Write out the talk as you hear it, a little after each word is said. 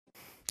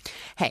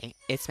Hey,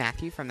 it's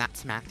Matthew from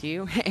That's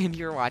Matthew, and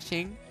you're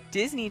watching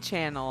Disney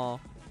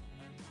Channel.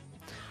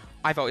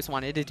 I've always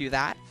wanted to do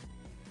that.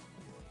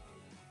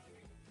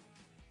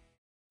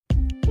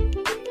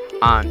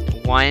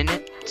 One,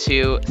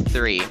 two,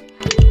 three.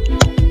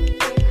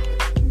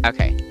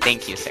 Okay,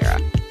 thank you, Sarah.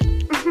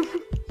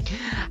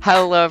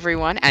 Hello,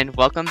 everyone, and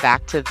welcome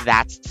back to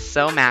That's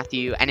So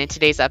Matthew. And in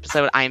today's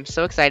episode, I am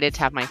so excited to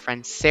have my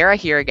friend Sarah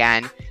here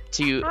again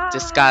to Hi.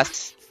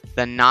 discuss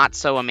the not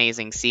so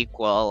amazing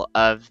sequel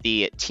of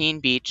the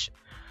Teen Beach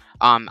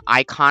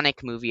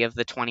iconic movie of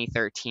the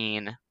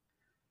 2013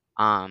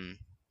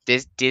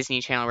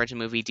 Disney Channel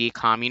original movie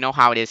DCOM. You know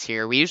how it is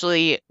here.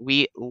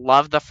 We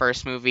love the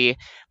first movie,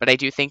 but I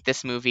do think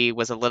this movie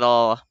was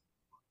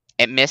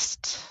it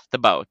missed the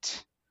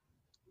boat.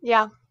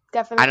 Yeah,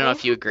 I don't know definitely.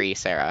 if you agree,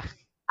 Sarah.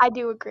 I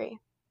do agree.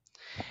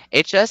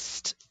 It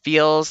just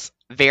feels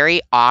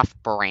very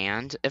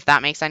off-brand, if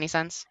that makes any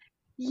sense.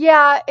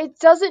 Yeah, it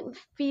doesn't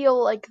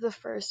feel like the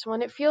first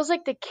one. It feels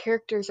like the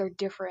characters are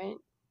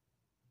different.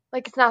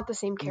 Like it's not the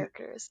same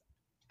characters.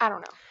 I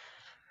don't know.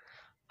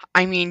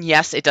 I mean,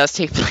 yes, it does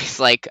take place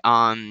like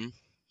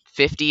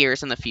 50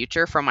 years in the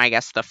future from, I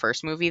guess, the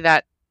first movie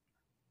that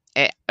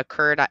it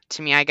occurred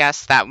to me. I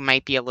guess that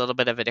might be a little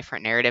bit of a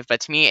different narrative, but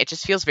to me it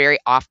just feels very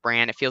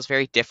off-brand. It feels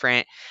very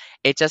different.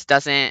 It just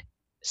doesn't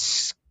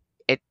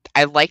it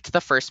I liked the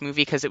first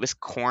movie because it was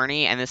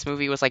corny, and this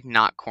movie was like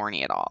not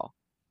corny at all.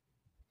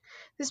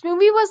 This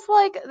movie was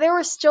like there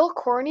were still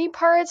corny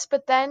parts,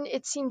 but then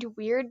it seemed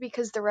weird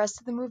because the rest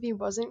of the movie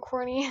wasn't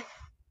corny.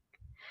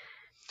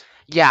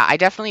 Yeah, I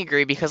definitely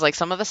agree because like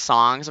some of the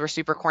songs were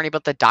super corny,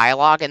 but the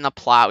dialogue and the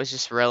plot was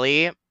just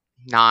really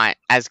not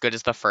as good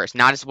as the first,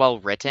 not as well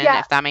written, Yeah,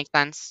 if that makes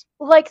sense.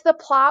 like the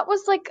plot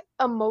was like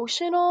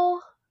emotional.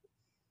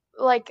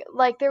 Like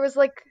there was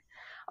like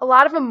a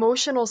lot of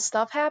emotional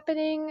stuff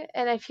happening,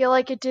 and I feel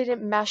like it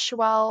didn't mesh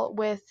well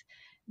with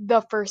the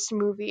first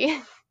movie.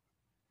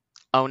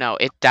 Oh no,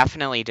 it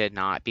definitely did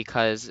not,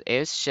 because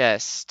it's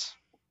just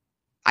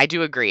I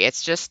do agree.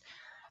 It's just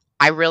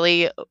I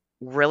really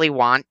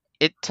want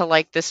it to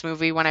like this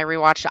movie when I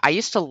rewatch it. I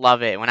used to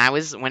love it when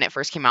it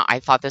first came out.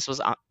 I thought this was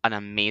an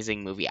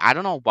amazing movie. I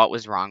don't know what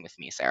was wrong with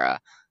me, Sarah.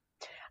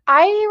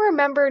 I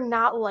remember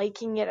not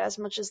liking it as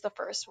much as the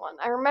first one.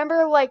 I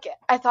remember like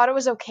I thought it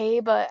was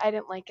okay, but I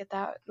didn't like it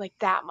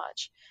that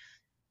much.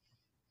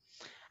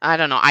 I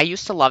don't know. I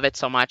used to love it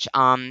so much.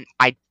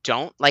 I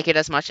don't like it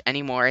as much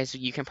anymore, as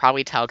you can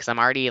probably tell, because I'm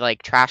already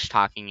like trash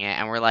talking it,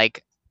 and we're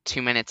like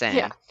 2 minutes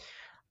Yeah. in.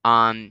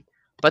 Um,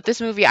 but this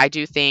movie, I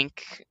do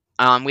think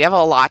we have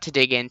a lot to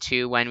dig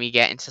into when we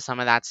get into some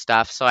of that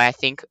stuff. So I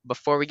think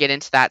before we get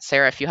into that,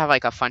 Sarah, if you have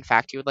like a fun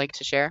fact you would like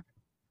to share.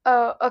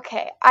 Oh,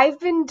 okay. I've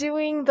been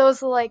doing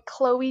those like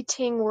Chloe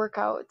Ting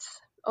workouts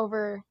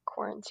over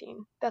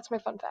quarantine. That's my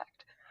fun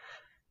fact.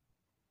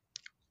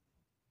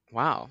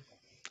 Wow.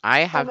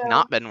 I I have know.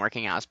 not been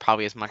working out as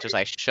probably as much as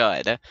I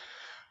should.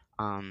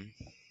 Um,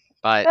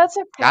 but That's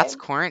okay. that's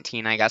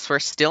quarantine, I guess. We're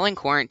still in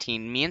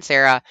quarantine. Me and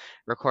Sarah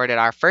recorded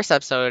our first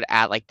episode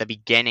at like the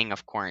beginning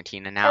of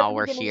quarantine, and At now the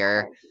we're beginning of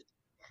here quarantine.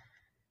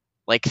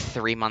 like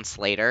 3 months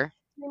later.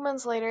 3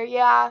 months later,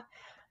 yeah.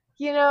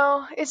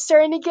 It's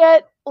starting to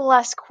get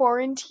less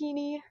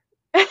quarantiney.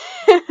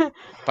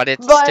 But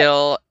it's But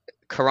still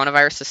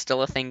coronavirus is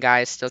still a thing,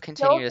 guys. Still still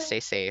continue to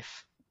stay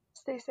safe.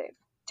 stay safe.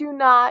 Do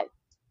not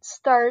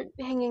start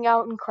hanging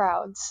out in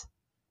crowds,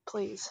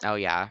 please. Oh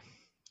yeah.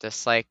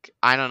 Just like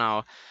I don't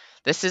know.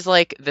 This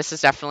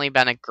has definitely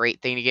been a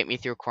great thing to get me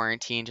through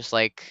quarantine, just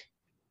like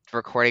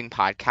recording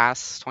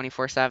podcasts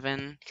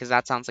 24/7, because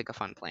that sounds like a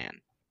fun plan.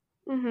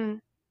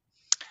 Mhm.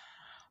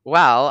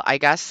 Well, I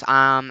guess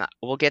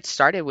we'll get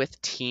started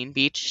with Teen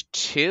Beach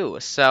 2.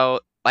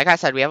 So, like I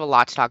said, we have a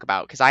lot to talk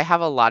about because I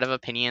have a lot of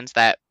opinions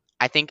that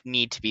I think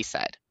need to be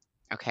said.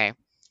 Okay.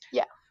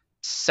 Yeah.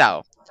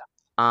 So,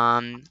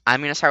 I'm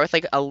gonna start with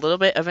like a little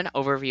bit of an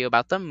overview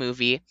about the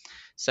movie.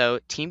 So,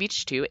 Teen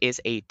Beach 2 is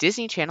a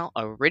Disney Channel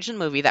original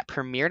movie that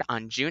premiered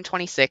on June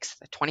 26th,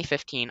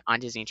 2015 on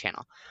Disney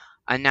Channel.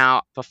 And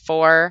now,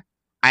 before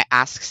I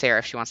ask Sarah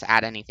if she wants to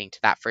add anything to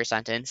that first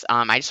sentence,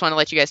 I just want to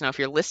let you guys know, if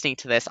you're listening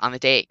to this on the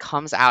day it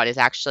comes out, is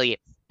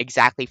actually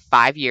exactly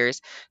 5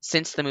 years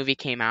since the movie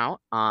came out.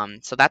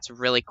 So that's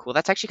really cool.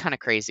 That's actually kind of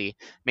crazy.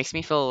 Makes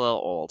me feel a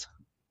little old.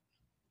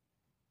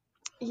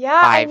 Yeah,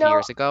 I Five know.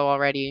 years ago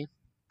already.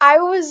 I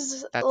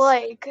was That's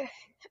like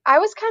I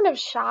was kind of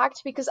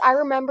shocked because I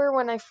remember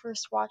when I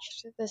first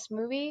watched this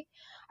movie,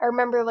 I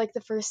remember like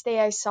the first day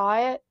I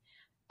saw it.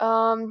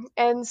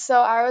 And so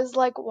I was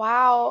like,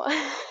 wow.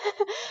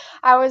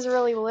 I was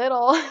really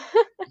little.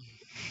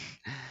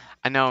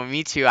 I know,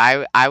 me too.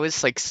 I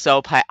was like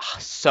so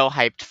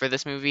hyped for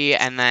this movie,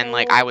 and then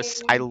like I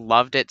Same.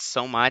 loved it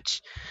so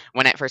much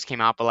when it first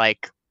came out. But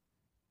like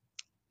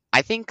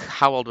I think,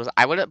 how old was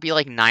I? Would it be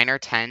like 9 or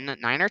 10?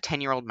 9 or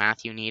 10 year old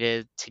Matthew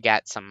need to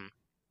get some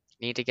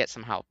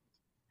help.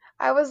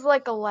 I was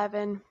like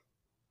 11.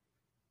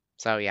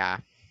 So yeah,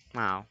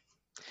 wow,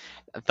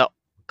 the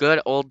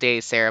good old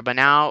days, Sarah. But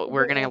now The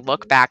we're good gonna old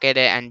look days. back at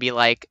it and be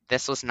like,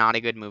 this was not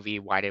a good movie.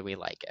 Why did we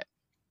like it?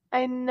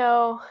 I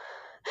know.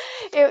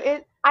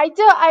 I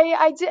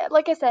did,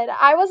 like I said,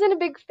 I wasn't a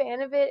big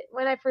fan of it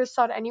when I first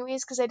saw it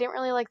anyways, because I didn't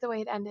really like the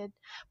way it ended.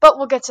 But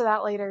we'll get to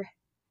that later.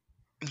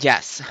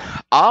 Yes.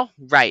 All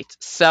right.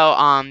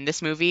 So,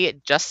 this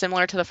movie, just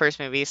similar to the first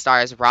movie,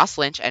 stars Ross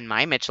Lynch and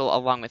Maya Mitchell,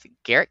 along with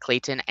Garrett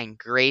Clayton and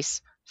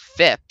Grace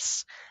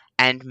Phipps,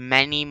 and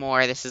many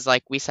more. This is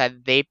like we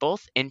said, they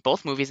both in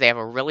both movies they have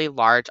a really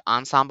large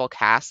ensemble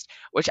cast,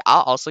 which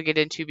I'll also get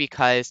into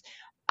because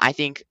I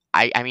think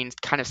I mean,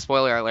 kind of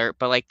spoiler alert,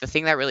 but like the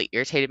thing that really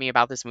irritated me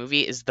about this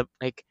movie is the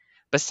like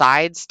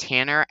besides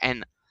Tanner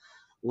and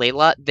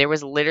Layla, there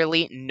was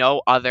literally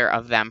no other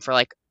of them for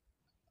like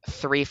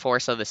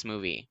three-fourths of this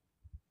movie.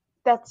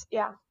 That's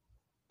yeah.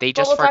 They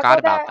But just we'll talk forgot about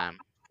about that. them.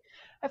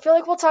 I feel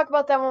like we'll talk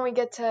about that when we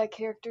get to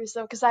characters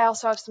though, because I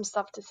also have some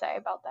stuff to say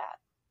about that.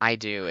 I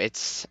do.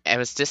 It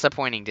was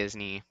disappointing,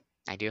 Disney.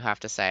 I do have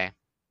to say.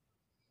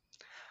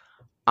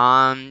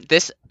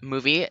 This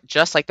movie,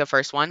 just like the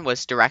first one,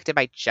 was directed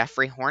by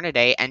Jeffrey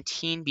Hornaday, and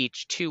Teen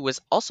Beach 2 was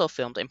also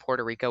filmed in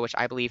Puerto Rico, which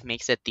I believe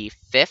makes it the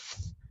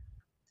fifth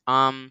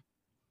um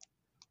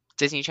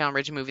Disney Channel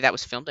original movie that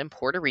was filmed in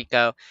Puerto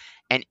Rico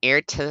and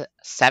aired to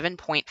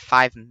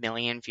 7.5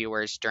 million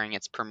viewers during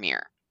its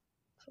premiere.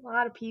 It's a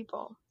lot of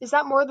people. Is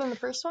that more than the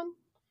first one?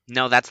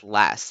 No, that's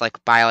less,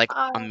 like by like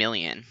a Uh,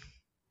 million.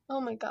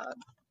 oh my god.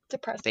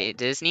 They Depressing.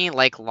 Disney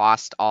like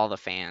lost all the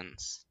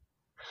fans.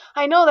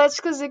 I know, that's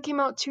because it came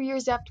out 2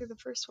 years after the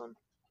first one.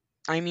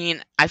 I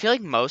mean, I feel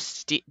like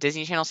most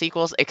Disney Channel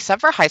sequels,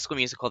 except for High School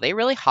Musical, they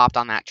really hopped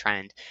on that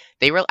trend.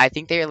 I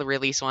think they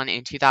released one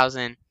in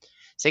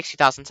 2006,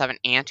 2007,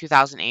 and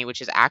 2008,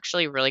 which is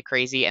actually really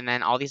crazy. And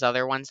then all these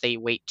other ones, they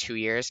wait 2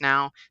 years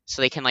now,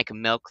 so they can like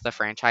milk the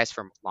franchise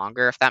for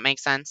longer, if that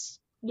makes sense.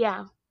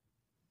 Yeah.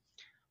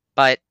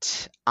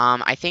 But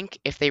I think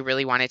if they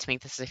really wanted to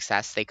make this a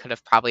success, they could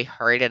have probably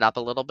hurried it up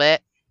a little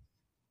bit.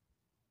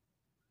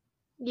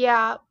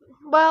 Yeah.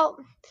 Well,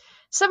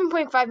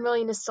 7.5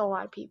 million is still a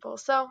lot of people,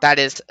 so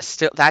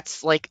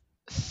That's like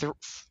th-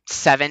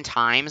 7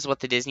 times what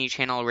the Disney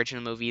Channel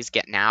original movies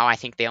get now. I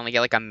think they only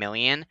get like a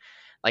million.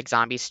 Like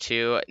Zombies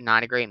 2,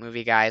 not a great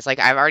movie, guys. Like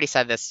I've already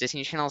said this,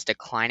 Disney Channel is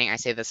declining. I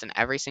say this in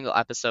every single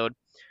episode,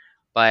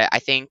 but I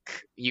think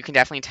you can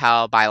definitely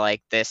tell by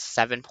like this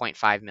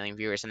 7.5 million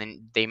viewers, and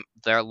then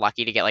they're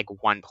lucky to get like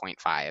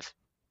 1.5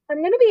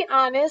 I'm gonna be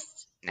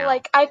honest. now.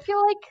 Like, I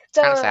feel like It's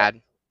kind of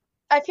sad.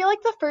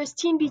 the first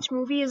Teen Beach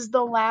movie is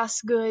the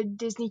last good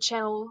Disney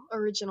Channel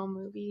original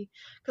movie,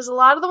 because a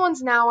lot of the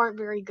ones now aren't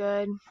very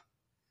good.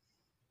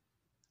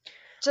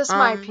 Just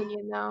my Um,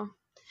 opinion, though.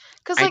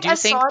 Because I like I do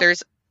saw, think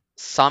there's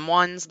some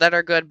ones that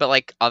are good, but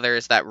like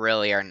others that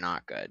really are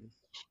not good.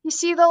 you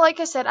see though, like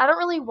I said, I don't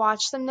really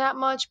watch them that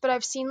much, but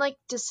I've seen like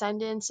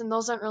Descendants, and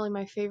those aren't really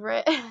my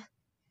favorite.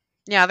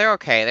 Yeah, they're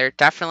okay. They're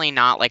definitely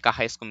not like a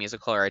High School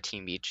Musical or a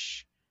Teen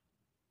Beach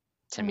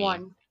to me.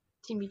 One,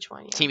 Teen Beach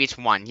One, yeah. Teen Beach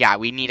 1. Yeah,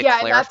 we need to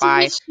Yeah, not Teen clarify.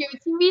 Beach Two.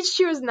 Teen Beach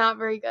Two is not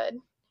very good.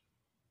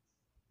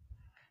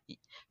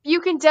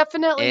 You can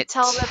definitely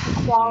tell It that the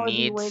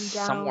quality needs went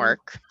some down.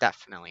 work,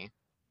 definitely.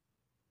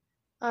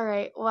 All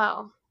right,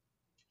 well,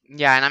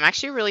 Yeah, and I'm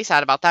actually really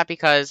sad about that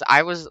because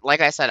I was,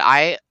 like I said,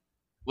 I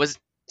was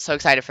so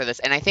excited for this.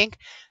 And I think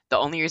the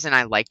only reason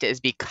I liked it is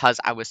because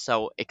I was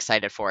so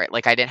excited for it.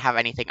 Like, I didn't have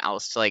anything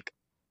else to, like,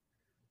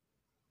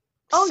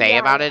 oh say yeah,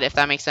 about it, if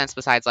that makes sense,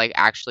 besides, like,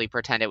 actually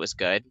pretend it was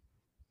good.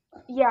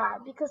 yeah,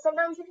 because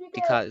sometimes if you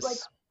get like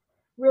Because,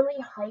 really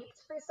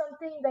hyped for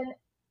something, then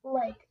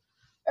like,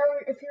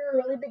 or if you're a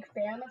really big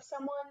fan of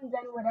someone,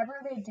 then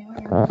whatever they do,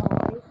 you're gonna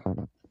like,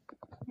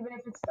 even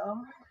if it's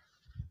dumb.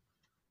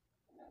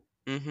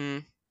 mm-hmm.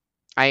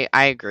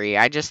 I agree.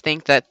 I just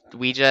think that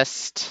we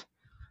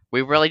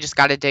really just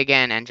got to dig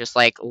in and just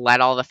like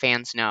let all the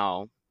fans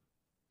know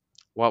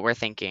what we're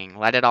thinking.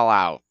 Let it all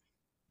out.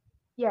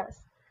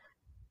 Yes.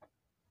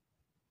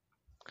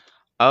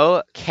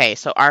 Okay,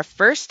 so our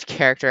first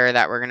character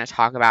that we're going to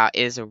talk about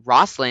is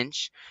Ross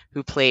Lynch,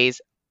 who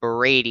plays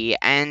Brady.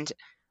 And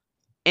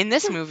in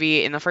this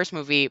movie, in the first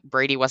movie,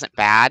 Brady wasn't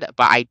bad,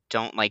 but I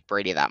don't like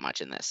Brady that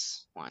much in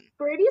this one.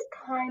 Brady's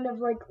kind of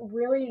like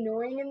really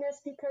annoying in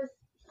this because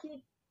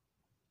he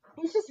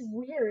he's just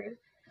weird.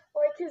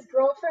 Like his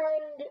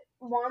girlfriend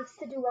wants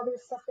to do other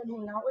stuff than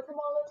hang out with him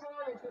all the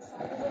time, and for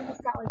some reason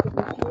he's got like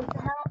an issue with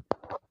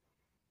that.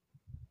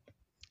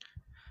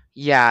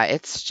 Yeah,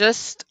 it's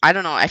just, I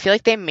don't know. I feel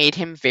like they made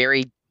him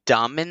very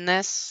dumb in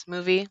this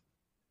movie.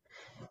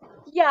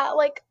 Yeah,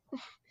 like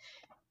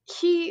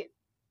he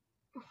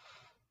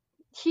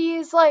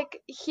he's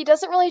like he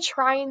doesn't really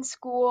try in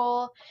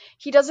school.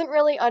 He doesn't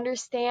really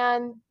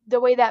understand the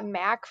way that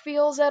Mac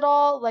feels at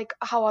all, like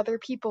how other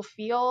people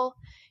feel.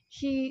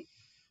 He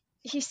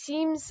he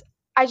seems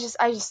I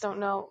just don't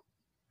know.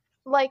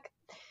 Like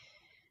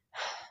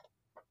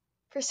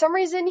for some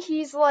reason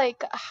he's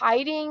like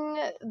hiding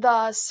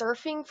the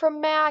surfing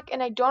from Mac,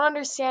 and I don't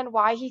understand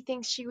why he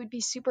thinks she would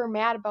be super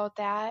mad about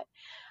that.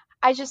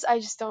 I just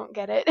don't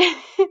get it.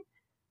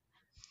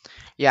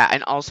 Yeah,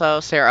 and also,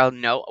 Sarah,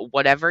 no,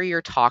 whatever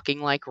you're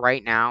talking like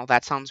right now,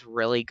 that sounds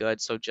really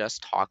good, so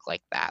just talk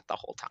like that the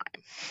whole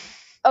time.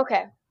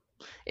 Okay.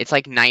 It's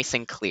like nice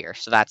and clear,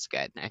 so that's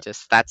good.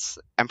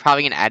 I'm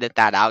probably gonna edit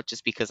that out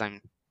just because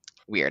I'm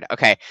weird.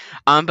 Okay.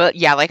 But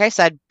yeah, like I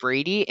said,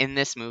 Brady in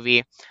this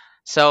movie.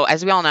 So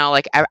as we all know,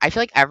 like I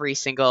feel like every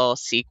single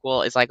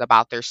sequel is like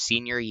about their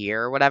senior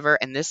year or whatever,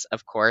 and this,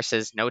 of course,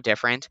 is no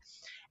different.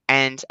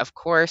 And of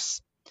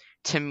course,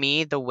 to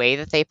me, the way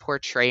that they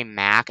portray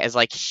Mac as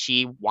like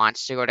she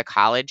wants to go to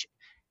college,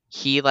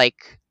 he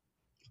like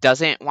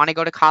doesn't want to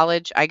go to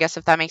college. I guess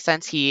if that makes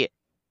sense. He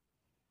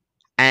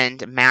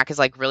and Mac is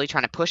like really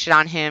trying to push it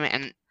on him,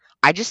 and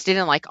I just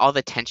didn't like all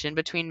the tension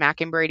between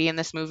Mac and Brady in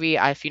this movie.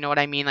 If you know what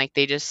I mean, like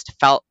they just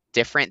felt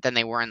different than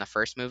they were in the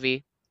first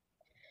movie.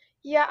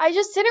 Yeah, I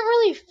just didn't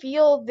really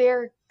feel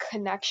their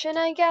connection,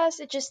 I guess.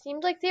 It just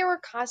seemed like they were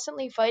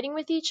constantly fighting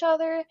with each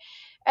other,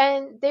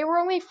 and they were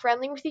only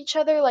friendly with each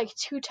other like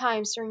two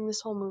times during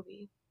this whole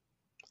movie.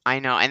 I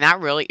know, and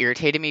that really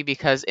irritated me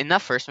because in the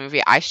first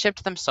movie I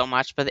shipped them so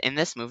much, but in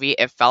this movie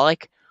it felt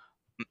like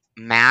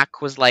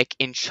Mac was like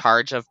in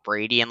charge of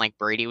Brady, and like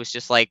Brady was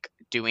just like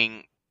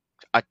doing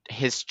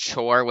his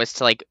chore was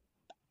to like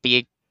be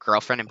a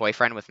girlfriend and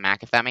boyfriend with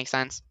Mac, if that makes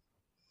sense.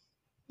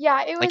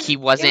 Yeah, Like he it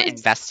wasn't was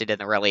invested in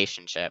the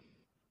relationship.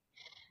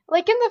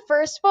 like in the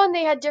first one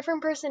they had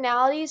different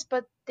personalities,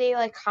 but they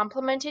like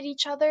complemented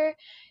each other.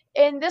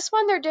 In this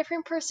one, their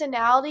different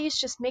personalities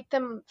just make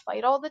them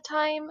fight all the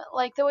time.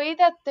 Like the way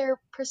that their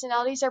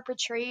personalities are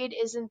portrayed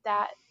isn't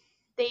that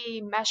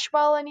they mesh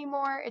well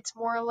anymore. It's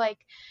more like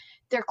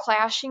they're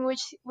clashing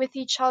with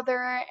each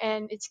other,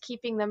 and it's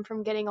keeping them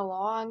from getting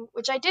along,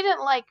 which I didn't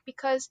like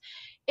because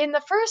in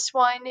the first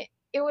one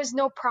it was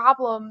no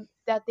problem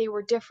that they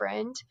were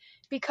different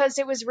because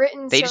it was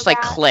written They so just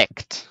like that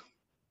clicked.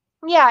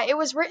 yeah, it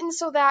was written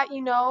so that,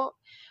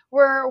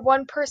 where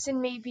one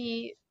person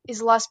maybe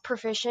is less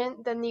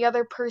proficient, then the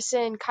other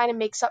person kind of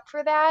makes up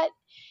for that.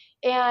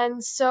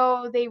 And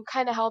so they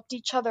kind of helped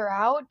each other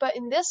out. But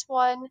in this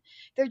one,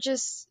 they're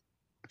just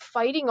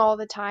fighting all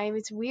the time.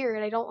 It's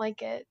weird. I don't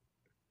like it.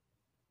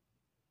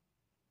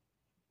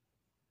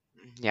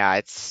 Yeah,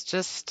 it's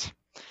just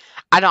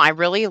I don't know, I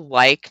really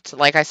liked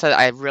like I said,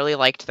 I really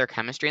liked their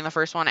chemistry in the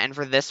first one, and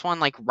for this one,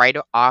 like, right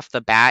off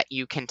the bat,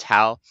 you can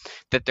tell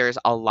that there's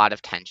a lot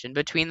of tension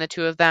between the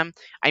 2 of them.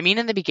 I mean,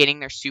 in the beginning,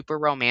 they're super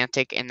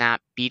romantic in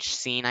that beach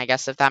scene, I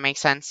guess, if that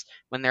makes sense,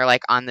 when they're,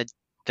 like, on the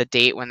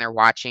date when they're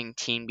watching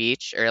Teen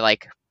Beach, or,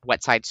 like,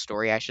 Wet Side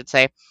Story, I should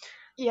say.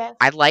 Yes.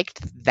 I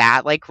liked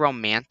that, like,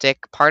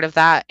 romantic part of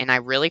that, and I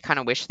really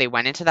kinda wish they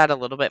went into that a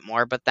little bit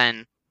more, but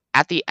then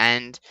at the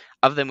end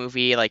of the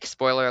movie, like,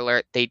 spoiler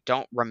alert, they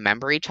don't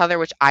remember each other,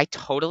 which I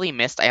totally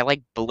missed. I,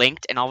 like,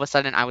 blinked, and all of a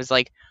sudden I was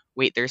like,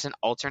 "Wait, there's an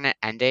alternate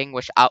ending,"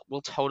 which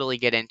we'll totally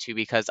get into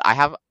because I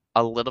have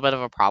a little bit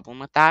of a problem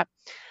with that,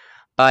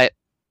 but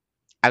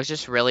I was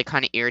just really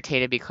kinda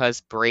irritated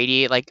because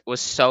Brady, like,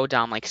 was so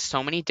dumb, like,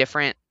 so many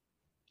different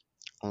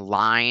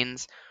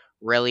lines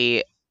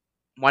really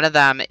one of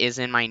them is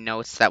in my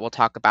notes that we'll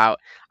talk about.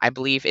 I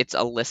believe it's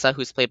Alyssa,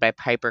 who's played by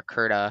Piper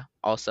Curta.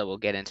 Also, we'll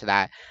get into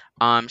that.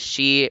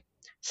 She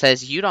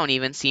says, "You don't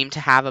even seem to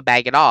have a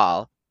bag at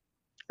all,"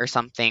 or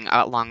something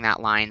along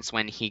that lines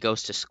when he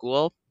goes to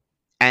school.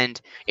 And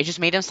it just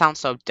made him sound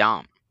so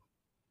dumb.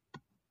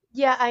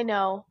 Yeah, I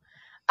know.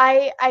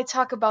 I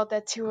talk about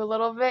that too a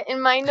little bit in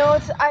my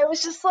notes. I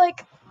was just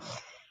like,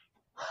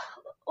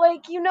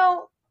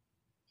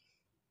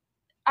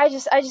 I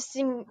just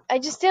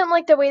didn't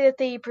like the way that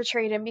they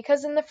portrayed him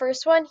because in the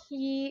first one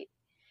he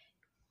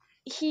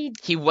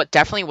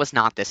Definitely was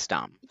not this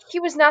dumb. he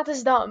was not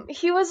this dumb.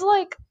 He was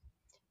like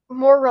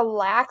more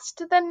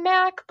relaxed than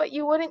Mac, but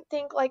you wouldn't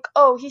think like,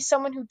 oh, he's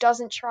someone who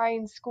doesn't try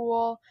in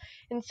school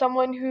and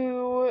someone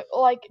who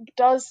like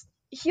does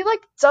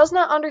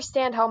not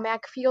understand how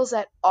Mac feels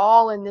at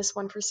all in this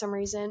one for some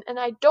reason, and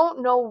I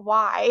don't know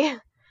why.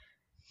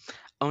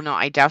 Oh no,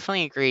 I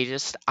definitely agree.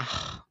 Just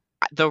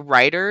the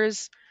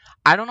writers,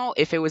 I don't know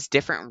if it was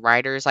different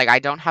writers. Like I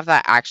don't have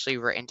that actually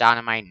written down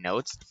in my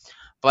notes,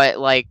 but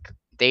like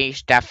they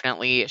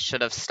definitely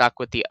should have stuck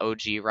with the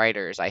OG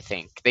writers, I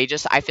think.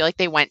 I feel like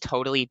they went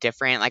totally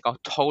different, like a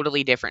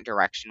totally different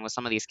direction with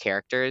some of these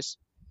characters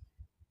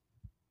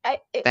I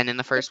it, than in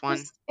the first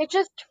one. it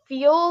just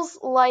feels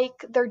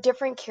like they're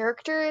different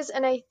characters,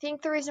 and I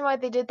think the reason why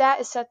they did that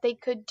is that they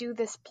could do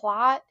this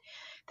plot,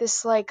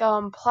 this like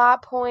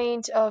plot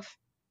point of,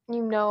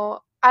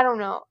 I don't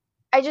know.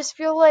 I just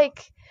feel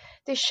like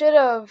they should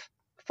have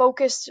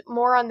focused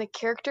more on the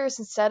characters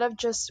instead of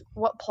just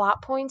what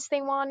plot points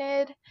they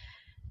wanted,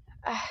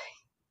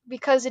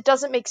 because it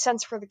doesn't make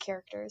sense for the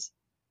characters.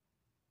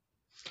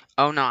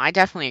 Oh no, I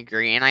definitely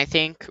agree. And I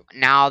think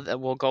now that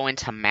we'll go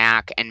into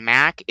Mac, and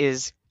Mac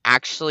is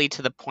actually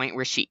to the point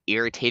where she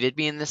irritated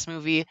me in this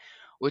movie,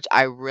 which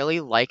I really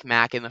like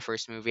Mac in the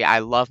first movie. I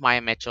love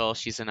Maya Mitchell.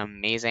 She's an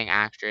amazing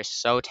actress,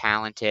 so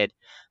talented.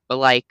 But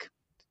like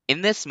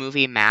in this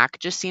movie, Mac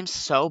just seems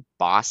so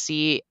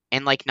bossy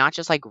and like not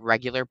just like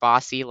regular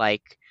bossy,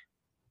 like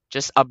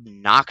just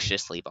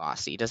obnoxiously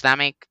bossy. Does that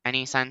make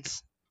any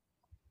sense?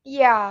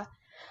 Yeah,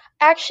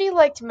 actually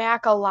liked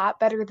Mac a lot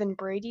better than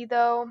Brady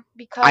though,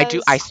 I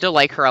because still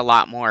like her a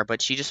lot more,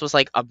 but she just was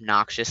like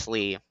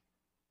obnoxiously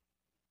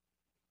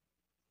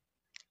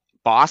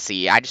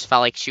bossy. I just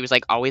felt like she was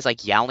like always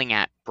like yelling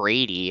at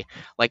Brady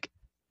like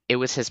it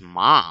was his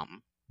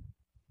mom.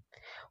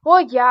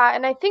 well, yeah,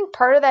 and I think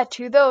part of that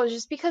too though is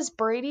just because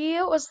Brady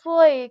was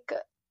like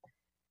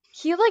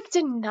he like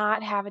did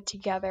not have it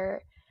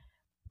together.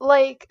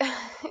 Like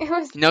it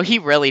was No, he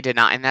really did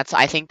not, and that's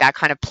I think that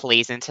kind of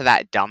plays into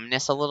that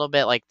dumbness a little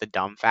bit, like the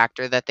dumb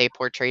factor that they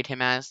portrayed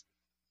him as.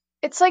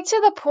 it's like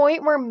to the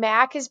point where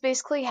Mac is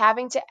basically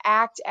having to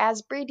act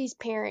as Brady's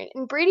parent.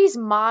 And Brady's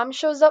mom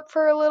shows up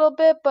for a little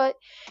bit, but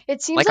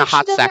it seems Like a like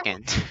she hot doesn't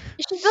second.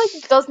 she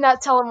like does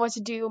not tell him what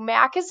to do.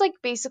 Mac is like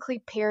basically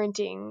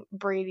parenting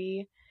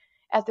Brady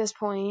at this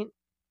point.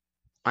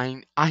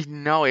 I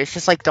know, it's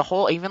just like the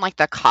whole even like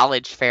the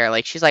college fair,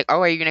 like she's like,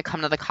 "Oh, are you gonna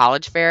come to the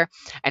college fair?"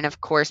 And of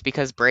course,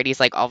 because Brady's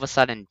like all of a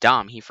sudden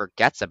dumb, he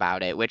forgets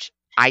about it, which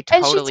I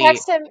And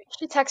totally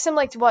she texts him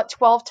like what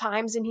 12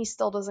 times and he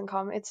still doesn't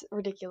come. It's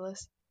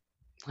ridiculous.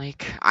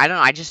 like I don't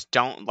know, I just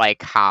don't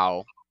like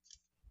how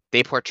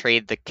they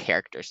portrayed the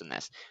characters in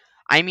this.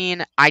 I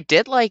mean, I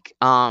did like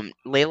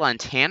Layla and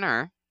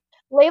Tanner,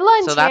 Layla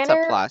and so that's a Tanner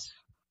plus.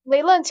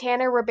 Layla and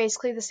Tanner were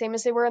basically the same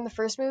as they were in the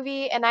first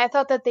movie, and I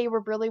thought that they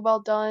were really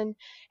well done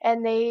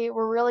and they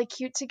were really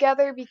cute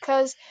together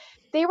because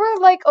they were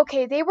like,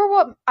 okay, they were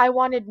what I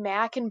wanted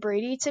Mac and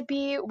Brady to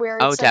be, where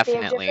Oh, it's like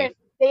definitely.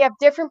 they have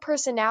different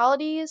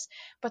personalities,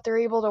 but they're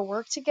able to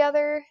work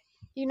together,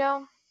 you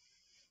know?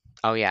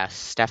 Oh,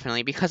 yes,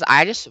 definitely. Because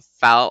I just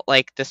felt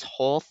like this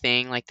whole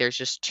thing, like there's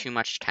just too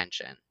much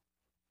tension.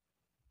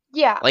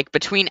 Yeah. Like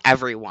between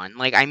everyone.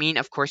 Like I mean,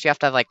 of course you have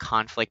to have like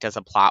conflict as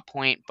a plot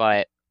point,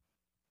 but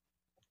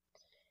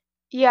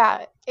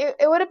Yeah. It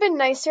would have been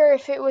nicer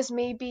if it was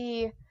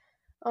maybe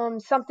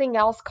something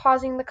else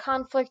causing the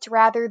conflict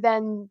rather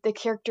than the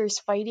characters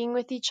fighting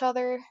with each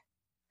other.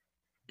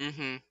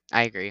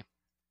 I agree.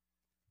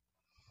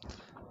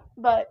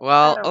 But I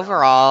Well, don't know.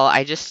 overall,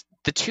 I just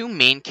the two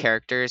main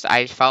characters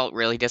I felt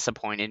really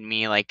disappointed in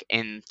me like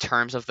in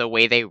terms of the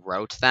way they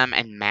wrote them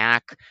and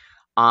Mac.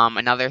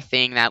 Another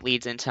thing that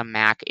leads into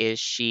Mac is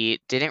she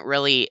didn't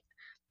really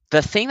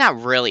the thing that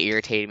really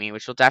irritated me,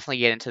 which we'll definitely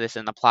get into this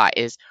in the plot,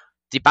 is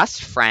the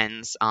best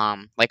friends.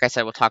 Like I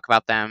said, we'll talk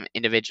about them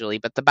individually,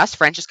 but the best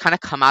friends just kind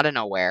of come out of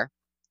nowhere.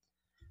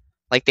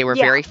 Like they were Yeah.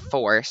 very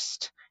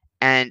forced.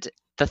 And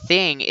the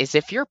thing is,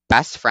 if you're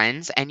best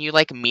friends and you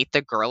like meet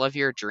the girl of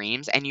your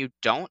dreams and you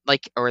don't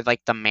like, or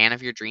like the man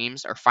of your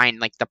dreams, or find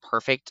like the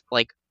perfect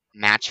like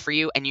match for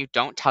you, and you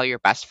don't tell your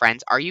best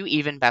friends, are you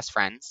even best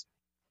friends?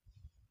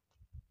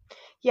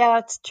 Yeah,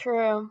 that's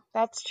true.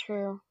 That's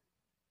true.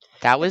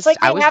 That It's was like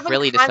I they was haven't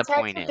really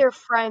contacted disappointed. their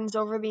friends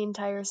over the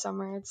entire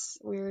summer. It's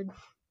weird.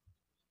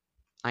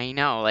 I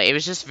know, like, it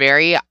was just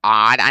very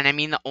odd, and I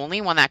mean, the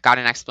only one that got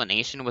an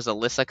explanation was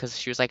Alyssa because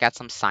she was like at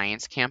some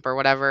science camp or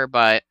whatever.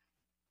 But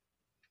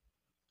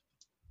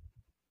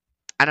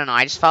I don't know.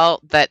 I just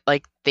felt that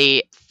like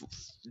they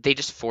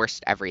just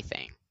forced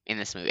everything in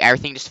this movie.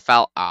 Everything just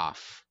felt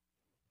off.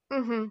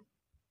 Mhm.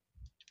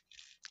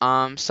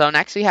 So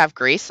next we have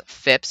Grace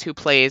Phipps who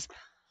plays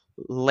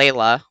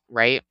Layla,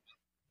 right?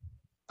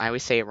 I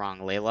always say it wrong.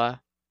 Layla. Is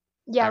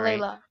Yeah, that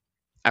right? Layla.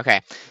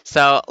 Okay.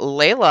 So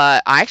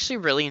Layla, I actually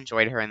really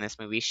enjoyed her in this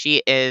movie.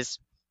 She is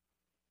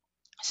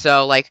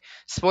so like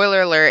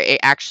spoiler alert, it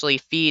actually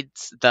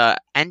feeds the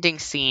ending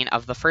scene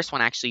of the first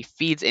one actually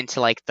feeds into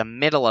like the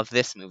middle of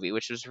this movie,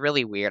 which was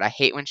really weird. I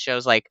hate when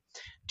shows like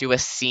do a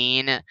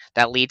scene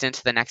that leads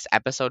into the next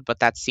episode, but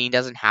that scene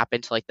doesn't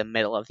happen to like the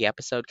middle of the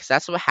episode because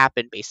that's what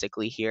happened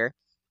basically here.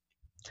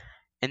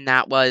 And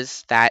that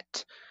was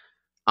that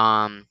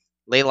um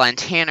Layla and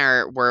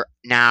Tanner were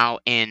now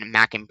in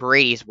Mac and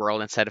Brady's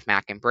world instead of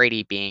Mac and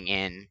Brady being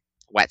in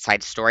Wet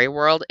Side Story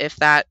world, if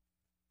that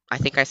I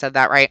think I said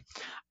that right.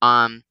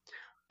 Um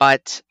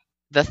but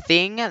the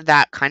thing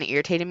that kind of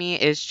irritated me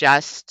is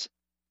just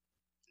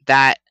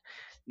that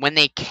when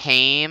they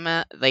came,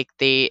 like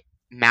they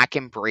Mac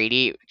and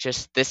Brady,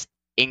 just this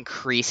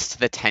increased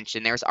the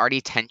tension. There was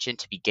already tension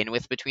to begin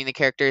with between the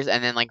characters,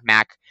 and then like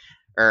Mac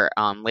or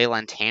Layla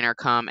and Tanner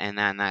come, and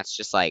then that's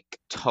just like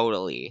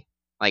totally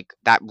like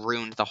that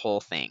ruined the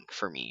whole thing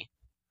for me.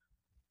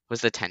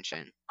 Was the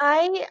tension?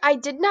 I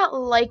did not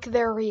like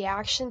their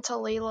reaction to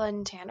Layla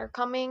and Tanner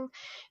coming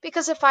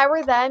because if I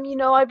were them,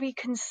 I'd be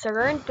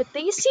concerned, but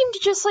they seemed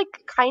just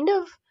like kind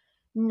of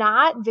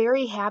not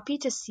very happy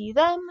to see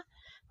them.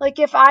 Like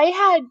if I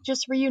had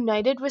just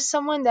reunited with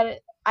someone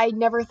that I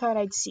never thought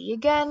I'd see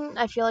again,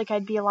 I feel like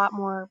I'd be a lot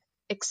more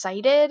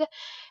excited.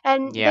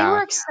 And they Yeah,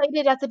 were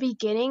excited at the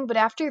beginning, but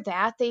after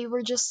that they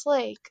were just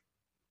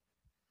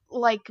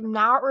like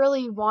not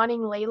really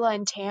wanting Layla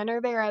and Tanner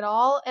there at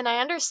all. And I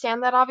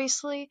understand that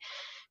obviously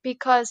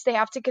because they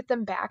have to get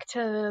them back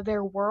to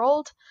their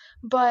world,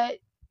 but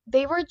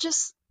they were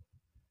just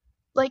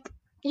like,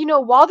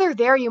 while they're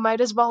there, you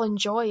might as well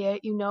enjoy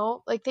it.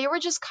 Like they were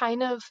just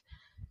kind of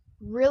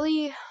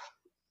really.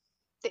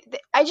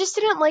 I just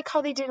didn't like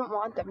how they didn't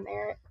want them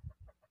there.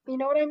 You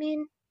know what I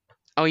mean?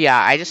 Oh yeah,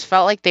 I just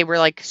felt like they were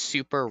like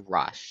super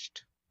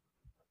rushed.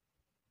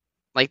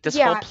 Like this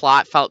whole Yeah,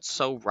 plot felt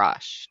so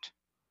rushed.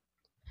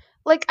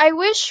 like I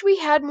wish we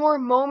had more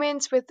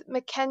moments with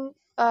Mackenzie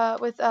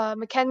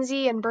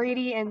and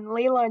Brady and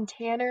Layla and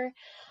Tanner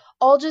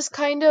all just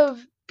kind of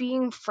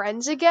being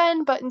friends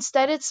again, but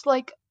instead it's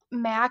like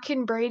Mac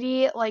and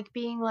Brady like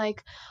being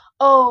like,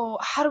 "Oh,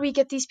 how do we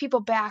get these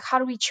people back? How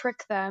do we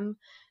trick them?"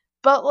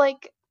 But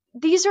like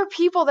these are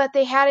people that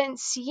they hadn't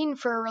seen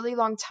for a really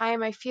long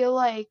time. I feel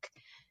like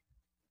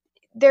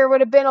there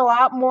would have been a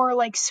lot more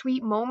like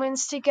sweet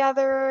moments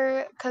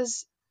together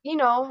cuz you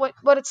know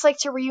what it's like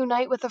to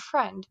reunite with a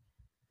friend.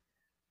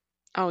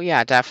 Oh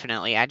yeah,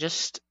 definitely. I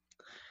just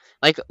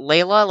like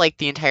Layla like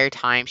the entire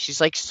time,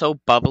 she's like so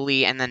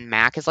bubbly and then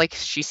Mac is like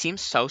she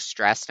seems so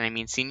stressed and I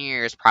mean senior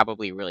year is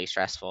probably really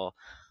stressful.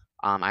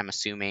 I'm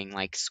assuming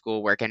like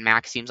schoolwork and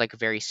Mac seems like a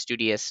very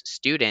studious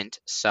student,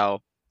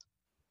 so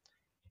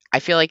I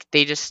feel like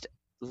they just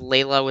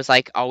Layla was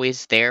like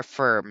always there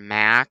for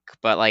Mac,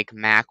 but like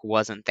Mac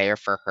wasn't there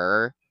for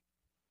her.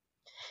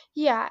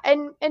 Yeah,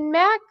 and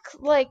Mac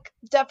like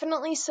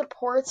definitely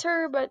supports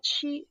her, but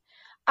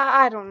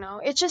I don't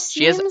know.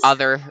 She has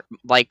other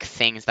like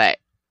things that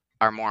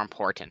are more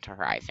important to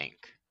her, I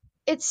think.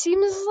 It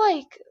seems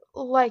like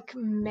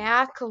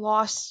Mac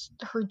lost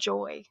her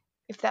joy,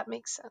 if that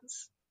makes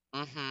sense.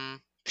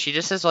 She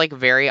just is like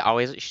very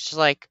always she's just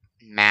like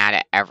mad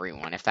at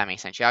everyone, if that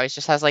makes sense. She always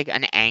just has like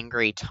an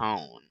angry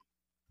tone.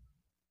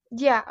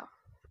 Yeah.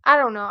 I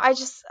don't know. I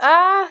just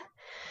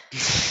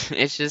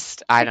It's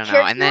just I the don't know.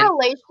 character And then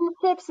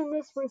relationships in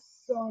this were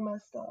so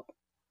messed up.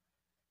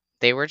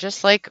 they were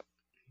just like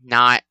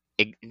not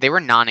they were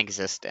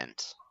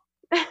non-existent.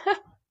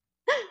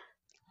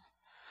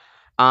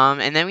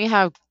 And then we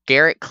have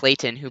Garrett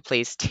Clayton who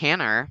plays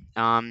Tanner.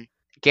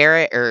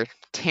 Garrett or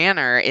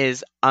Tanner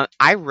is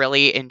I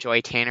really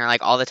enjoy Tanner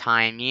like all the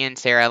time. Me and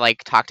Sarah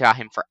like talked about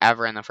him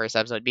forever in the first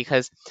episode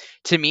because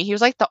to me he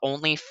was like the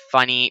only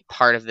funny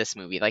part of this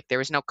movie. Like there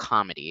was no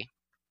comedy.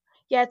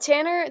 Yeah,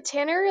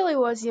 Tanner really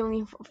was the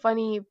only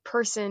funny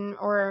person,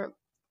 or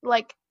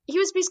like he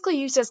was basically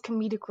used as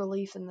comedic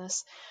relief in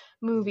this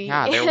movie.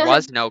 Yeah, there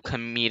was no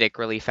comedic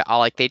relief at all.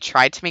 Like they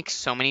tried to make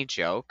so many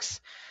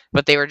jokes,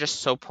 but they were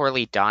just so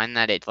poorly done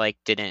that it like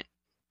didn't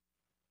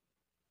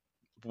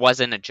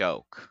wasn't a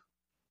joke.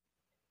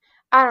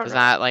 I don't Does know.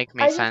 that like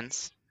make I just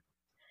sense?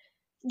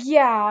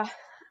 yeah.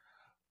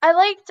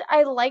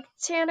 I liked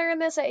Tanner in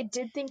this. I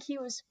did think he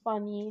was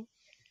funny.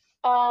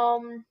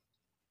 Um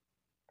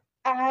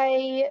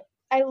I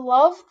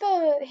love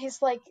the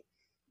his like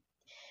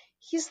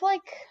he's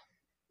like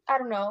I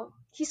don't know.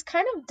 He's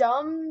kind of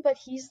dumb, but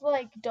he's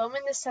like dumb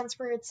in the sense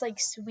where it's like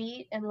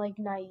sweet and like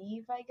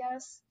naive, I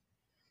guess.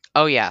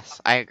 Oh yes,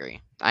 I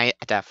agree. I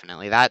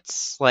definitely.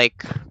 That's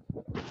like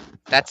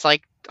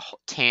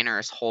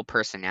Tanner's whole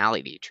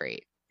personality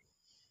trait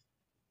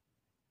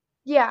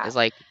Yeah. is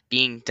like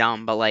being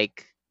dumb, but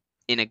like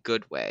in a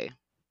good way.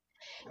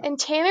 And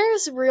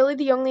Tanner's really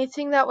the only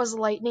thing that was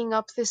lightening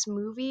up this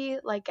movie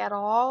like at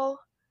all.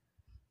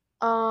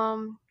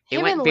 It Him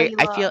went and very.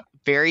 I Layla. feel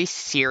very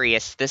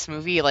serious. This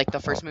movie, like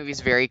the first movie,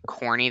 is very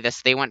corny.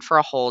 This they went for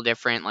a whole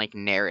different like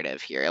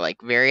narrative here.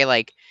 Like very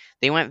like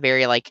they went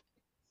very like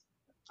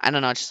I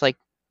don't know, just like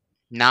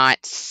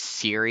not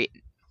serious.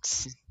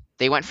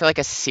 They went for like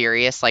a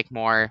serious, like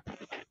more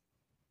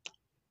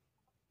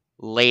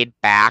laid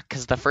back.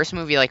 Because the first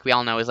movie, like we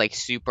all know, is like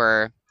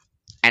super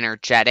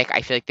energetic.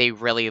 I feel like they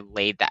really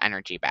laid the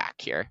energy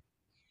back here.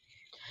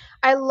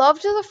 I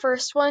loved the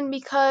first one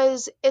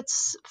because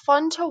it's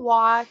fun to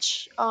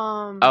watch.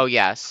 Oh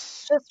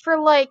yes. Just for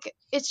like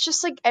it's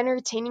just like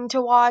entertaining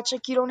to watch.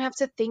 Like you don't have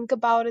to think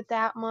about it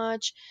that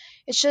much.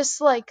 It's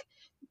just like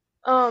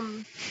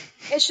um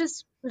it's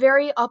just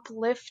very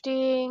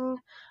uplifting.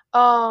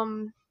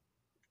 Um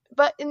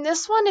but in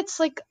this one it's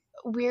like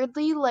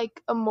weirdly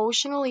like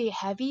emotionally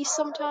heavy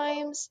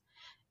sometimes,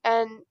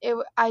 and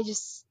I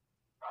just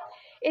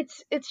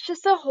it's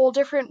just a whole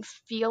different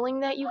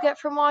feeling that you get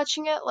from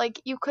watching it. Like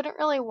you couldn't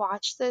really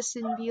watch this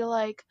and be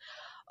like,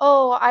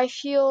 "Oh, I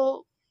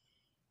feel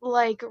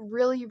like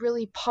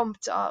really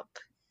pumped up."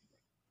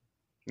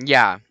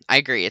 Yeah, I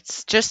agree.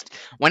 It's just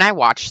when I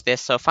watched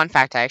this, so fun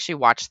fact, I actually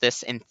watched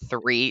this in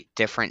three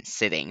different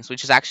sittings,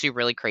 which is actually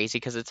really crazy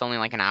because it's only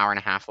like an hour and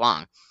a half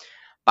long.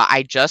 But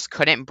I just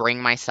couldn't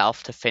bring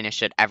myself to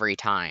finish it every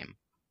time,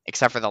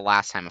 except for the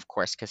last time, of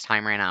course, because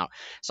time ran out.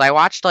 So I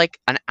watched like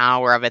an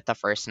hour of it the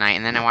first night,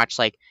 and then I watched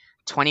like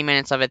 20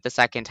 minutes of it the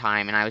second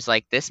time, and I was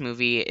like, this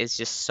movie is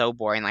just so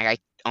boring. Like I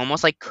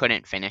almost like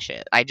couldn't finish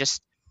it.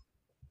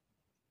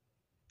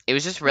 It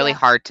was just really Yeah,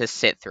 hard to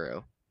sit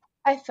through.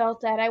 I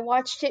felt that. I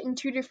watched it in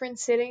two different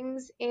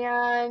sittings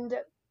and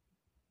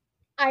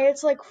I had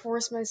to like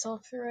force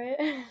myself through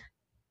it.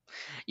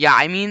 Yeah,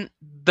 I mean,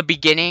 the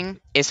beginning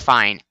is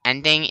fine.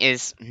 Ending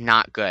is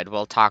not good.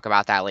 We'll talk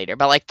about that later.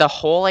 But like the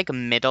whole like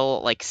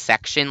middle like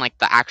section, like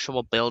the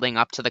actual building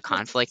up to the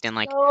conflict It's and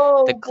like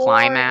the so climax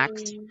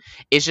boring.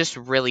 is just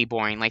really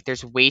boring. Like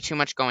there's way too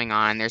much going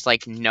on. There's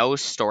like no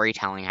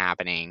storytelling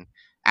happening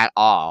at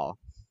all.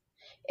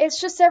 it's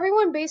just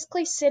everyone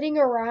basically sitting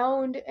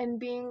around and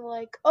being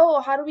like,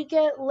 "Oh, how do we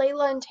get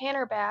Layla and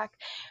Tanner back?"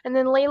 And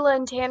then Layla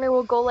and Tanner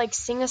will go like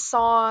sing a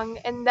song,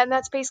 and then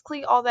that's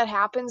basically all that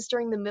happens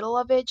during the middle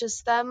of it,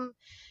 just them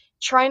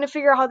trying to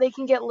figure out how they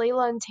can get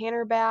Layla and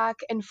Tanner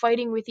back and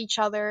fighting with each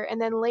other,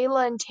 and then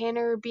Layla and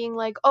Tanner being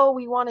like, "Oh,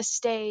 we want to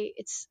stay."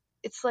 It's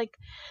like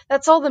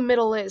that's all the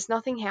middle is.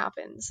 Nothing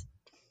happens.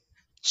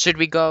 Should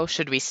we go?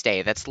 Should we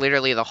stay? That's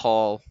literally the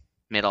whole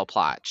middle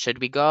plot. Should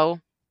we go?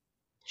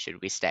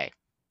 Should we stay?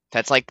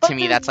 That's like to But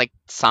me that's like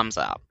sums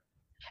up.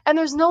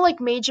 there's no like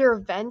major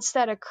events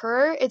that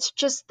occur. It's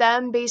just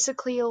them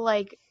basically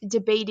like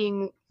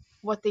debating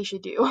what they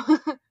should do.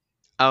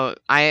 Oh,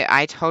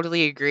 I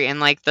totally agree. And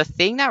like the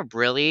thing that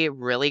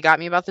really got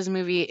me about this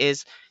movie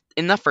is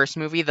in the first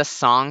movie the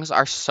songs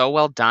are so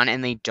well done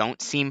and they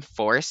don't seem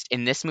forced.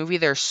 In this movie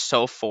they're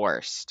so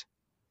forced.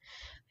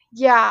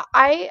 Yeah,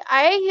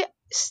 I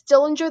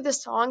still enjoyed the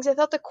songs. I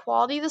thought the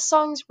quality of the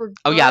songs were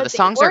Oh yeah, the good. They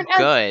songs are weren't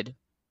as good.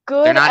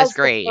 They're good not as as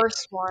the great.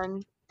 first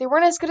one. They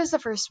weren't as good as the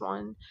first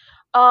one.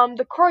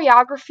 The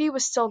choreography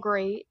was still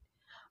great.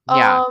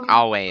 Yeah, Um,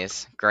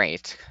 always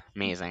great.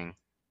 Amazing.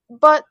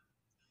 but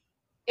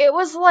it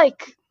was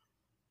like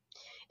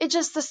it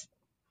just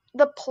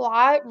the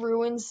plot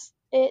ruins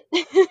it.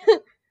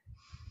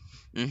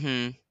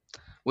 Mhm.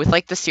 With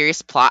like the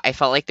serious plot, I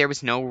felt like there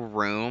was no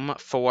room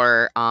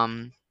for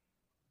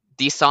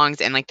these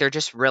songs and like they're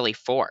just really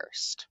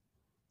forced.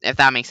 If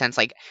that makes sense.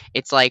 Like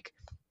it's like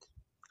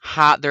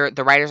how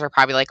the writers are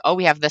probably like, "Oh,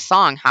 we have this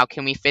song. How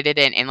can we fit it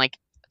in?" And like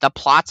the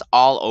plot's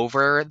all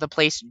over the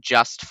place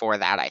just for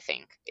that, I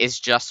think. Is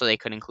just so they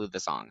could include the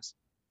songs.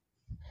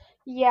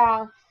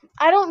 Yeah,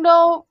 I don't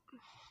know.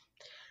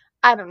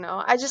 I don't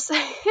know. I just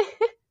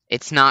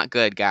It's not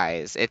good,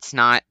 guys. It's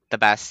not the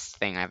best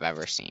thing I've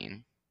ever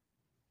seen,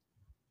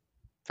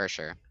 for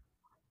sure.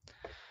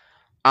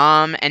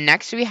 And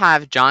next we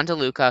have John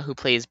DeLuca who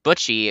plays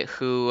Butchie,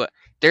 who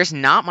there's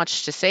not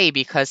much to say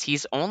because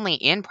he's only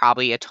in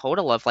probably a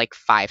total of like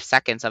 5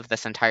 seconds of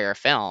this entire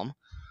film.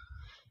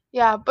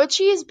 yeah,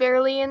 Butchie is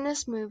barely in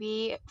this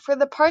movie. For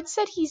the parts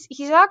that he's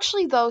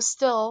actually though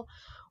still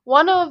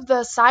one of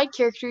the side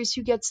characters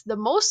who gets the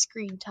most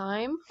screen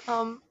time.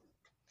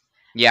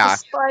 Yeah,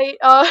 Despite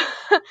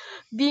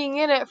being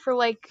in it for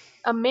like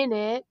a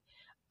minute.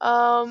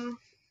 Um,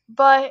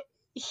 but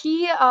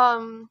he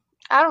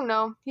I don't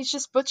know. He's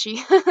just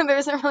Butchie. There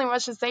isn't really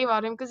much to say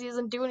about him because he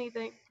doesn't do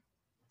anything.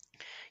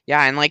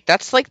 yeah, and like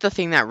that's like the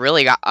thing that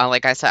really got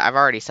like I said, I've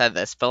already said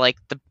this, but like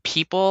the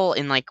people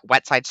in like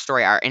Wet Side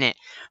Story are in it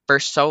for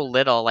so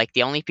little. Like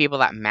the only people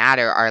that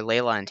matter are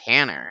Layla and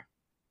Tanner.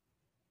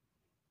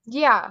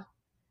 Yeah.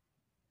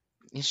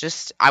 It's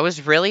just I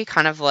was really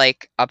kind of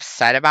like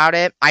upset about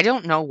it. I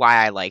don't know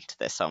why I liked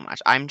this so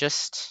much. I'm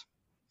just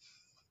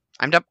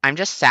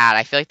sad.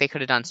 I feel like they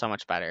could have done so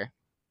much better.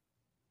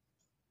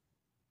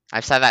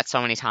 I've said that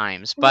so many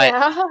times, but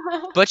Yeah.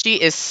 Butchie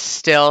is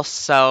still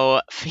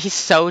he's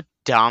so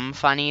dumb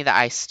funny that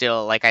I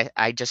still like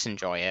I just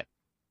enjoy it.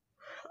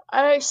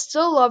 I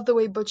still love the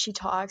way Butchie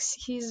talks.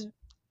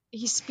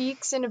 He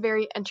speaks in a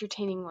very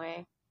entertaining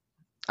way.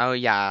 Oh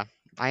yeah.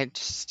 I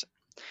just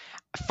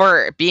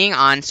for being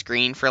on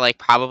screen for like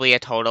probably a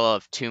total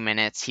of 2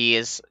 minutes, he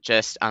is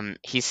just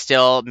he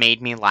still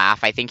made me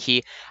laugh. I think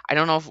I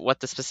don't know what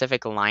the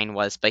specific line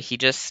was, but he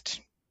just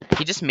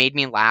made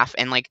me laugh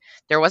and like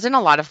there wasn't a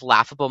lot of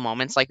laughable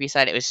moments like we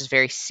said. It was just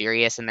very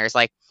serious and there's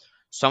like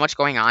so much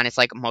going on. It's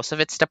like most of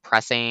it's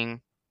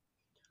depressing.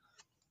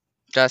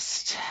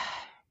 Just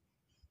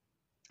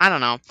I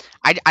don't know.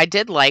 I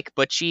did like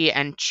Butchie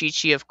and Chi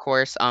Chi, of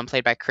course,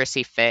 played by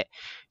Chrissy Fit.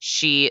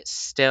 She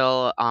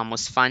still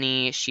was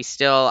funny. She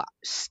still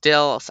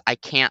I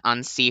can't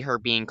unsee her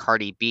being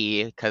Cardi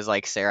B because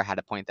like Sarah had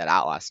to point that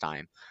out last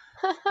time.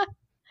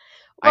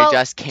 I Well,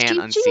 just can't Chi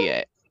unsee Chi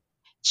it.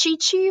 Chi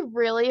Chi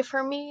really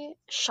for me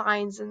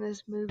shines in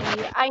this movie.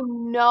 I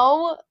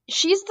know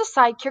she's the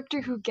side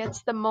character who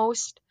gets the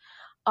most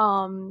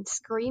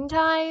screen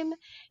time.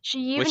 She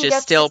Which even is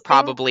gets to still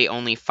sing probably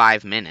only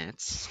 5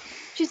 minutes.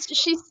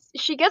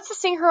 she gets to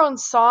sing her own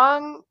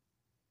song.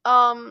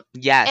 Um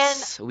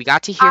and Yes, we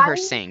got to hear her I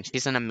sing.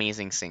 She's an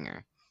amazing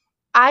singer.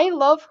 I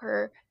love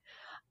her.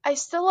 I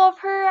still love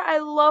her. I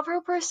love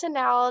her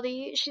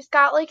personality. She's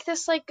got like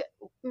this like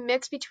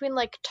mix between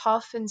like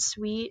tough and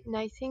sweet, and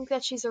I think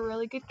that she's a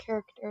really good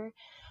character.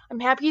 I'm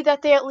happy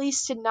that they at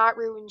least did not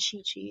ruin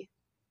Chi Chi.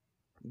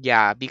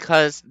 Yeah,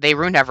 because they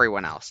ruined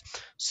everyone else.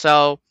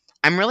 So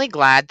I'm really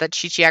glad that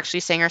Chi Chi actually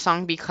sang her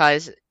song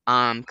because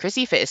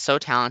Chrissy Fit is so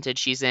talented.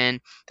 She's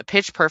in the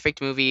Pitch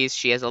Perfect movies.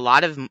 She has a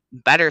lot of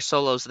better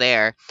solos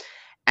there,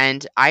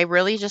 and I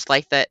really just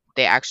like that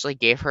they actually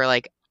gave her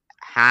like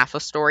half a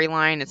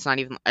storyline. It's not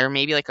even, or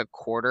maybe like a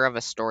quarter of a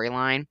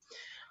storyline.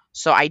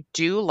 So I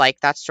do like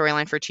that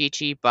storyline for Chi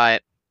Chi,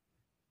 but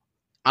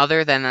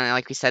other than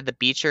like we said, the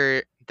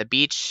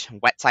beach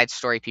Wet Side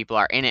Story people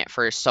are in it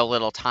for so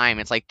little time.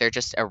 It's like they're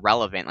just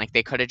irrelevant. Like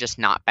they could have just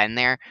not been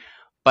there.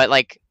 But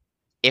like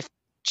if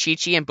Chi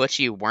Chi and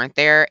Butchie weren't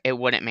there, it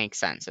wouldn't make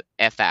sense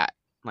if that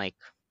like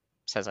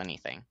says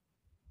anything.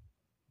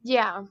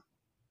 Yeah.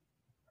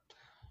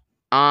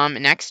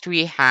 Next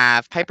we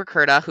have Piper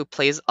Curda, who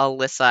plays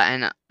Alyssa,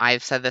 and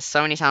I've said this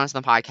so many times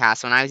on the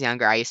podcast. When I was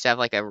younger, I used to have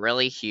like a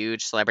really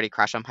huge celebrity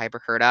crush on Piper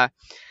Curda.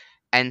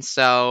 And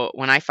so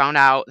when I found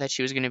out that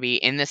she was going to be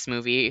in this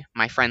movie,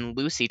 my friend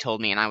Lucy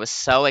told me, and I was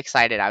so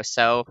excited. I was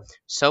so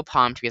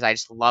pumped because I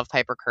just love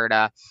Piper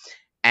Curda.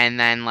 And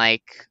then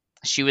like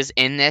she was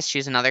in this.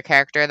 She's another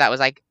character that was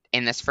like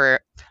in this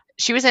for.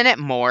 She was in it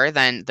more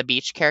than the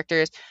beach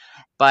characters,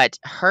 but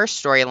her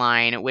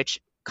storyline, which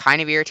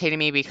kind of irritated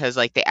me because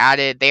like they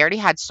already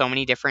had so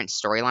many different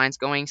storylines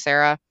going,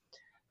 Sarah,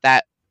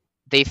 that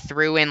they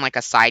threw in like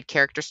a side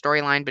character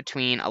storyline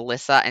between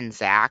Alyssa and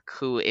Zach,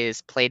 who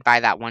is played by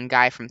that one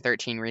guy from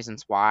 13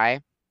 Reasons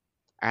Why.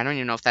 I don't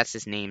even know if that's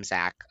his name,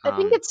 Zach. I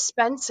think it's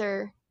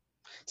Spencer.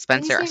 I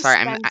think his Spencer. name's Sorry,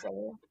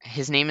 Spencer.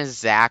 his name is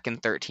Zach in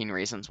 13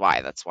 Reasons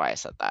Why. That's why I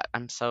said that.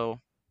 I'm so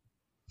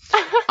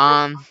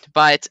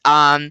but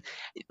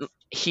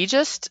he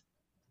just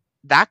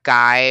that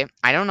guy,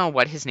 I don't know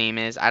what his name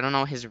is. I don't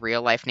know his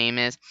real life name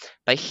is,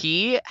 but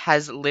he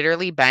has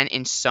literally been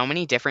in so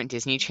many different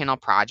Disney Channel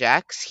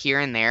projects here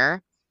and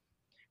there.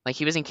 Like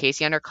he was in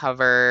Casey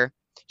Undercover.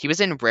 He was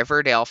in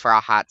Riverdale for a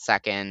hot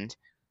second.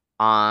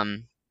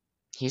 Um,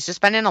 he's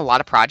just been in a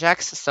lot of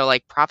projects, so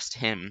like props to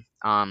him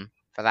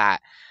for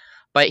that.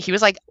 But he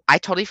was like, I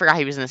totally forgot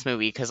he was in this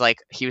movie because like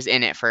he was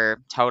in it for a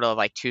total of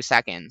like 2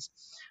 seconds.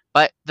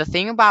 But the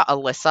thing about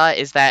Alyssa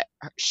is that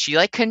she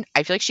like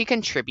I feel like she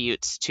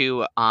contributes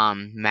to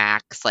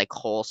Mac's like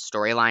whole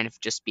storyline of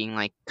just being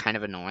like kind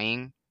of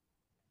annoying.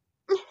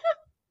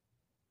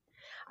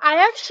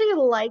 I actually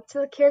liked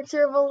the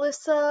character of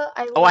Alyssa.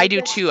 I Oh, I like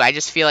do that. too. I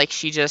just feel like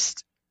she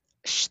just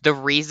the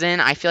reason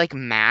I feel like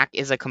Mac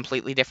is a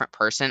completely different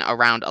person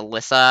around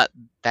Alyssa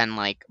than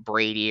like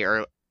Brady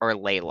or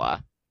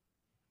Layla.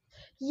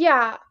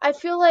 Yeah, I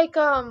feel like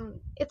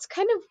it's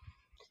kind of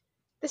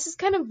this is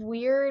kind of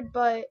weird,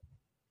 but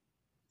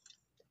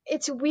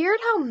it's weird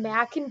how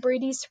Mac and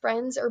Brady's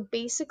friends are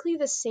basically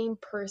the same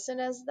person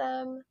as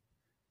them.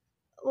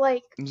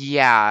 Like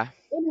Yeah,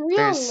 in real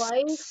there's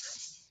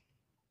life,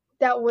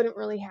 that wouldn't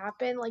really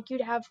happen. Like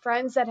you'd have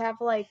friends that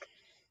have like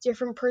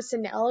different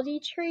personality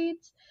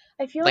traits.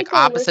 I feel like like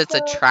opposites Alyssa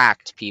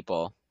attract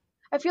people.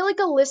 I feel like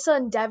Alyssa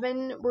and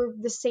Devin were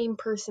the same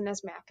person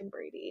as Mac and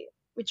Brady,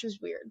 which was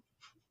weird.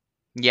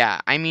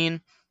 Yeah, I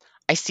mean,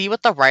 I see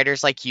what the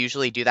writers like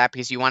usually do that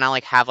because you want to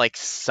like have like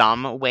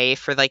some way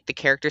for like the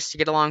characters to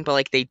get along, but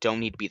like they don't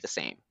need to be the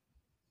same.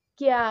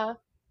 Yeah.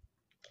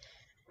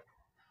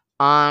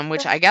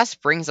 Which I guess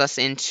brings us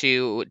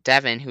into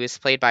Devin, who is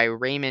played by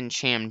Raymond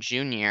Cham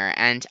Jr.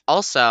 and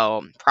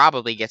also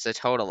probably gets a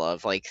total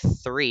of like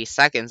 3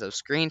 seconds of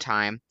screen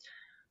time.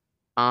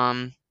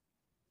 Um,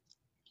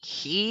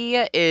 he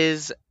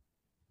is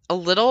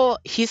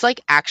he's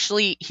like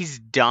actually he's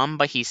dumb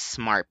but he's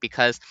smart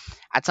because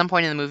at some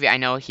point in the movie I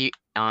know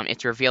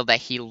it's revealed that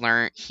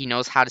he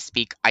knows how to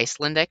speak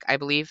Icelandic, I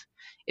believe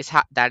is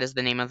how that is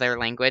the name of their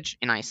language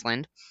in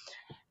Iceland.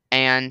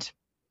 And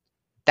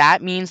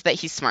that means that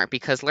he's smart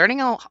because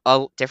learning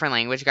a different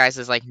language, guys,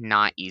 is like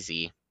not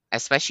easy,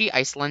 especially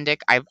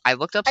Icelandic. I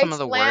looked up some of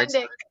the words.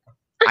 Icelandic.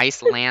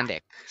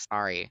 Icelandic,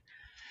 sorry.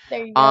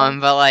 There you go.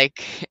 But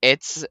like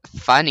it's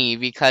funny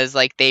because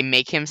like they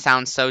make him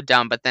sound so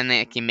dumb, but then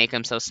they can make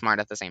him so smart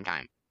at the same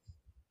time.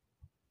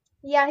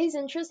 Yeah, he's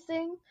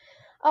interesting.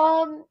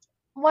 Um,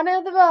 one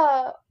of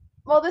the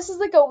well, this is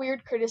like a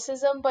weird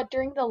criticism, but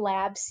during the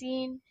lab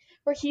scene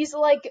where he's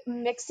like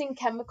mixing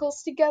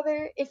chemicals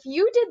together, if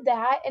you did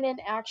that in an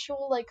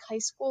actual like high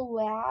school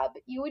lab,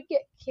 you would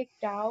get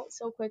kicked out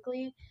so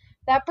quickly.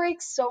 That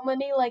breaks so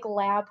many like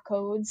lab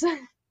codes.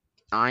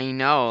 I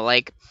know,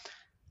 like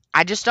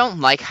I just don't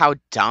like how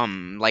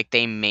dumb like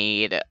they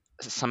made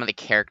some of the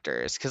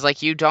characters because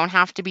like you don't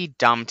have to be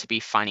dumb to be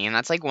funny, and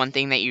that's like one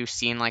thing that you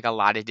see in like a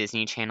lot of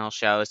Disney Channel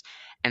shows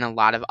and a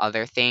lot of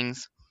other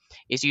things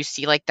is you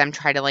see like them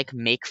try to like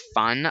make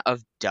fun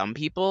of dumb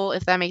people,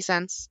 if that makes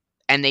sense,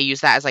 and they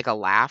use that as like a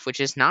laugh, which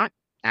is not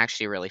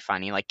actually really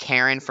funny. Like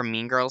Karen from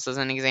Mean Girls is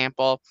an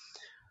example.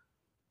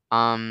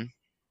 Um,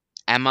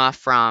 Emma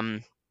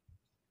from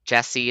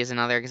Jessie is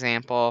another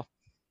example.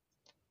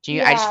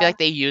 I just feel Yeah. like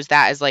they use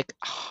that as like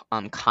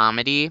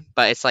comedy,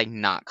 but it's like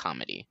not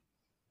comedy.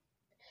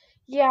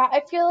 Yeah,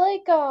 I feel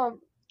like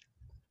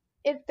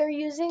if they're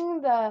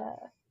using the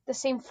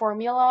same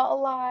formula a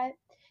lot,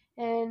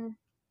 and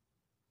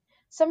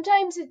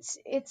sometimes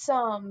it's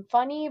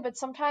funny, but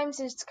sometimes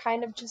it's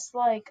kind of just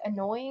like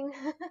annoying.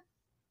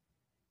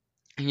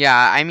 Yeah,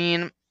 I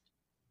mean,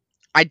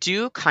 I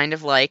do kind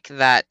of like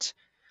that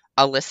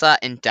Alyssa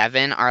and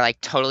Devin are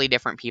like totally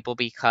different people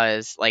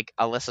because like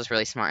Alyssa's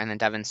really smart and then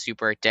Devin's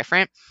super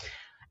different.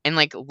 And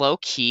like low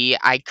key,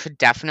 I could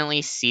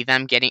definitely see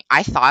them getting.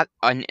 I thought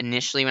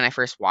initially when I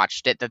first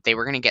watched it that they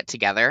were gonna get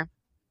together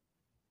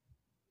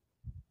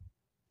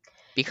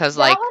because That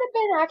like would have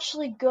been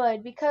actually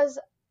good because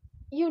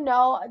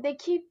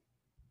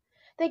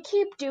they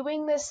keep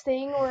doing this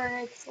thing where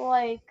it's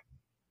like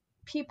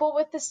people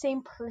with the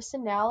same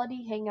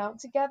personality hang out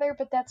together,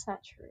 but that's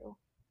not true.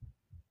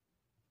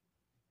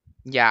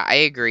 Yeah, I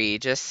agree.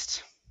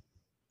 Just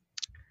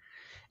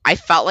I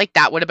felt like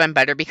that would have been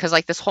better because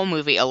like this whole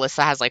movie,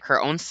 Alyssa has like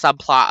her own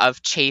subplot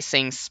of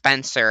chasing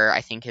Spencer.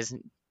 I think his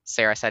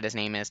Sarah said his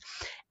name is,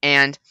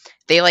 and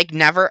they like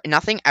never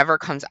nothing ever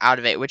comes out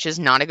of it, which is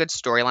not a good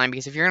storyline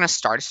because if you're gonna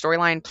start a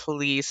storyline,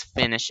 please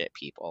finish it,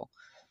 people.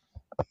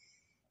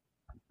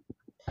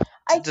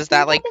 I Does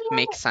that think at like the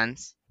make end,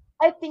 sense?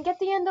 I think at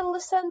the end,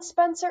 Alyssa and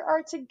Spencer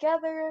are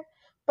together,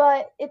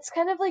 but it's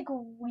kind of like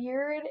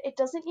weird. It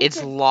doesn't need It's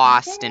to be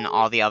lost in there.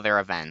 all the other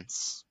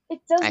events,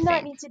 It does I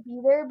not think. need to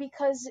be there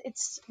because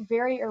it's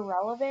very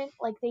irrelevant.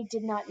 Like they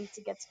did not need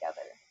to get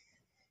together.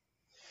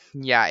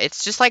 Yeah,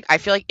 it's just like I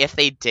feel like if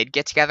they did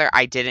get together,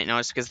 I didn't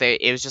notice because they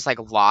it was just like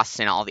lost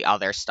in all the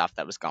other stuff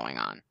that was going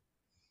on.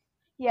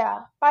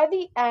 Yeah, by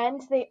the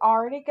end they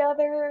are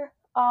together,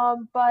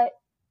 but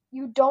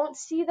you don't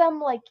see them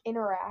like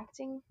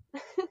interacting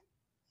with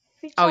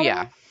each Oh other.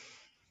 yeah,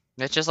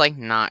 it's just like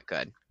not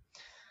good.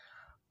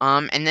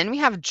 And then we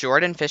have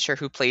Jordan Fisher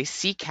who plays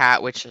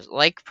Seacat, which is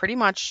like pretty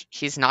much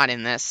he's not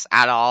in this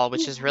at all,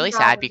 which He's is really not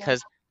sad in this.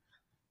 because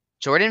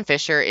Jordan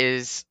Fisher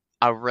is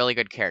a really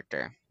good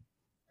character.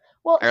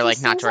 Well, Or like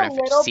not Jordan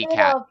Fisher,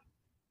 Seacat.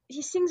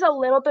 he sings a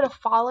little bit of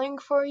 "Falling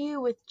for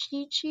You" with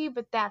Chi Chi,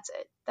 but that's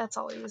it. That's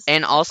all he's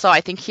And in. also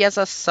I think he has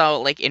a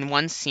so like in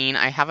one scene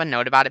I have a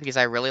note about it because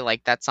I really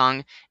like that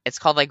song. It's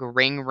called like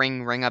Ring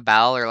Ring Ring a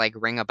Bell or like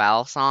Ring a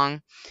Bell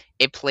song.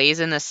 It plays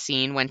in the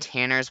scene when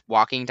Tanner's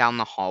walking down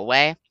the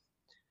hallway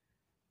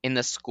in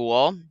the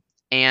school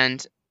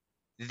and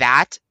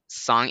that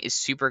song is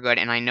super good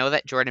and I know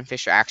that Jordan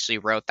Fisher actually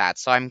wrote that.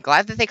 So I'm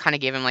glad that they kind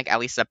of gave him like at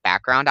least a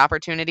background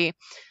opportunity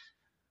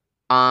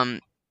um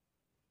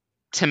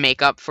to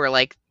make up for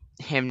like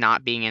him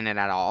not being in it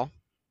at all.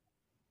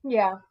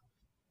 Yeah,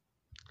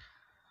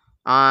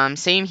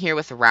 Same here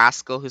with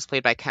Rascal, who's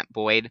played by Kent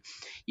Boyd.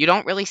 You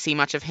don't really see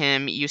much of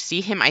him. You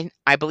see him,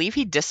 I believe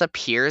he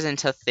disappears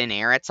into thin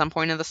air at some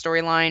point in the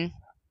storyline.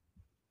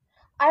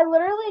 I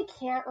literally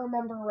can't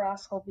remember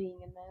Rascal being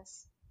in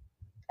this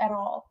at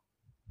all.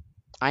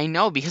 I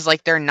know because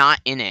like they're not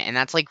in it, and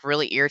that's like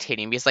really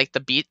irritating because like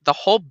the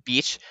whole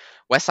beach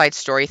West Side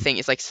Story thing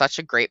is like such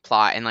a great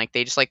plot, and like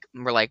they just like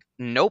were like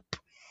nope.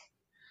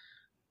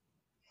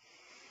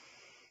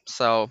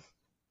 So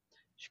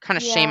kind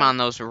of shame Yeah, on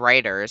those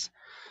writers.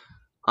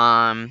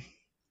 Um,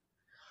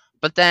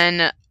 But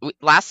then,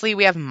 lastly,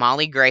 we have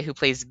Molly Gray, who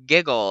plays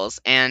Giggles.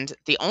 And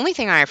the only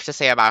thing I have to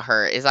say about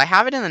her is I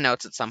have it in the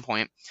notes at some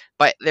point,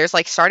 but there's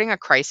like starting a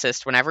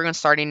crisis when everyone's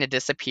starting to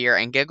disappear,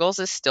 and Giggles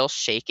is still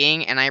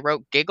shaking. And I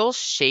wrote, Giggles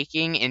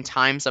shaking in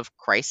times of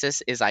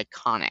crisis is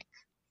iconic.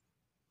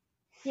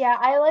 yeah,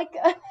 I like.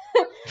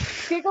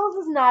 Giggles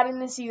is not in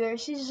this either.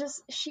 She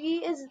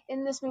is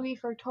in this movie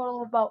for a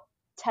total of about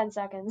 10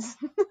 seconds.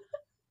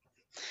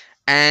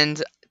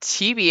 And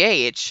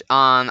TBH,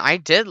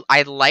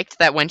 I liked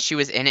that when she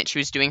was in it, she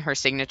was doing her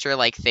signature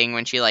like thing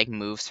when she like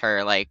moves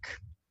her like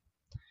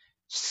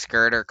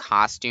skirt or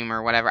costume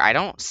or whatever.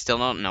 Still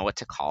don't know what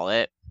to call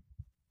it.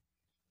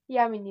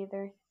 Yeah, me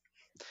neither.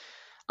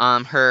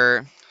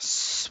 Her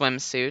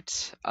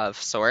swimsuit of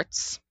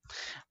sorts.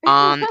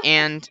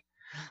 And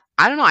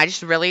I don't know, I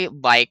just really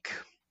like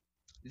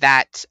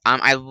that.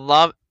 I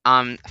love.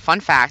 Fun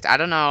fact, I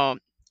don't know.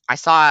 I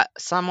saw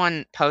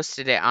someone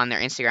posted it on their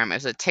Instagram. It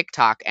was a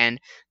TikTok, and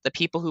the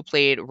people who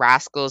played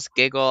Rascals,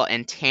 Giggle,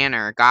 and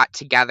Tanner got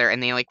together,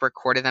 and they like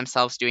recorded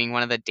themselves doing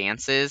one of the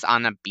dances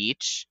on a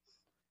beach.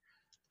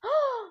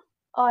 Oh,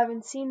 I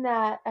haven't seen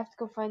that. I have to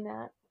go find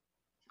that.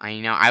 I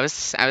know. I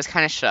was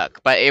kind of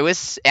shook, but it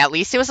was at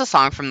least it was a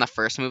song from the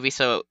first movie,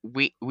 so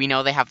we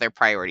know they have their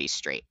priorities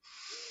straight.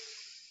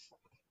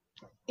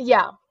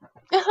 Yeah,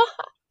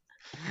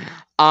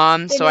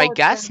 they So know I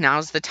what's guess going on.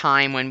 now's the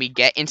time when we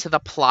get into the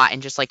plot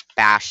and just like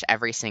bash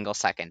every single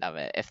second of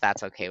it, if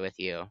that's okay with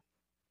you.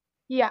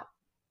 Yeah.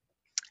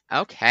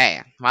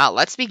 Okay, well,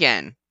 let's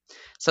begin.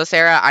 So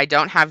Sarah, I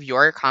don't have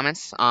your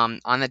comments on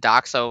the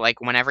doc, so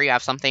like whenever you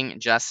have something,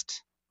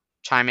 just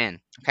chime in,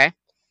 okay?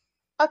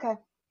 Okay.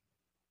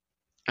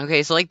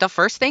 Okay, so like the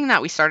first thing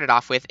that we started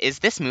off with is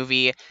this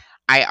movie.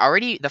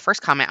 The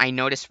first comment I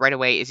noticed right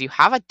away is you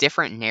have a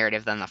different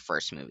narrative than the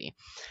first movie.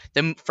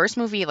 First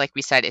movie, like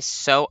we said, is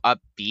so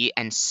upbeat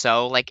and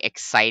so like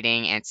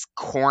exciting and it's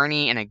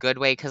corny in a good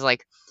way because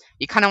like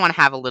you kind of want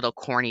to have a little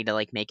corny to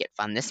like make it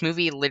fun. This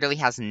movie literally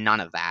has none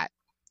of that.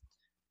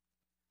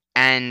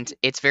 And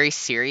it's very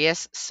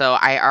serious, so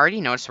I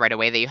already noticed right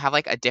away that you have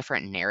like a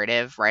different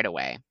narrative right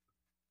away.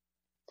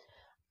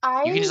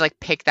 You can just I like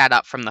pick that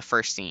up from the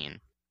first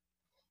scene.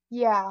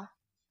 yeah.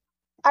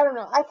 I don't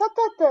know. I thought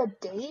that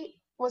the date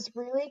was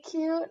really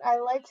cute. I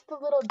liked the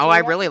little Oh, I date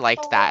really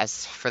liked that episode.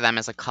 as for them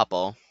as a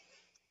couple.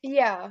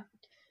 Yeah.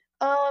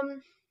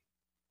 Um,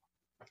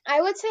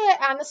 I would say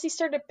I honestly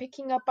started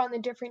picking up on the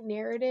different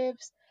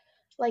narratives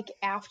like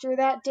after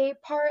that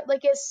date part.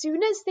 Like as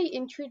soon as they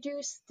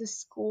introduced the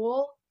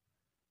school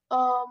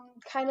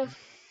kind of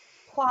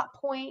plot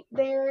point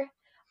there,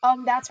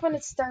 that's when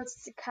it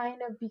starts to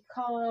kind of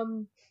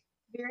become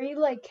very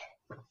like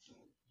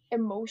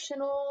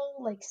emotional,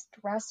 like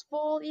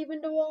stressful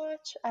even to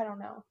watch. I don't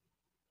know.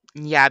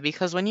 Yeah,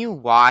 because when you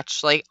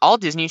watch like all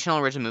Disney Channel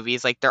original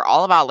movies, like they're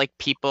all about like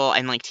people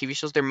and like TV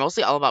shows, they're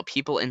mostly all about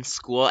people in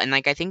school. And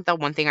like I think the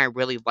one thing I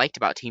really liked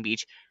about Teen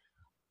Beach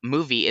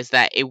movie is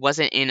that it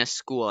wasn't in a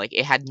school. Like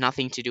it had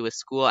nothing to do with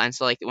school. And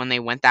so like when they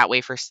went that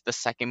way for the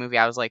second movie,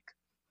 I was like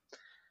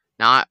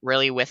not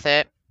really with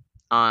it.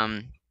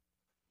 Um,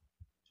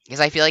 because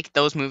I feel like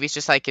those movies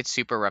just like it's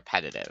super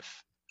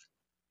repetitive.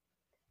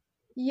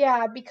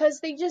 Yeah, because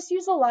they just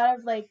use a lot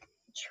of like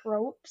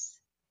tropes.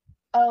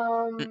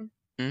 Um,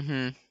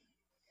 Mm-hmm.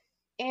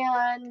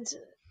 and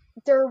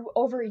they're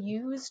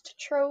overused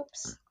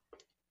tropes.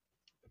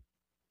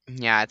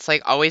 Yeah, it's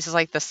like always is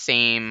like the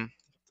same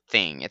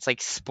thing. It's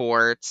like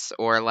sports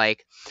or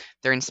like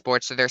they're in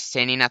sports or they're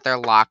standing at their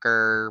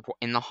locker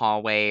in the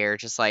hallway or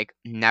just like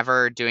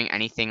never doing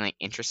anything like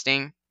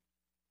interesting.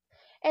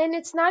 And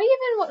it's not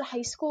even what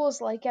high school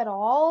is like at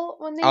all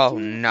when they Oh do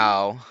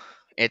no,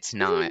 it's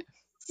these not.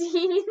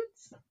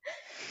 scenes.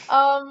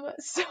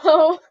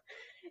 So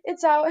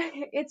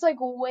it's like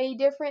way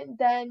different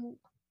than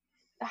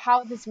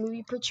how this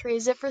movie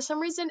portrays it. For some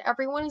reason,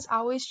 everyone is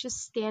always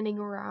just standing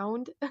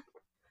around.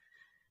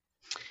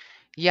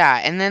 Yeah,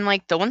 and then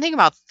like the one thing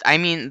about I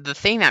mean, the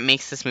thing that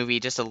makes this movie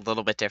just a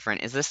little bit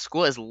different is this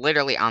school is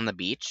literally on the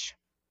beach.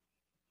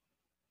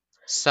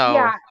 So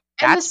Yeah,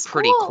 and the that's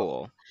pretty school,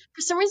 cool.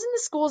 for some reason, the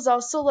school is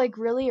also like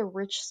really a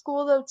rich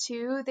school though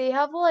too. They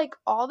have like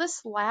all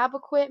this lab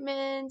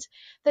equipment.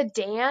 The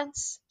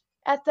dance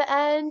at the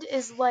end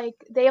is like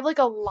they have like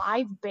a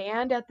live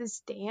band at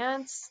this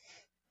dance.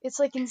 It's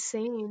like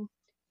insane.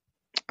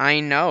 I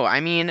know. I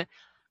mean,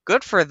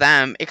 good for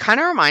them. It kind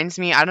of reminds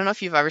me, I don't know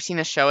if you've ever seen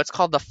a show, it's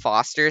called The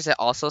Fosters. It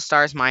also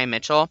stars Maya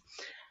Mitchell.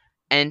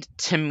 And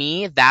to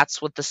me,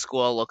 that's what the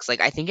school looks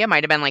like. I think it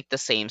might have been like the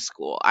same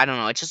school. I don't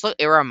know.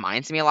 It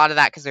reminds me a lot of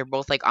that because they're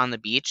both like on the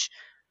beach.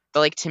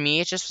 But like to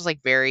me, it just was like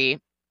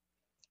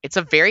it's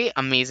a very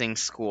amazing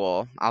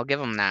school. I'll give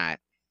them that.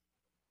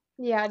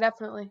 Yeah,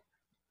 definitely.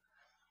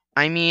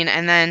 I mean,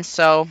 and then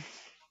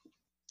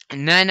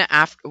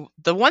after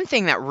the one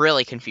thing that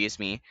really confused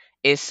me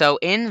is so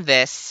in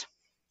this,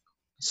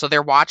 so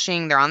they're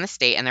on the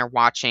state and they're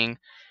watching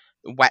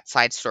Wet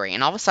Side Story.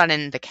 And all of a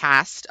sudden, the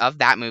cast of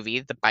that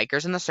movie, the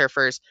bikers and the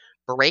surfers,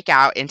 break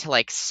out into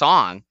a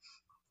song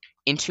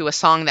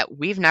that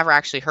we've never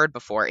actually heard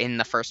before in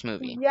the first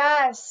movie.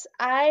 Yes,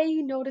 I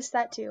noticed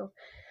that too.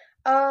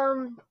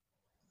 Um,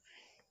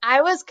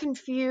 I was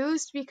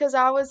confused because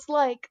I was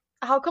like,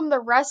 how come the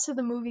rest of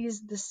the movie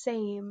is the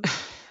same?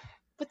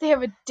 But they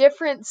have a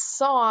different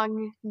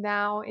song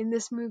now in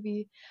this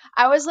movie.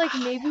 I was like,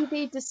 maybe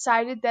they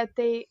decided that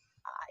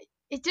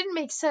it didn't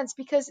make sense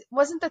because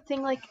wasn't the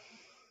thing like,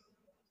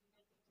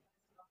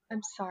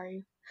 I'm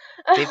sorry.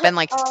 They've been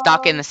like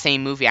stuck in um, the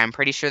same movie. I'm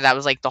pretty sure that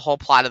was like the whole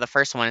plot of the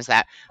first one is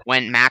that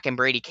when Mac and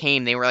Brady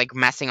came, they were like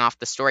messing off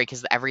the story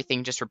because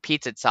everything just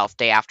repeats itself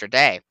day after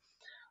day.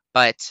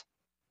 But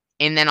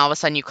and then all of a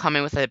sudden you come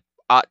in with a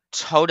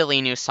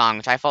totally new song,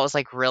 which I felt was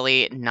like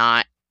really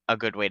not a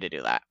good way to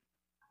do that.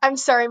 I'm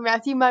sorry,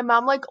 Matthew. My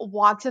mom like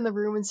walked in the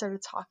room and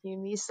started talking to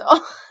me. So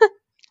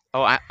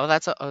Oh,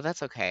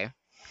 that's okay.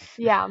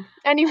 yeah.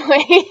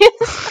 Anyway,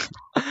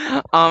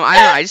 I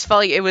don't know. I just felt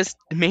like it was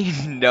it made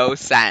no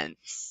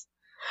sense.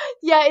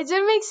 yeah, it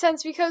didn't make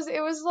sense because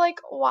it was like,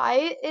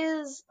 why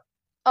is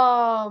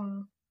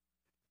um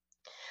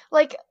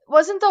like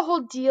wasn't the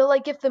whole deal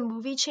like if the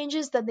movie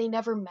changes then they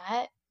never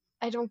met?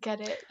 I don't get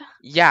it.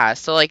 Yeah,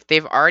 so like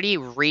they've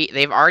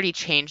already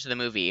changed the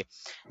movie.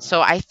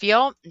 So I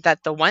feel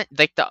that the one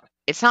like the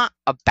it's not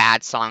a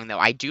bad song though.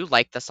 I do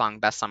like the song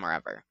Best Summer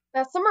Ever.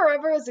 That Summer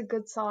Ever is a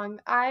good song.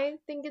 I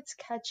think it's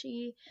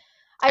catchy.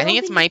 I I think don't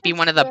it think it's might be as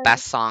one of the good.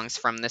 best songs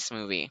from this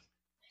movie.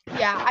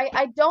 Yeah,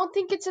 I don't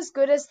think it's as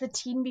good as the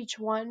Teen Beach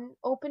One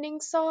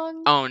opening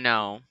song. Oh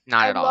no,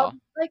 not I at love all.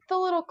 like the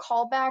little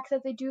callback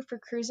that they do for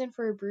Cruisin'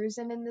 for a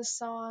Bruisin' in this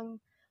song.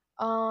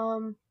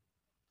 Um,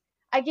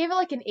 I gave it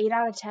like an 8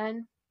 out of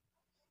 10.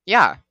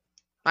 Yeah,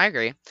 I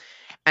agree.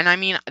 And I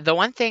mean, the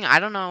one thing I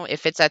don't know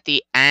if it's at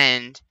the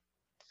end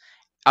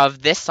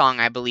of this song,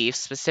 I believe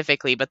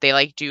specifically, but they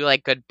like do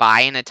like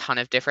goodbye in a ton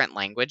of different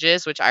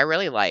languages, which I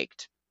really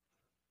liked.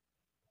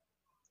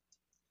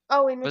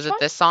 Oh, in Was which it one?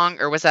 this song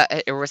or was that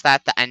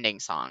the ending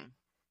song?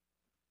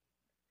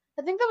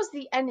 I think that was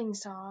the ending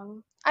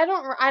song. I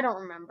don't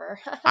remember.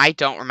 I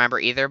don't remember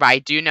either, but I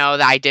do know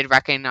that I did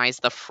recognize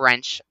the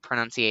French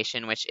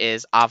pronunciation, which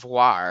is au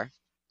revoir.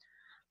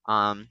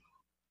 Um,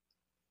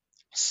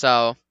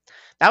 so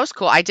that was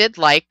cool. I did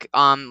like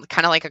kind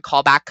of like a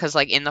callback because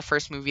like in the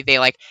first movie they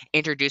like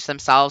introduce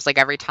themselves like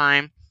every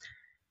time.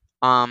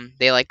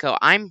 They like go,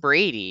 "I'm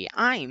Brady,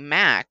 I'm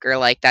Mac," or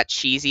like that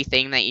cheesy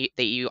thing that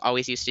you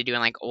always used to do in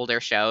like older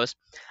shows.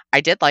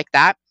 I did like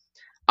that.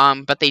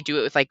 But they do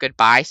it with like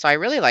goodbye, so I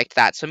really liked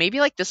that. So maybe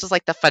like this was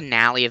like the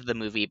finale of the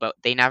movie, but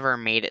they never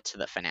made it to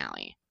the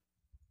finale.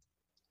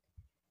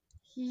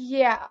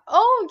 Yeah.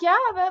 Oh,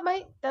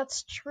 yeah,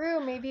 that's true.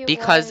 Maybe it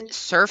Because was.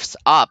 Surf's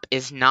Up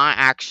is not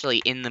actually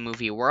in the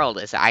movie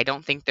world. Is I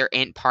don't think they're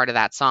in part of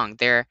that song.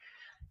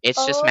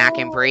 It's just Mac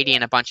and Oh, Brady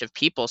and a bunch of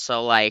people.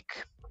 So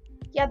like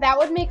Yeah, that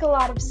would make a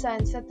lot of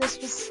sense that this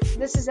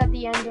is at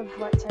the end of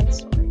Wet Side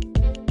Story.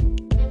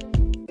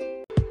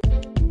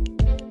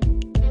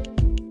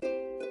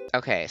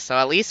 Okay, so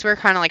at least we're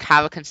kind of like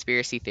have a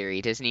conspiracy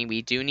theory, Disney.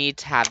 We do need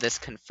to have this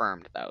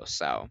confirmed though,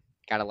 so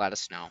gotta let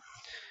us know.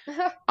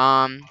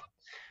 Um,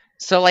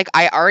 so like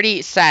I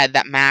already said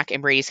that Mac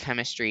and Brady's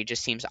chemistry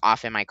just seems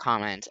off in my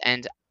comments,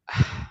 and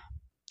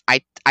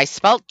I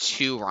spelled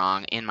two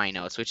wrong in my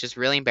notes, which is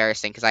really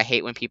embarrassing because I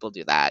hate when people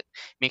do that.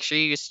 Make sure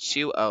you use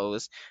two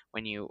O's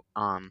when you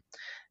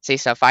say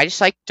stuff. I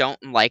just like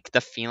don't like the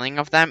feeling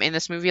of them in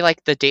this movie.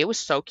 Like the date was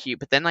so cute,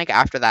 but then like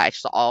after that, it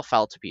just all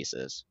fell to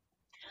pieces.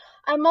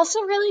 I'm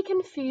also really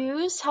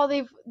confused how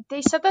they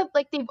said that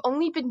like they've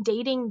only been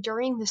dating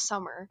during the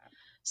summer.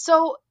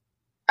 So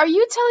are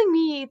you telling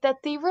me that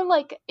they were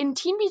like in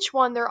Teen Beach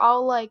One? They're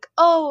all like,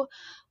 "Oh,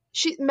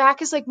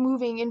 Mac is like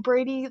moving," and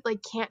Brady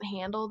like can't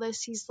handle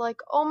this. He's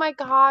like, "Oh my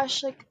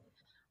gosh!"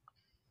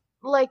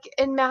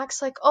 And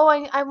Mac's like, "Oh,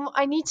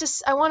 I need to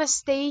I want to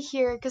stay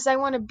here because I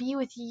want to be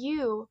with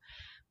you."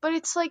 But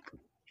it's like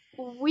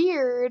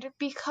weird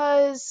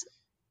because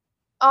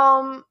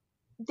um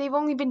they've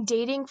only been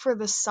dating for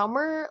the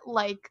summer,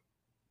 like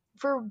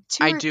for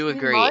two I or do three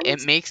agree. It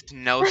months. makes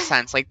no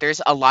sense. Like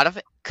there's a lot of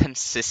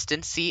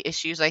consistency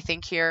issues I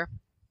think here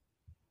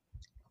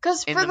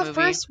Because in for the the movie.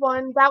 first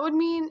one, that would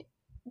mean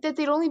that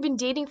they'd only been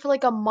dating for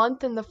like a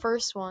month in the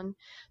first one.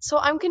 So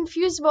I'm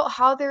confused about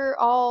how they're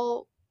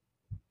all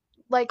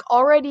like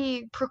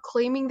already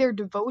proclaiming their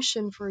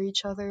devotion for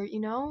each other, you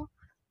know?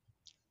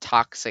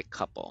 Toxic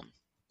couple.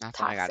 That's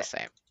all I gotta Toxic.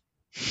 say.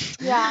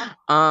 Yeah.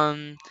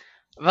 um,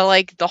 but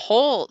like the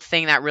whole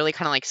thing that really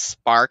kind of like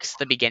sparks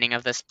the beginning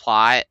of this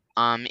plot,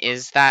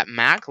 is that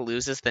Mac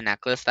loses the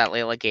necklace that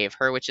Layla gave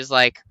her, which is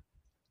like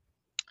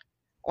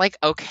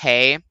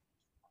okay.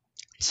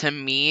 To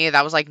me,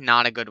 that was like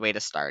not a good way to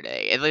start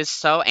it. It was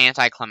so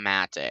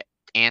anticlimactic.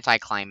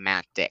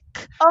 Anticlimactic.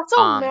 Also,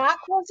 Um, Mac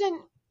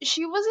wasn't,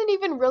 she wasn't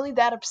even really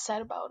that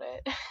upset about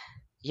it.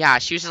 yeah,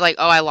 she was just like,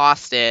 "Oh, I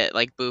lost it."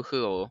 Like,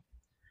 boo-hoo.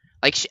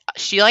 Like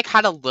she like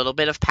had a little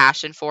bit of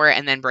passion for it,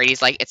 and then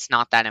Brady's like, "It's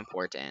not that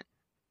important."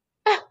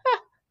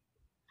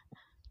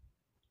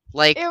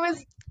 Like It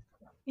was,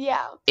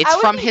 yeah. it's I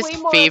would from be his way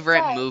more favorite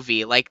upset.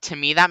 movie. Like to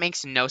me, that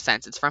makes no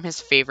sense. It's from his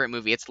favorite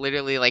movie. It's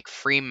literally like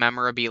free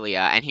memorabilia,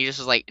 and he just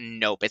was like,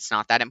 "Nope, it's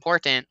not that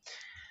important."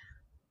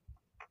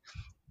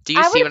 Do you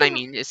I would see have what I been,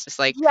 mean? It's just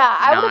like yeah,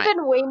 I would have not.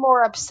 been way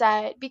more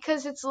upset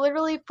because it's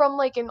literally from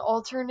like an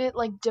alternate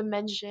like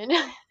dimension.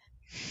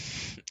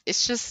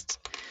 It's just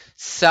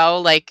so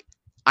like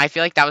I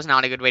feel like that was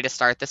not a good way to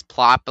start this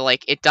plot, but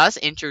like it does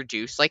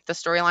introduce like the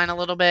storyline a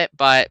little bit,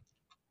 but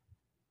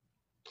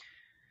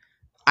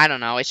I don't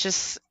know. It's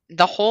just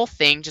the whole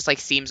thing just like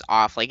seems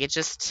off. Like it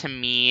just to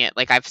me,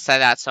 like I've said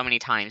that so many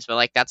times, but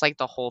like that's like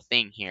the whole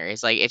thing here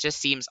is like it just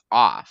seems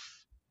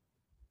off.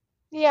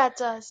 Yeah, it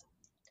does.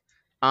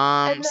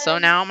 And So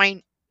then, now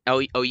my oh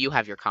you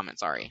have your comment,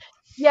 sorry.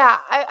 yeah,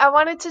 I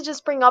wanted to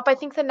just bring up, I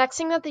think the next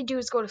thing that they do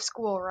is go to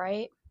school,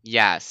 right?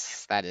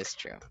 Yes, that is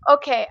true.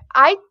 Okay,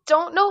 I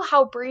don't know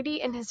how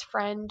Brady and his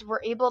friend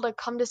were able to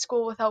come to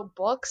school without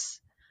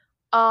books.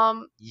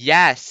 Um,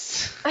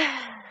 Yes.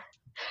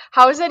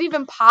 how is that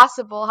even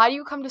possible? How do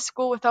you come to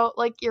school without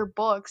like your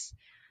books?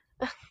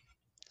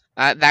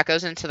 That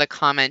goes into the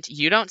comment,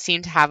 you don't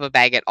seem to have a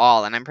bag at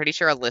all, and I'm pretty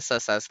sure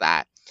Alyssa says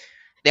that.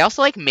 They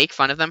also like make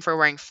fun of them for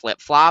wearing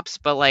flip-flops,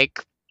 but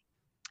like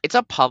it's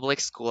a public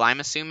school, I'm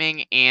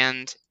assuming,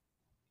 and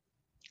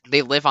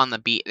they live on the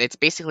beach. It's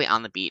basically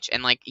on the beach,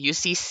 and like you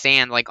see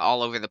sand like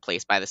all over the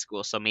place by the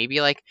school. So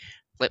maybe like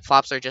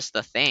flip-flops are just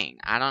the thing.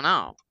 I don't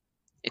know.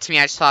 It's me.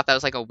 I just thought that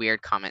was like a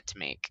weird comment to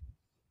make,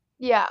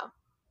 Yeah.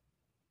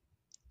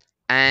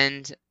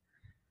 and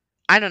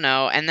I don't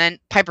know. And then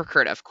Piper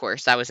Kurt, of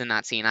course, that was in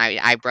that scene.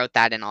 I wrote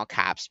that in all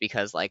caps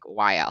because like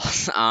why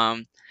else?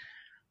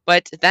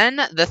 But then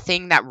the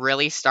thing that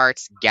really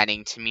starts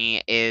getting to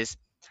me is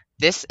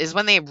this is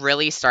when they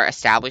really start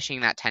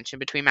establishing that tension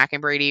between Mac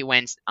and Brady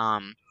when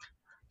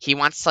he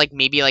wants to like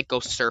maybe like go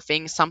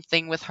surfing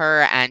something with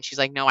her, and she's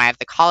like, "No, I have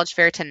the college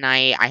fair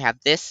tonight. I have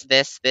this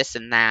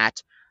and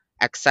that,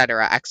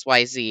 etc.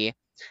 XYZ."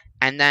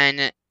 And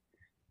then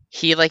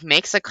he like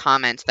makes a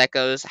comment that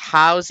goes,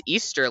 "How's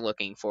Easter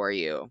looking for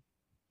you?"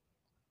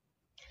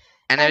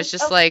 And I And was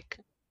just like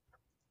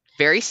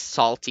very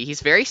salty.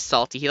 He's very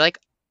salty. He like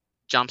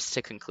jumps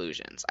to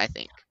conclusions, I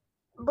think.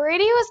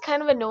 Brady was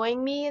kind of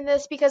annoying me in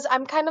this because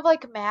I'm kind of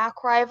like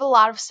Mac, where I have a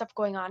lot of stuff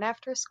going on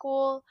after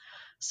school.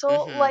 So,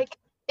 Mhm. like,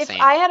 if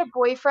Same. I had a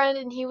boyfriend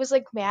and he was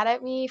like mad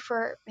at me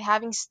for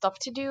having stuff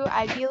to do,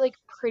 I'd be like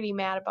pretty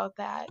mad about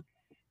that.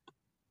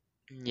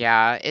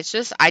 Yeah, it's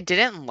just I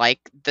didn't like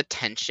the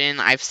tension.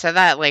 I've said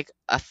that like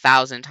a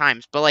thousand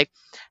times, but like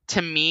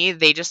to me,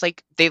 they just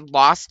like they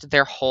lost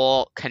their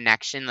whole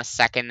connection the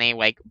second they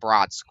like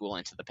brought school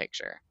into the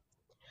picture.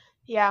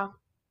 Yeah.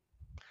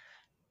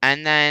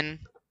 And then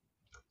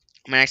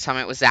my next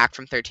comment was Zach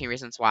from 13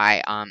 Reasons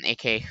Why,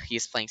 aka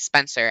he's playing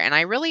Spencer, and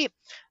I really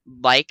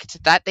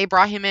liked that they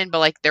brought him in, but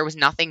like there was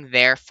nothing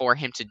there for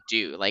him to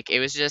do. Like it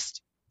was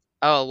just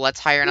Oh, let's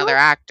hire He another was,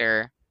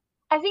 actor.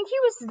 I think he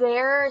was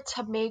there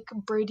to make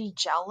Brady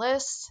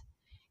jealous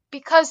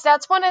because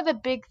that's one of the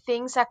big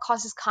things that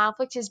causes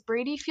conflict is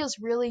Brady feels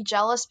really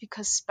jealous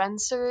because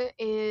Spencer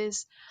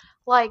is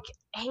like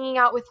hanging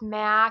out with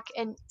Mac,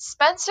 and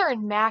Spencer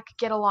and Mac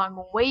get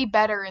along way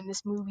better in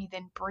this movie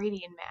than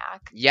Brady and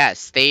Mac.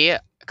 Yes, they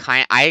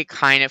I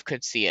kind of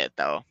could see it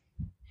though.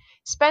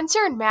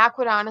 Spencer and Mac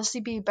would honestly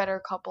be a better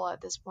couple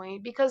at this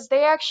point because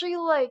they actually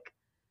like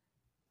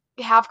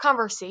have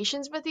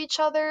conversations with each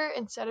other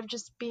instead of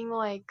just being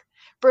like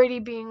Brady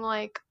being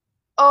like,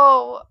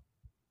 "Oh,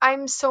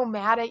 I'm so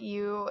mad at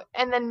you,"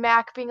 and then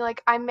Mac being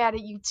like, "I'm mad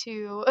at you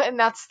too," and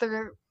that's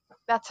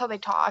how they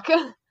talk.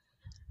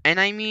 And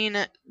I mean,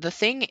 the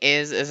thing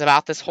is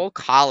about this whole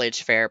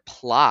college fair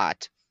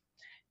plot.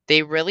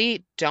 They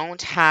really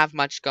don't have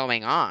much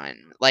going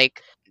on.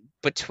 Like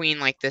between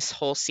like this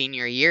whole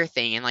senior year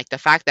thing and like the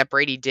fact that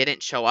Brady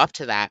didn't show up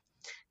to that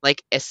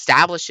like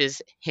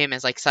establishes him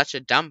as like such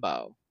a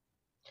Dumbo.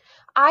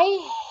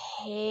 I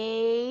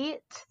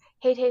hate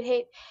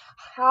hate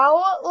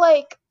how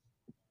like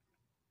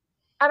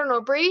I don't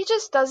know, Brady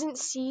just doesn't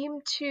seem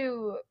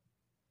to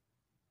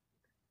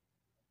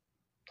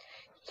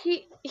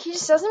he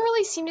just doesn't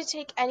really seem to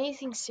take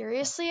anything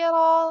seriously at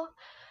all.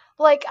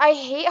 Like I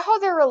hate how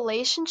their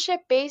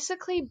relationship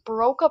basically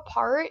broke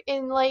apart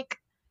in like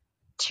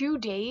 2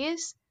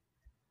 days.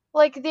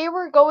 Like they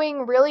were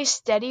going really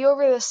steady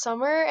over the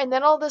summer and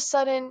then all of a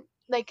sudden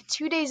like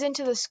 2 days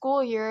into the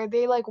school year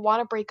they like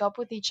want to break up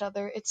with each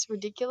other. It's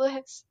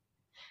ridiculous.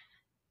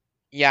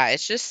 Yeah,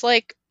 it's just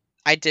like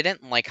I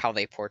didn't like how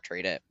they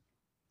portrayed it.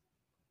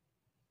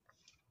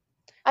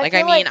 I Like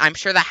I feel mean, like I'm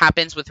sure that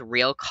happens with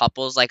real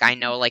couples. Like I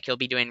know like you'll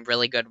be doing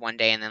really good one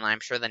day and then I'm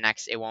sure the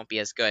next it won't be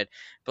as good.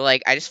 But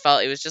like I just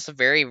felt it was just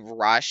very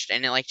rushed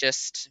and it like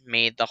just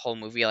made the whole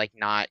movie like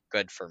not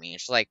good for me.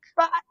 It's just like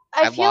but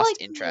I I've feel lost like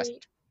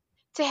interest.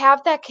 to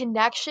have that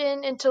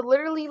connection and to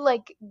literally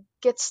like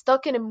get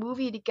stuck in a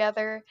movie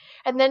together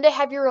and then to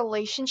have your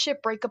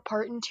relationship break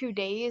apart in 2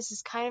 days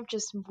is kind of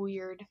just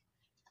weird.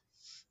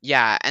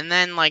 Yeah, and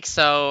then like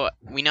so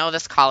we know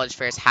this college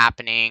fair is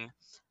happening.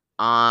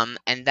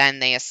 And then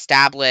they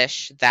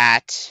establish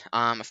that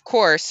of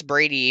course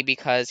Brady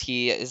because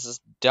he is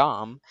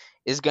dumb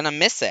is going to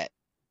miss it.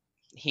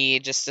 He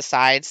just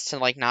decides to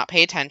like not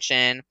pay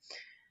attention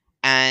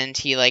and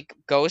he like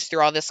goes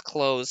through all this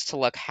clothes to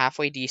look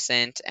halfway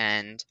decent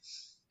and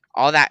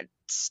all that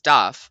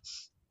stuff.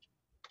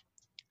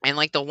 And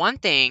like the one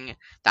thing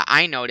that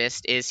I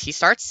noticed is he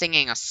starts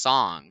singing a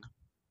song,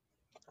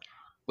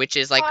 which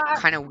is like Uh,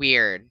 kind of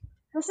weird.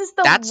 this is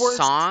the That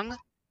worst. song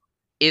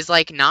is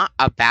like not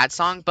a bad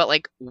song, but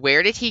like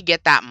where did he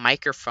get that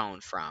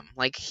microphone from?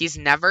 Like he's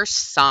never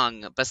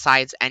sung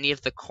besides any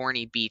of the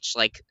corny beach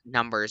like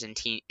numbers in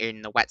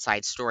the Wet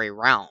Side Story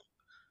realm.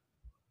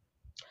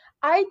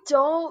 I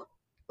don't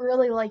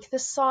really like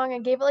this song. I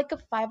gave it like a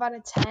 5 out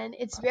of 10.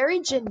 It's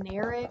very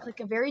generic, like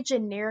a very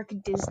generic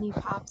Disney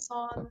pop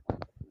song.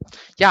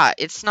 Yeah,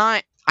 it's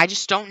not. I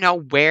just don't know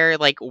where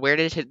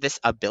did this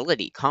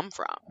ability come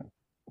from.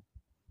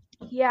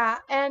 Yeah,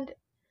 and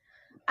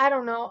I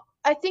don't know.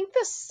 I think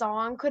the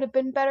song could have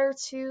been better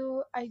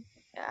too.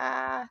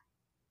 Uh,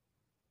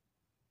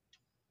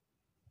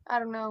 I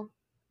don't know.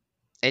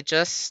 It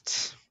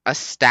just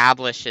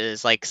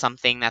establishes like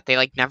something that they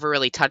like never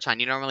really touch on.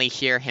 You don't really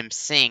hear him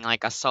sing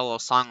like a solo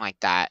song like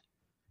that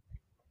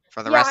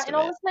for the Yeah, rest and of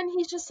all of it. a sudden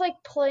he's just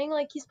like playing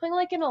like he's playing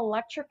like an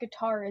electric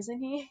guitar, isn't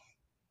he?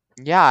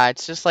 Yeah,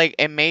 it's just like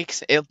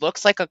it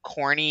looks like a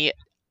corny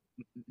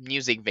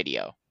music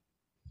video.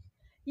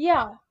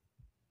 Yeah.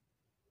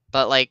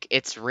 But like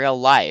it's real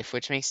life,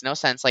 which makes no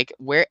sense. Like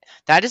where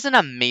that is an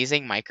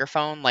amazing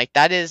microphone. Like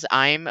that is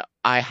I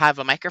have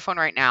a microphone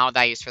right now that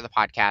I use for the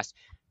podcast,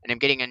 and I'm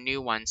getting a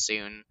new one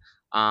soon.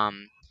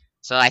 Um,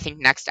 so I think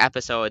next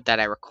episode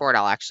that I record,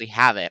 I'll actually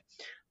have it.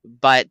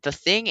 But the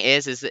thing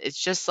is it's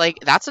just like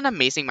that's an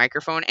amazing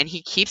microphone, and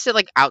he keeps it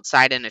like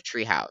outside in a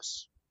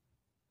treehouse.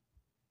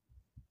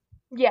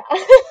 Yeah.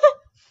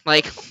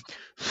 Like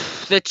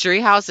the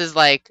treehouse is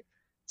like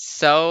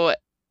so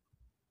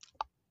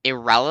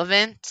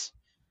irrelevant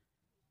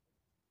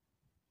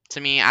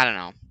to me. I don't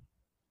know.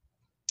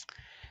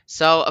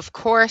 So, of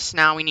course,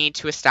 now we need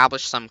to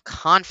establish some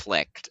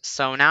conflict.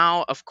 So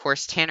now, of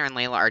course, Tanner and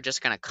Layla are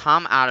just going to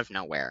come out of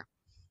nowhere.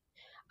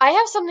 I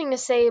have something to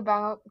say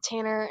about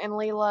Tanner and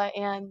Layla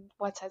and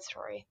West Side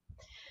Story.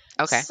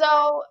 Okay.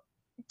 So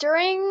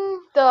during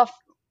the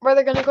where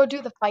they're gonna go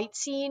do the fight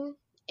scene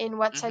in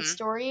West Side Hmm.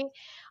 Story,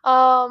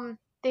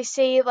 they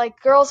say like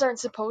girls aren't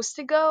supposed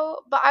to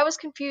go, but I was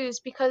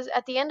confused because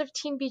at the end of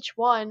Teen Beach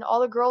One, all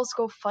the girls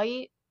go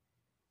fight,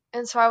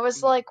 and so I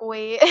was like,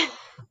 wait.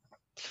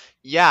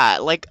 Yeah,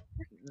 like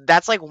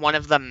that's like one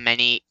of the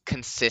many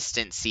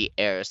consistency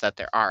errors that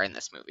there are in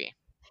this movie.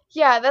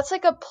 Yeah, that's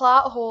like a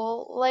plot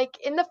hole. Like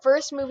in the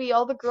first movie,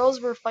 all the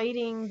girls were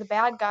fighting the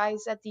bad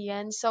guys at the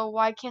end, so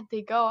why can't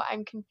they go?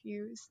 I'm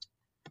confused.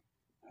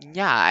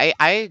 Yeah,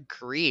 I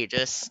agree.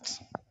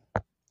 Just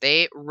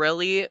they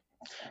really.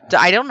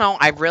 I don't know.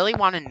 I really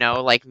want to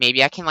know. Like,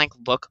 maybe I can like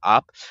look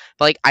up,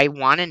 but like, I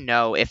want to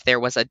know if there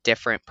was a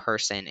different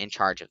person in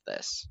charge of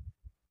this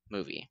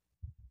movie.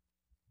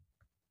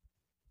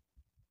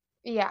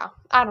 Yeah,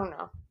 I don't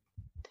know.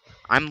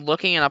 I'm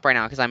looking it up right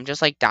now because I'm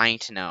just like dying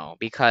to know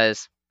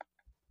because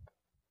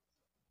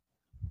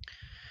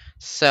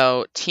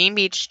so Teen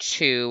Beach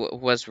 2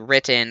 was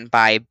written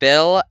by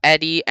Bill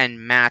Eddy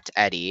and Matt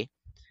Eddy.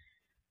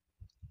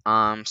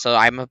 So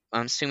I'm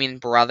assuming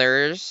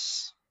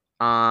brothers.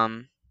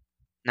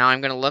 Now I'm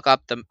gonna look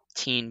up the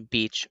Teen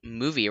Beach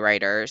movie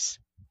writers,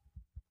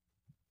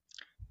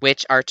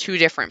 which are two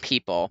different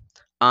people.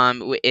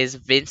 Is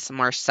Vince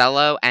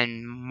Marcello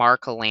and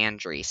Mark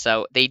Landry.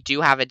 So they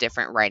do have a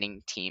different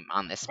writing team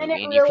on this And it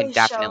movie, and you can really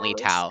definitely shows.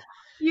 tell.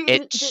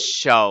 It You,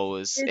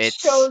 shows. it It's.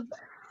 shows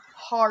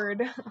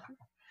hard.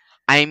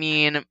 I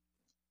mean,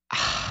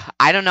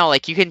 I don't know.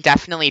 Like you can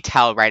definitely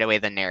tell right away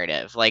the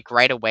narrative. Like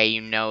right away,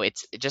 it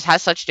just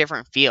has such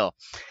different feel.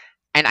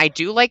 And I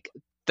do like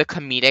the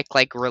comedic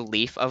like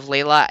relief of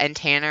Layla and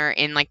Tanner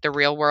in like the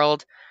real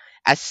world,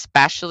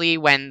 especially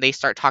when they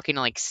start talking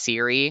to like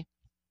Siri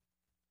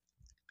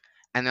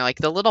and they're like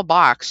the little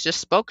box just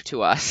spoke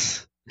to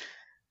us.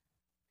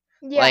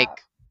 Yeah,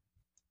 Like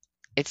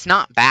it's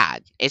not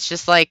bad. It's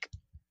just like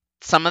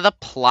some of the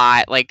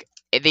plot like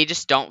they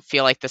just don't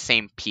feel like the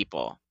same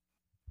people.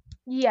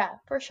 yeah,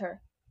 for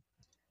sure.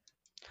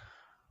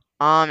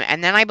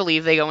 And then I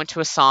believe they go into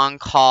a song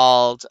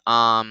called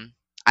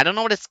I don't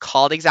know what it's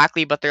called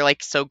exactly, but they're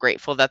like so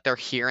grateful that they're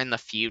here in the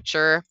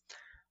future.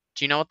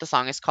 Do you know what the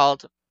song is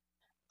called?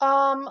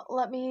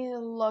 Let me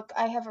look.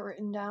 I have it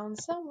written down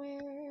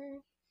somewhere.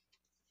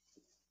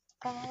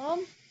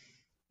 Um,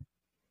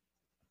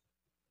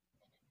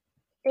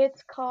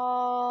 it's called.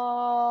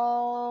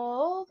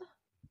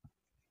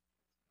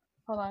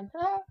 Hold on.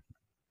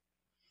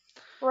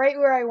 Right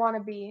where I want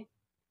to be.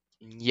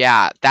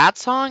 Yeah, that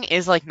song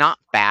is like not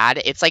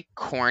bad. It's like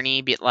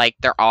corny, but like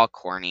they're all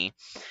corny.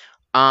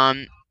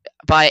 Um,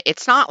 but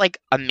it's not like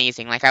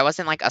amazing. Like I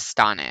wasn't like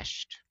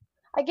astonished.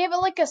 I gave it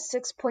like a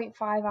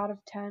 6.5 out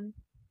of 10.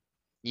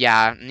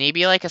 Yeah,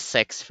 maybe like a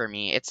 6 for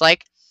me. It's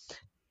like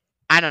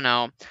I don't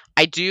know.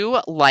 I do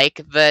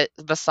like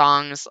the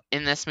songs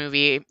in this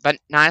movie, but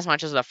not as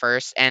much as the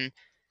first. And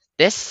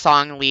this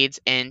song leads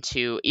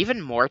into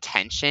even more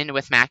tension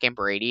with Mac and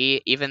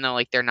Brady, even though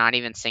like they're not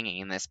even singing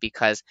in this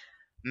because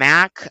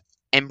Mac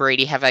and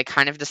Brady have like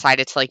kind of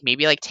decided to like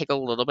maybe like take a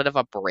little bit of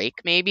a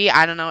break, maybe.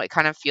 I don't know. It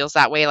kind of feels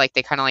that way. Like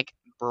they kind of like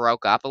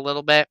broke up a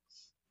little bit,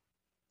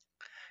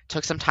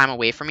 took some time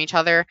away from each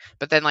other,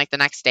 but then like the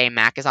next day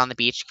Mac is on the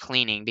beach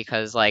cleaning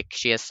because like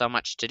she has so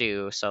much to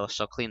do, so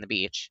she'll clean the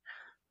beach.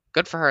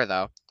 Good for her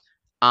though.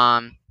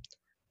 Um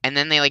and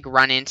then they like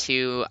run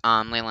into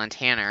Layla and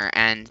Tanner,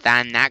 and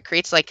then that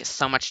creates like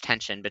so much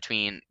tension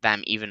between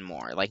them, even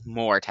more, like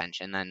more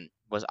tension than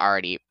was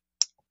already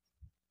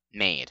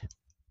made,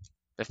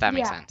 if that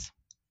makes Yeah. sense.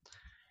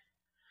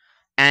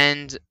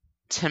 And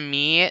to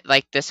me,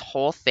 like this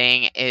whole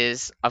thing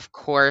is, of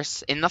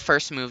course, in the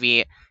first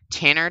movie,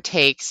 Tanner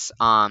takes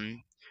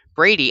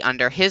Brady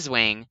under his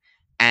wing,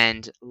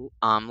 and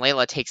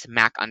Layla takes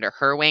Mac under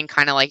her wing,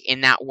 kind of like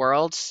in that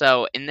world.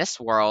 So in this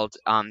world,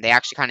 they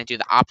actually kind of do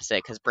the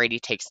opposite because Brady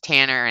takes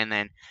Tanner, and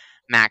then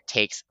Mac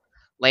takes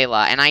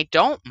Layla. And I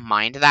don't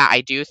mind that.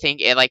 I do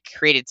think it like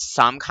created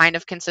some kind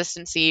of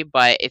consistency,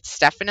 but it's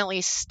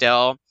definitely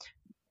still,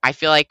 I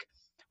feel like,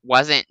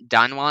 wasn't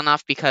done well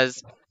enough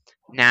because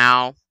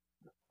now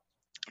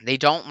they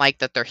don't like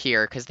that they're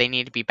here because they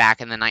need to be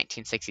back in the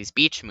 1960s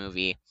beach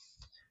movie.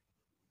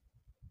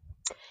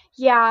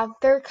 Yeah,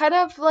 they're kind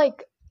of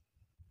like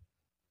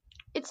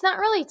it's not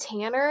really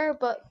Tanner,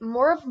 but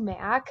more of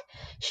Mac.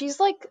 She's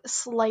like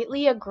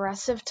slightly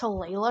aggressive to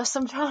Layla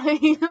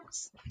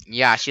sometimes.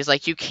 Yeah, she's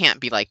like, you can't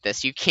be like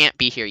this. You can't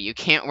be here. You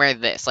can't wear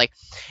this. Like,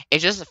 it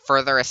just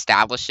further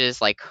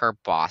establishes like her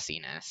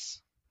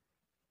bossiness.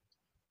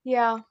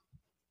 Yeah.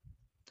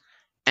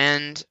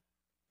 And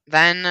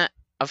then,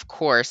 of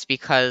course,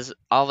 because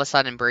all of a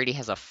sudden Brady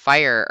has a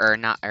fire or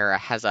not or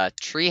has a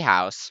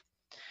treehouse,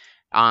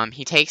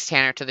 he takes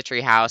Tanner to the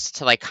treehouse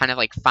to like kind of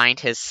like find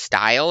his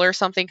style or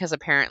something because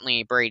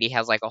apparently Brady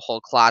has like a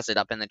whole closet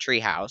up in the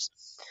treehouse.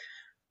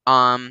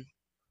 Um,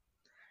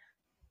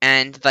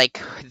 and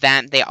like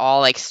then they all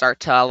like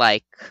start to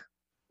like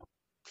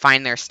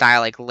find their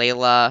style. Like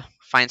Layla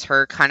finds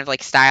her kind of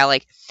like style.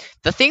 Like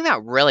the thing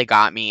that really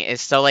got me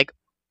is so like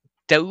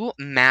do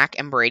Mac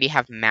and Brady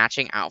have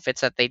matching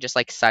outfits that they just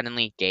like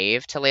suddenly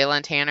gave to Layla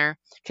and Tanner?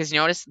 Because you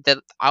notice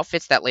the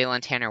outfits that Layla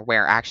and Tanner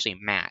wear actually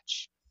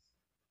match.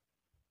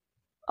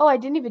 Oh, I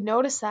didn't even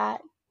notice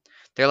that.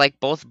 They're like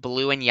both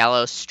blue and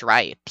yellow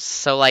stripes.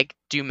 So like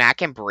do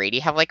Mac and Brady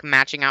have like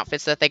matching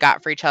outfits that they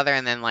got for each other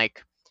and then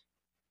like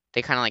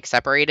they kind of like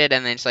separated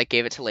and then just like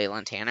gave it to Layla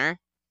and Tanner?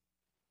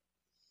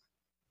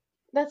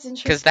 That's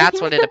Because interesting.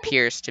 that's what it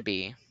appears to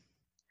be.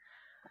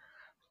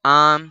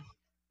 Um,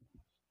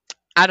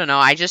 I don't know.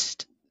 I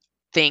just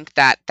think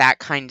that that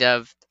kind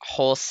of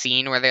whole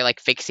scene where they're like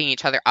fixing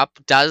each other up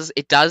does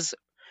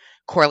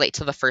correlate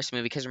to the first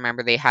movie because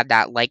remember they had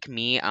that "Like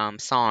Me"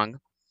 song,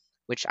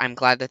 which I'm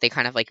glad that they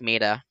kind of like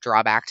made a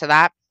drawback to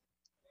that.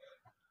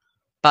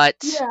 But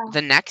Yeah.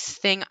 the next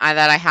thing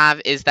that I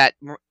have is that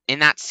in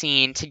that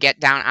scene to get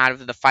down out of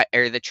the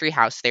or the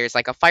treehouse, there's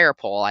like a fire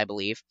pole, I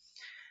believe.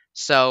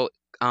 So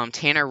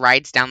Tanner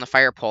rides down the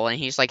fire pole and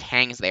he just like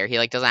hangs there. He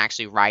like doesn't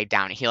actually ride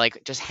down. He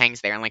like just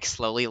hangs there and like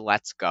slowly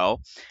lets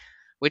go,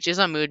 which is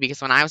a mood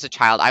because when I was a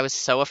child, I was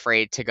so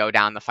afraid to go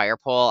down the fire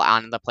pole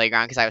on the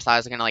playground because thought I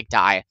was gonna like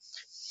die.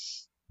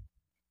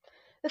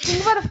 The thing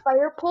about a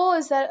fire pole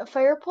is that a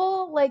fire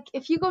pole, like,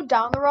 if you go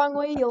down the wrong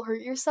way, you'll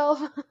hurt yourself.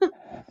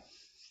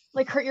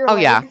 Like, hurt your Oh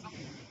yeah, legs.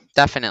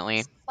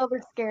 definitely. So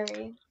they're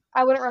scary.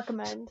 I wouldn't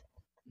recommend.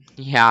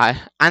 Yeah,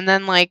 and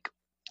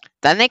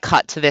then they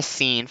cut to this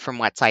scene from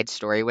Wet Side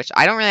Story, which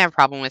I don't really have a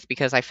problem with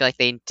because I feel like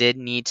they did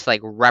need to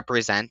like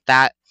represent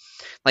that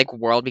like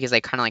world because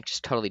they kind of like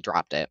just totally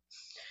dropped it.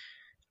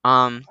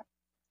 Um,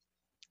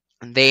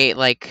 they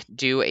like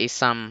do a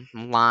some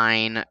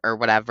line or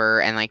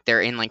whatever, and like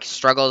they're in like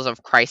struggles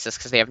of crisis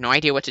because they have no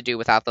idea what to do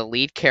without the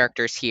lead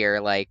characters here.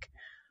 Like,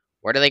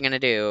 what are they gonna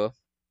do?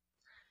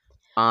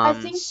 I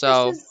think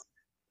this So is.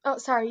 Oh,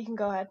 sorry, you can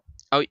go ahead.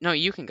 oh no,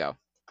 you can go.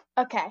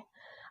 Okay.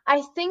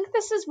 I think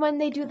this is when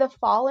they do the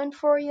Fallen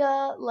for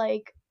Ya,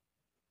 like,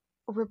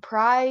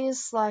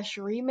 reprise slash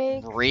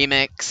remake.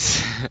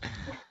 Remix.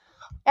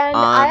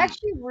 And I um,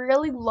 actually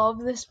really love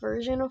this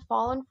version of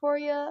Fallen for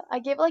Ya. I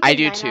gave it like I a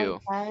do 9 out of too.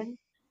 10.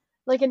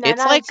 Like a 9 It's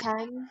out of like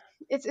 10.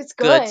 It's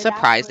good good,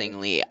 actually.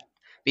 surprisingly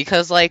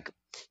because like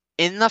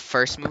in the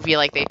first movie,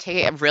 like they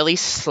take a really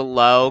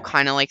slow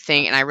kind of like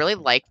thing, and I really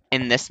like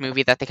in this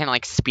movie that they kind of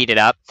like speed it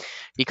up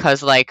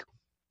because like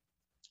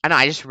I don't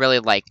know, I just really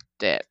liked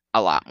it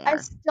a lot I more.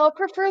 still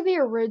prefer the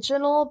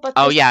original, but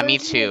Oh yeah, me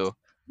too.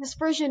 this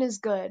version is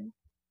good.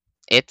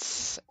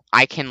 It's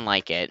I can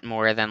like it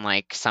more than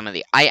like some of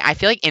the I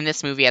feel like in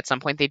this movie at some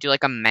point they do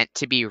like a meant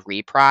to be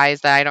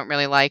reprise that I don't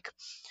really like.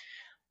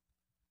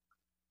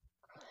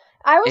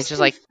 I It's was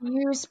just like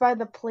confused by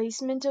the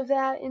placement of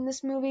that in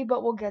this movie,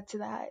 but we'll get to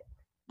that.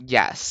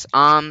 yes.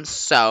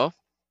 So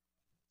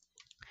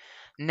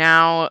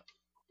now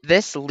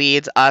this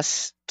leads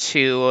us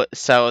to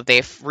so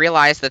they've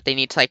realized that they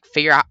need to like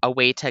figure out a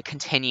way to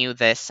continue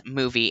this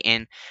movie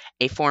in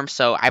a form.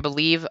 So I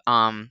believe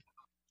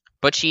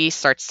Butchie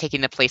starts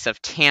taking the place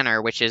of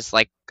Tanner, which is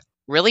like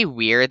really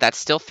weird. That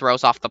still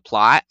throws off the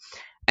plot.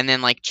 And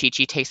then like Chi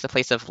Chi takes the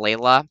place of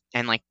Layla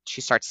and like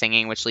she starts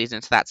singing, which leads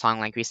into that song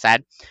like we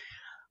said.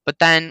 But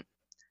then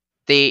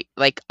they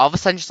like all of a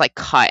sudden just like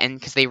cut and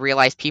because they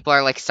realize people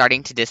are like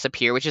starting to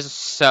disappear, which is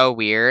so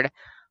weird.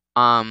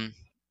 Um,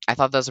 I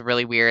thought that was a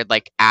really weird,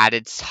 like,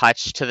 added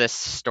touch to this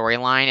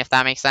storyline, if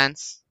that makes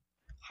sense.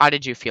 How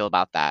did you feel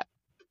about that?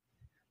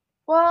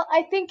 Well,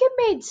 I think it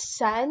made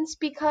sense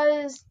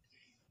because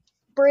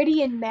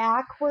Brady and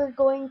Mac were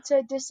going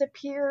to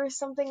disappear or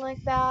something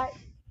like that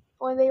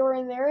when they were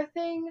in their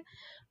thing.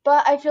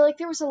 But I feel like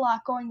there was a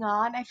lot going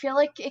on. I feel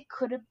like it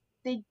could have,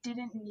 they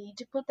didn't need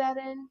to put that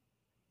in.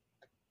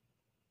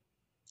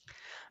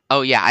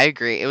 Oh yeah, I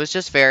agree. It was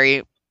just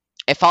very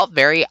it felt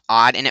very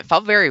odd and it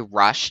felt very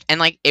rushed and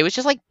like it was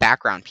just like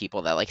background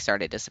people that like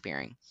started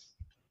disappearing.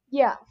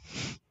 Yeah.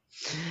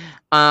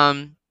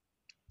 Um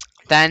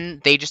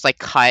then they just like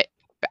cut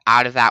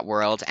out of that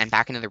world and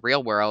back into the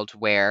real world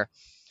where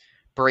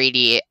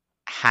Brady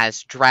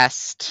has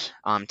dressed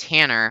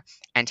Tanner,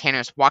 and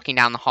Tanner's walking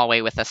down the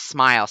hallway with a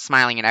smile,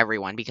 smiling at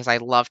everyone because I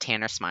love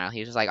Tanner's smile.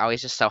 He's just like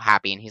always just so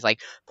happy, and he's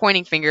like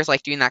pointing fingers,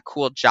 like doing that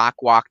cool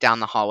jock walk down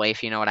the hallway,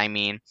 if you know what I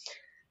mean.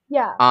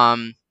 Yeah.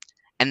 Um,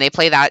 and they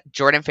play that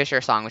Jordan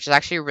Fisher song, which is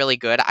actually really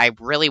good. I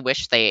really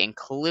wish they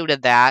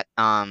included that.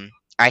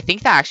 I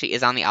think that actually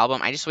is on the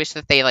album. I just wish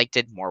that they like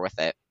did more with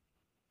it.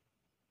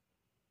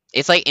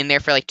 It's like in there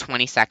for like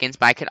 20 seconds,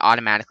 but I could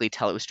automatically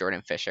tell it was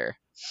Jordan Fisher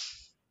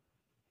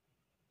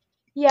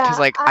because Yeah.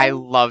 like I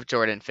love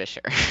Jordan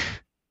Fisher.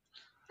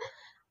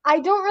 I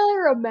don't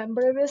really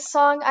remember this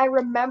song. I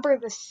remember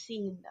the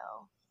scene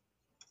though.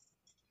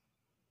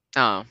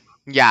 Oh,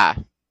 yeah.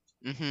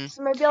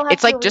 So maybe I'll have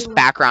It's to like just re-listen.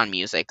 background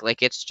music.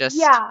 Like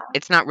Yeah.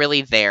 it's not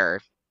really there,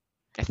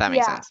 if that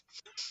makes Yeah. sense.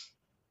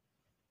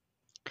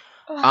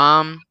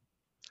 Um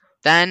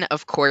then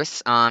of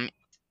course,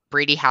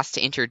 Brady has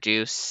to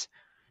introduce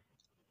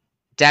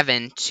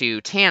Devin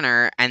to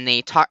Tanner and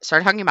they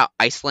start talking about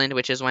Iceland,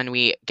 which is when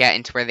we get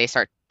into where they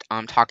start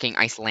talking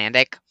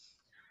Icelandic.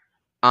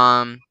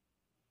 Um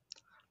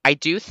I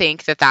do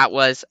think that that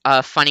was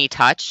a funny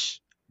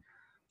touch.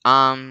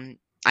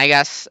 I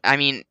guess I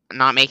mean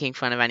not making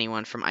fun of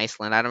anyone from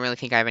Iceland. I don't really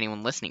think I have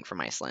anyone listening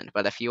from Iceland,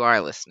 but if you are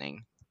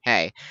listening,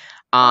 hey.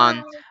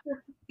 Um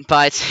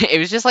but it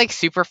was just like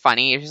super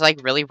funny. It was just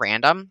like really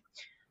random.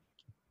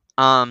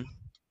 Um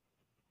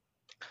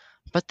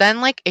but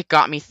then like it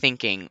got me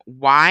thinking,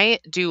 why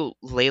do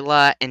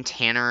Layla and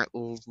Tanner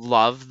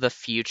love the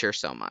future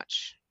so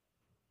much?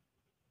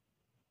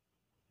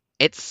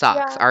 It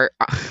sucks. Yeah. Our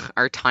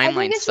I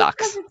think timeline it's just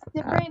because sucks. it's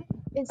different.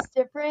 It's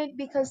different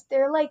because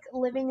they're like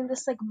living in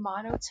this like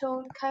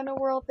monotone kind of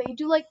world. They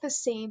do like the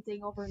same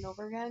thing over and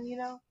over again, you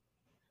know?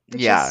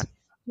 which Yeah. is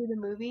through the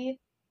movie.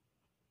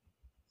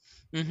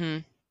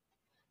 Mhm.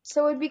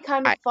 So it'd be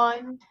kind of I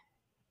fun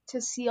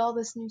to see all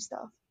this new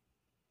stuff.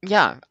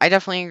 Yeah, I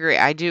definitely agree.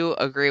 I do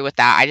agree with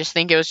that. I just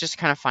think it was just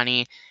kind of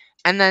funny.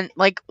 And then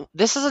like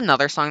this is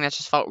another song that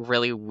just felt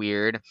really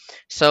weird.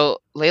 So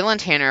Layla and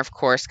Tanner, of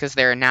course, because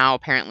they're now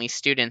apparently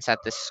students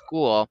at this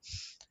school,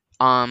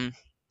 um,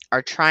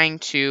 are trying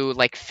to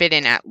like fit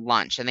in at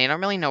lunch, and they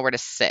don't really know where to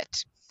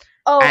sit.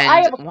 Oh,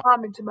 I And have a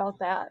comment about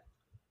that.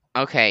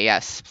 okay,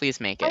 yes, please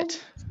make I'm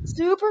it.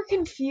 super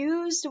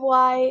confused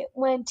why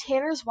when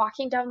Tanner's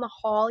walking down the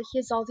hall, he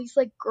has all these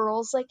like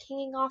girls like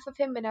hanging off of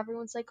him and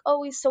everyone's like,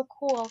 "Oh, he's so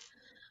cool."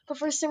 But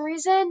for some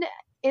reason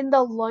in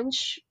the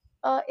lunch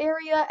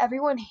area,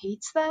 everyone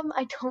hates them.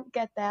 I don't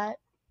get that.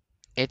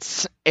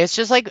 It's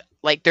just like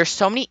there's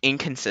so many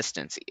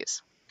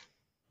inconsistencies.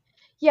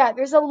 Yeah,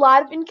 there's a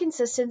lot of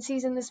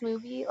inconsistencies in this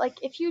movie. Like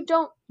if you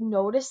don't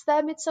notice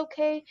them, it's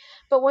okay,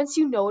 but once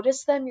you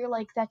notice them, you're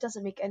like that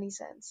doesn't make any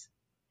sense.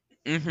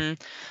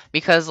 Mhm.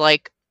 Because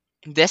like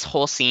this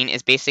whole scene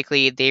is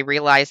basically they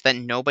realize that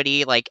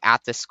nobody like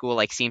at the school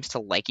like seems to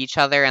like each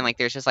other, and like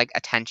there's just like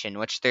a tension,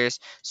 which there's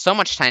so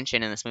much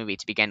tension in this movie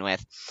to begin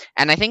with.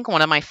 And I think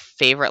one of my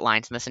favorite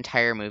lines in this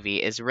entire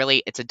movie is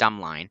really it's a dumb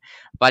line,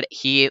 but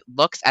he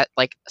looks at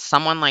like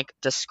someone like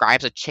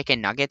describes a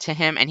chicken nugget to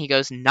him and he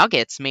goes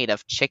nuggets made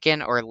of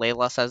chicken, or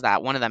Layla says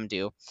that one of them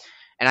do.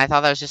 And I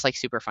thought that was just like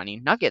super funny.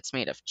 Nuggets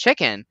made of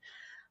chicken.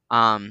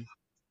 Um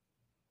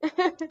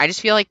I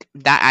just feel like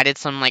that added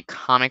some like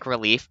comic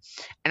relief.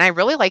 And I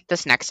really like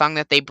this next song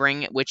that they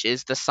bring, which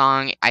is the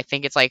song I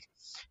think it's like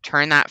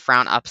Turn That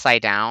Frown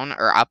Upside Down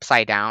or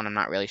Upside Down, I'm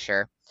not really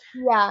sure.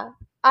 Yeah,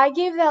 I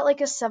gave that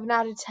like a 7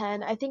 out of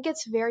 10. I think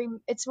it's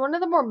one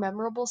of the more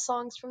memorable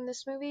songs from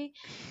this movie,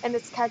 and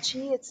it's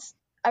catchy.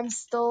 I'm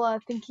still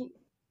thinking,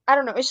 I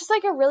don't know, it's just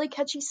like a really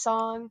catchy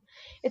song.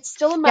 It's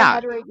still in my Yeah,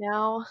 head right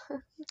now.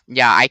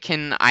 yeah,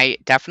 I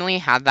definitely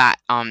had that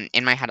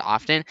in my head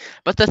often.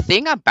 But the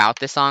thing about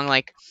this song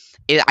like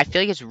I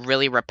feel like it's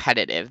really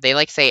repetitive. They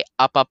like say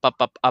up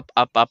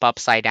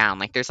upside down.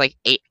 Like there's like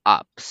 8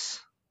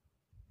 ups.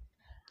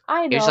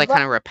 I It was know, like but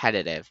kind of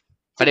repetitive,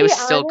 to but it be was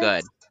still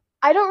good. honest,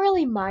 I don't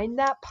really mind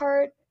that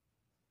part.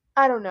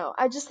 I don't know.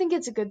 I just think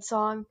it's a good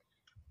song.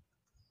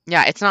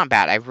 Yeah, it's not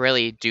bad. I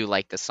really do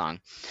like this song.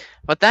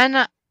 But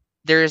then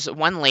there's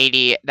one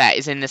lady that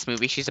is in this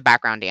movie. She's a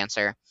background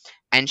dancer,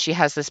 and she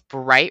has this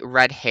bright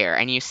red hair.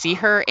 And you see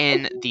her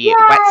in the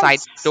Wet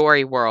Side Yes!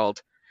 Story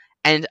world,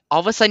 and all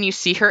of a sudden you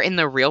see her in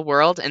the real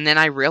world. And then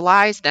I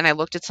realized, then I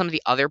looked at some of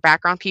the other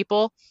background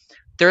people.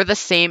 They're the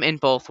same in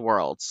both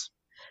worlds.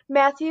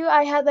 Matthew,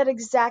 I had that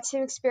exact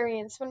same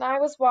experience when I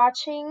was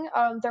watching.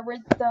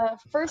 The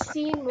first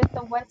scene with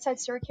the Wet Side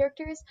Story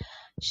characters.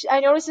 I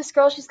noticed this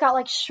girl. She's got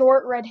like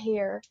short red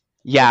hair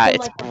Yeah, within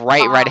it's like a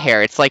bright red bob.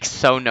 hair. It's like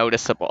so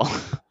noticeable.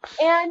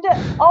 And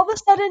all of a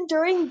sudden,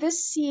 during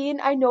this scene,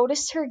 I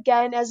noticed her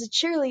again as a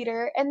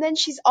cheerleader. And then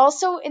she's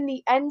also in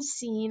the end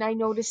scene. I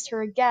noticed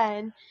her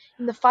again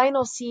in the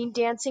final scene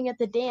dancing at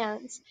the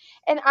dance.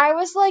 And I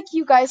was like,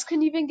 you guys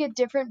couldn't even get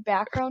different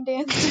background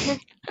dancers.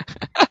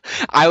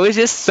 I was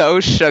just so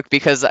shook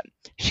because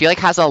she like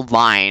has a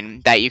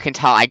line that you can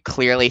tell I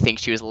clearly think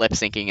she was lip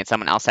syncing and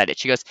someone else said it.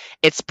 She goes,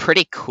 "It's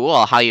pretty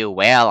cool how you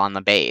wail on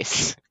the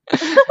bass."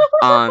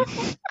 Um,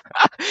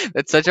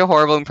 that's such a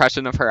horrible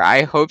impression of her.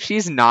 I hope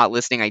she's not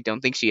listening. I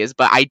don't think she is,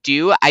 but I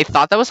do. I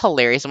thought that was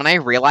hilarious when I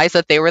realized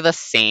that they were the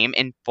same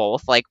in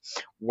both like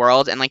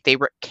worlds and like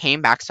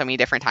came back so many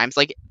different times.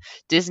 Like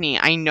Disney,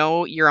 I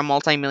know you're a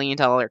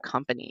multi-million-dollar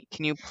company.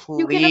 Can you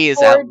You can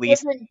please at afford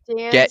least different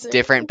get dancers.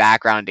 different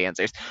background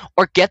dancers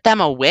or get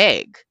them a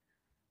wig?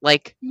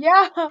 Like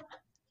Yeah.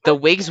 the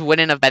wigs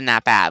wouldn't have been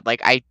that bad.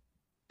 Like I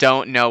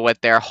don't know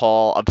what their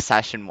whole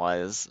obsession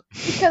was.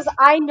 Because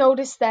I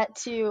noticed that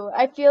too.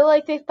 I feel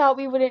like they thought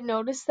we wouldn't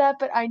notice that,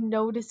 but I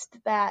noticed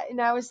that.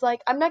 And I was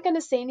like, I'm not going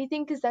to say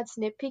anything because that's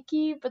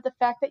nitpicky, but the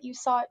fact that you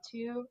saw it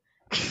too.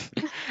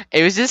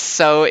 It was just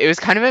so it was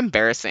kind of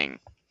embarrassing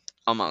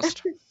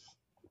almost.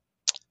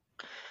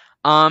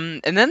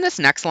 And then this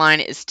next line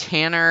is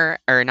Tanner,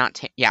 or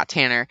not, yeah,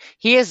 Tanner.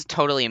 He is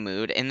totally a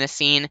mood in this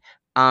scene.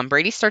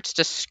 Brady starts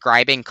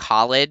describing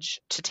college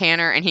to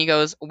Tanner, and he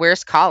goes,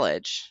 "Where's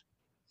college?"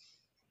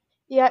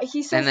 Yeah,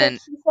 And then,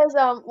 he says,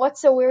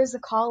 what's so where's the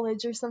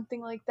college or something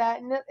like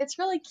that. And it's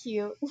really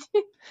cute.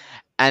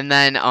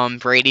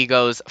 Brady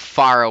goes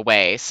far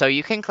away. So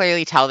you can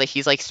clearly tell that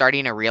he's like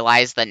starting to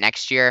realize that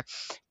next year,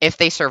 if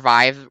they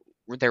survive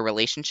their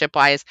relationship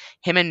wise,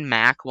 him and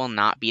Mac will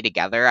not be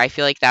together. I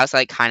feel like that was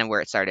like kind of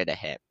where it started to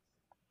hit.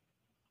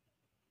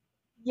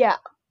 Yeah.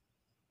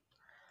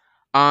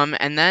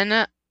 And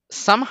then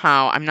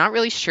somehow, I'm not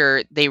really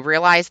sure, they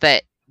realize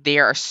that they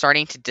are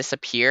starting to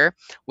disappear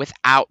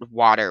without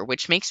water,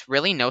 which makes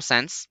really no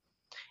sense.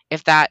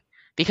 If that,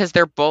 because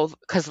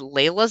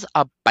Layla's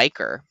a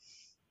biker.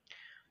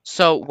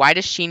 So why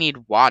does she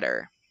need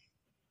water?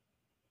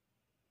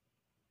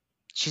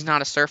 She's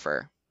not a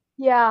surfer.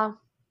 Yeah.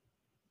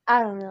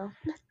 I don't know.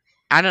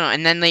 I don't know.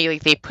 And then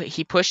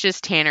he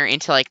pushes Tanner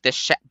into like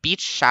the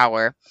beach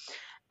shower,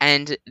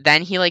 And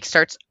then he like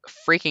starts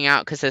freaking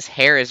out because his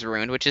hair is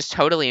ruined, which is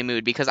totally a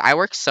mood because I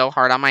work so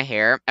hard on my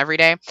hair every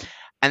day,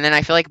 and then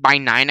I feel like by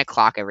 9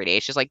 o'clock every day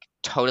it's just like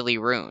totally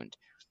ruined.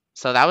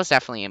 So that was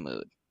definitely a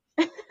mood.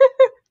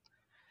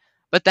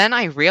 But then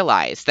I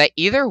realized that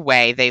either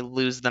way they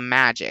lose the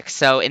magic.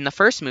 So in the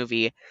first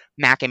movie,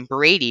 Mac and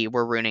Brady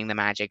were ruining the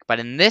magic, but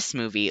in this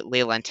movie,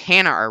 Layla and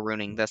Tanner are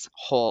ruining this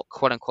whole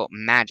quote unquote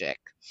magic.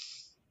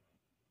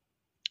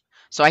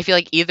 So I feel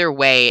like either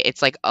way,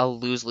 it's like a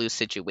lose lose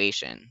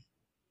situation.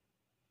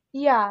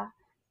 Yeah.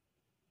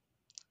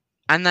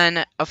 And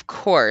then, of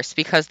course,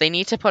 because they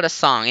need to put a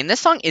song, and this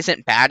song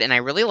isn't bad, and I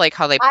really like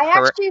how they I put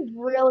actually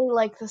really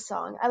like the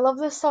song. I love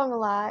this song a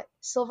lot.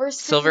 Silver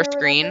Screen Silver or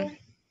Screen. whatever.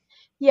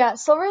 Yeah,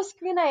 Silver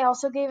Screen I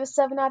also gave a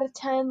 7 out of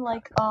 10,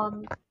 like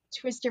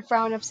Twist Your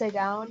Frown Upside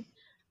Down.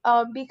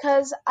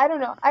 Because I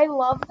don't know, I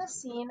love the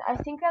scene. I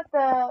think that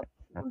the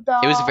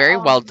It was very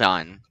well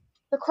done.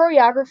 the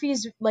choreography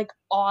is like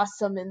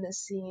awesome in this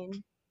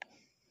scene.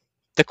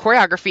 The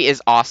choreography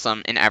is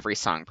awesome in every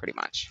song, pretty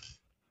much.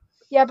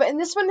 Yeah, but in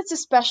this one it's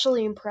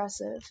especially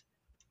impressive.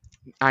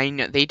 I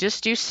know they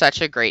just do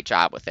such a great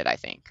job with it, I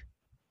think.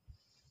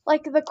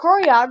 Like the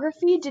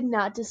choreography did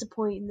not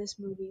disappoint in this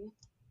movie.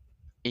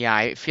 Yeah,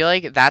 I feel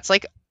like that's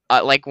like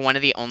one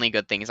of the only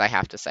good things I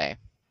have to say.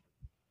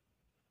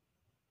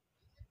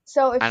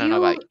 So I if don't know you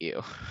about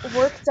you.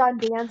 worked on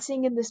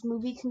dancing in this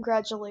movie,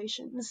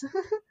 congratulations.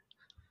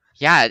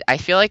 Yeah, I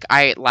feel like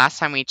I last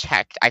time we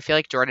checked, I feel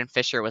like Jordan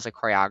Fisher was a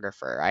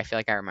choreographer. I feel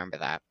like I remember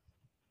that.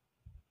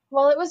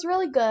 Well, it was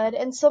really good,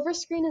 and Silver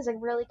Screen is a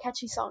really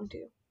catchy song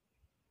too.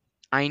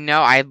 I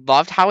know. I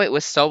loved how it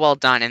was so well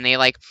done, and they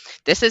like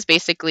this is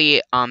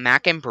basically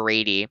Mac and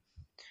Brady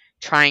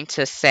trying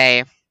to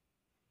say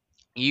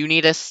you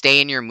need to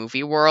stay in your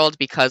movie world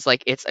because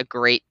like it's a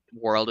great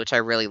world, which I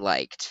really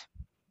liked.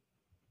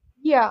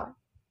 Yeah,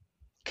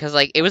 Because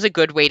like it was a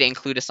good way to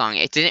include a song.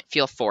 It didn't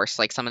feel forced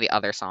like some of the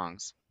other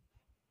songs.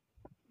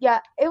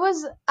 yeah, it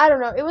was, I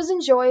don't know, it was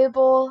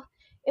enjoyable.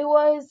 It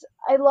was,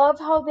 I love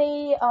how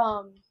they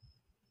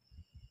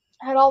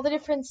had all the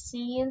different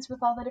scenes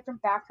with all the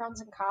different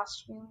backgrounds and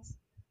costumes.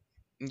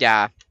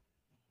 Yeah,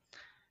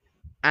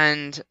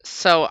 and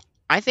so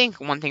I think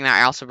one thing that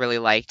I also really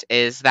liked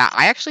is that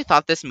I actually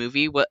thought this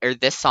movie or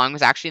this song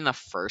was actually in the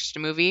first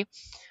movie,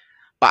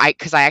 but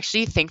because I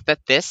actually think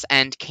that this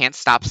and Can't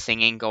Stop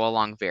Singing go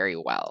along very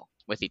well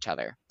with each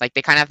other. Like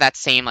they kind of have that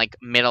same like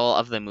middle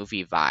of the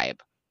movie vibe.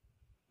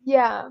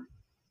 Yeah,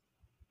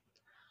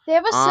 they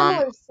have a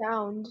Um, similar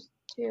sound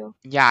too.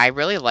 yeah, I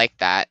really like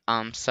that.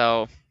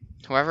 So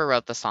whoever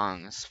wrote the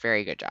songs,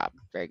 very good job,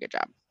 very good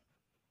job.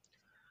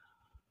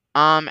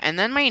 And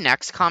then my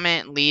next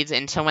comment leads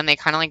into when they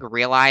kind of like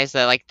realize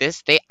that like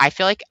I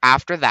feel like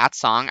after that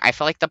song, I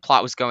felt like the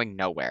plot was going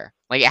nowhere.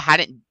 Like it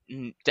hadn't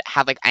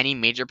had like any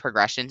major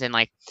progressions in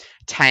like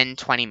 10,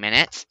 20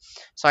 minutes.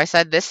 So I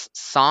said this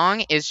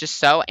song is just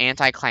so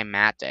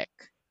anticlimactic.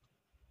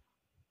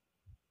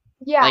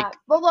 Like Yeah,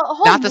 well, the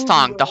whole not the movie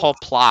song, the is. whole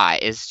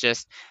plot is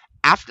just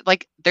after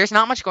like there's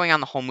not much going on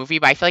the whole movie,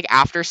 but I feel like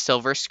after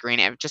Silver Screen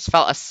it just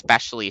felt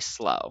especially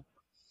slow.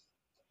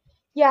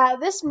 Yeah,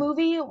 this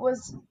movie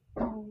was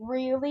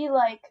really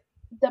like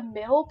the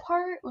middle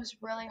part was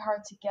really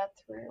hard to get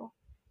through.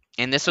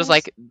 And this It was was,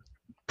 like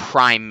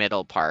prime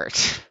middle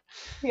part.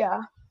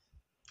 yeah.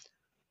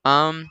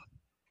 um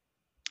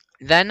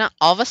Then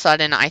all of a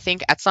sudden, I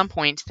think at some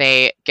point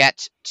they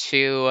get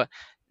to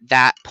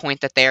that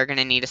point that they are going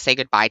to need to say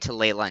goodbye to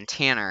Layla and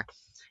Tanner.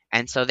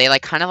 And so they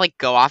like kind of like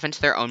go off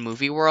into their own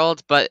movie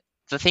world, but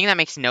the thing that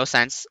makes no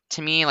sense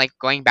to me like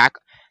going back,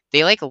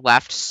 they like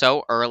left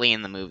so early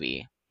in the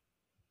movie.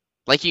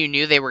 Like you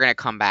knew they were going to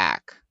come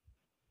back.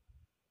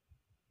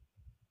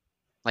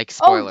 Like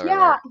Oh spoiler yeah,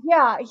 alert.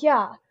 yeah,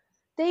 yeah.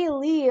 They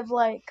leave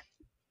like,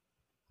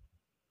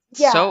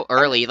 yeah, So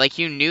and early, like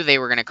you knew they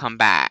were going to come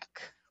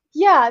back.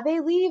 yeah, they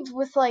leave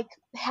with like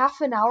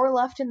half an hour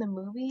left in the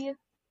movie.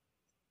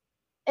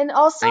 And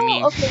also, I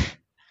mean, okay,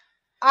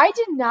 I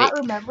did they not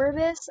remember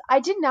this. I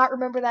did not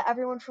remember that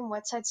everyone from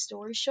West Side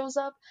Story shows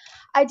up.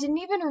 I didn't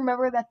even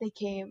remember that they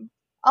came.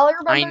 All I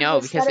I remembered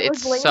know was because that it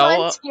it's was Layla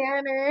and so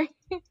Tanner.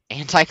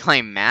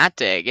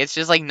 anticlimactic. It's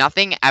just like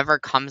nothing ever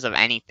comes of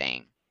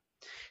anything.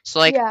 So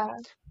like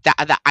Yeah,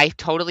 that I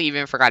totally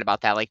even forgot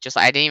about that. Like, just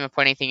I didn't even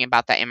put anything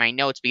about that in my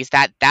notes because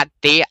that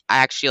they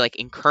actually like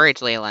encourage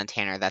Layla and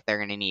Tanner that they're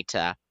gonna need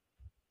to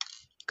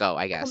go.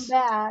 I come guess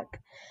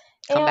back.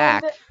 come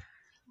And back.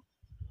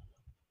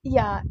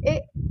 yeah,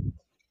 it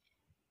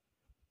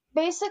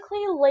basically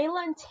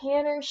Layla and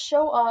Tanner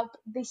show up,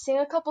 they sing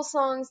a couple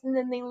songs, and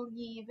then they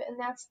leave, and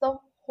that's the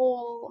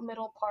whole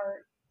middle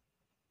part.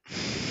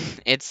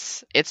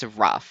 It's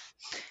rough.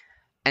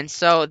 And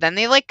so then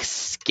they like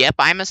skip.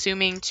 I'm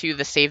assuming to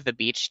the Save the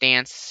Beach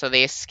dance. So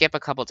they skip a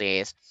couple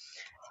days.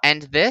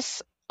 And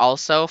this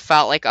also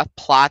felt like a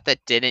plot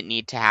that didn't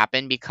need to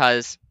happen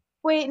because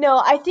Wait, no,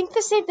 I think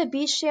the Save the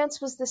Beach dance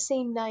was the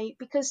same night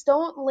because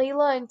don't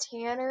Layla and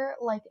Tanner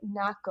like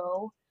not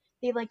go?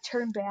 They like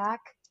turn back.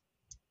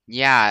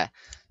 Yeah.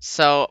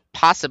 So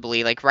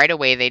possibly like right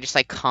away they just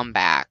like come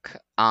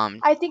back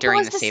I think it during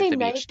was the the Save the same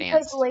night Beach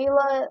because dance.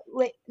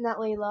 Not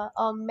Layla,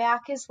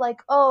 Mac is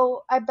like,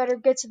 oh, I better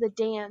get to the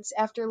dance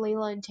after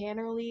Layla and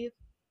Tanner leave.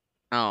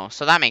 Oh,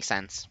 so that makes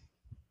sense.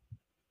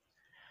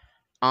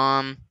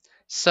 Um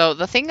so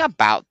the thing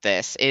about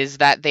this is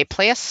that they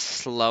play a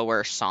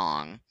slower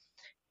song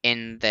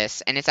in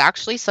this and it's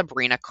actually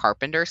Sabrina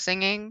Carpenter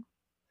singing.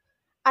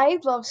 I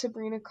love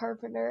Sabrina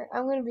Carpenter.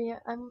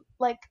 I'm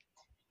like,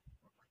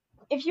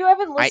 if you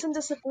haven't I listened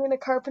to Sabrina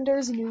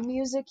Carpenter's new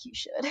music, you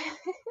should.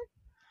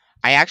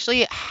 I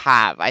actually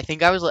have. I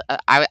think I was.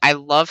 I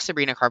love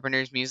Sabrina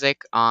Carpenter's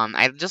music.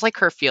 I just like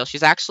her feel.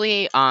 She's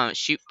actually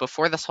she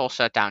before this whole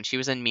shutdown, she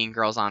was in Mean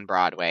Girls on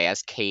Broadway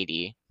as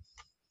Katie.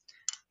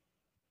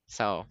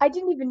 So, I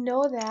didn't even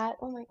know that.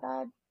 Oh my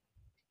god.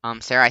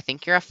 Sarah, I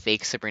think you're a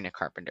fake Sabrina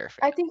Carpenter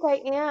I think I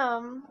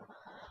am.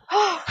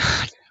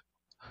 fan.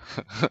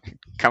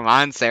 Come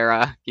on,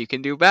 Sarah, you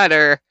can do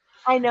better.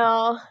 I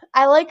know.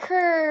 I like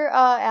her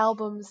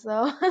albums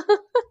though.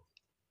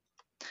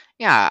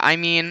 Yeah, I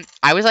mean,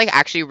 I was like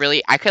actually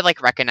really, I could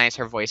like recognize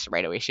her voice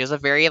right away. She has a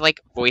very like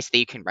voice that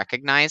you can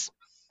recognize.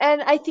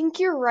 And I think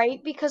you're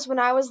right because when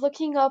I was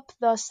looking up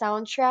the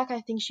soundtrack,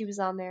 I think she was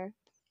on there.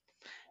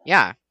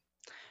 Yeah.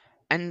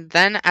 And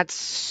then at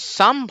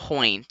some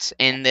point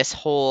in this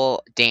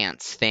whole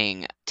dance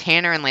thing,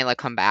 Tanner and Layla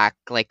come back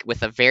like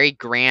with a very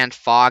grand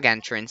fog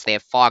entrance. They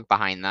have fog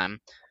behind them.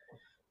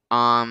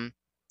 Um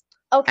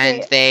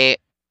and Okay, they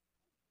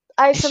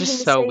I have it's just something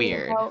to so say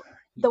weird. about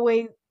the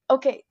way.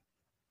 Okay,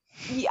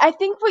 I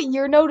think what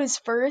your note is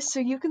first, so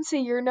you can say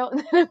your note, and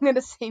then I'm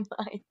gonna say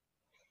mine.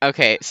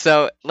 Okay,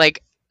 so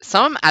like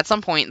some at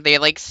some point they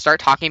like start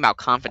talking about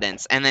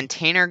confidence and then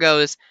Tanner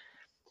goes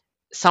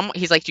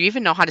he's like, "Do you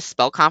even know how to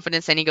spell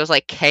confidence?" And he goes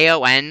like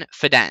KON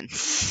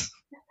fidence.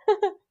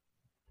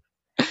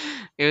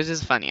 It was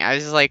just funny. I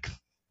was just like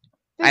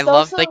I There's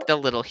loved also, like the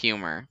little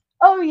humor.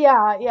 oh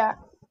yeah, yeah,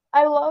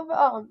 I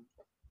love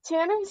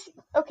Tanner's.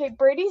 Okay,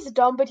 Brady's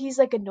dumb, but he's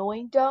like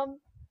annoying dumb.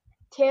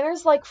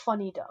 Tanner's like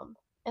funny dumb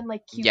and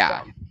like cute Yeah.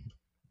 dumb,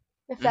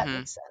 if that Mhm.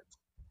 makes sense.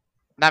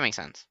 That makes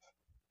sense.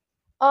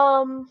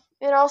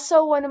 And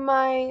also one of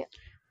my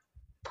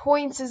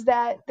points is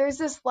that there's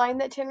this line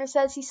that Tanner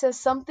says. He says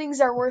some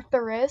things are worth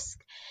the risk,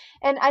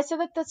 and I said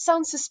that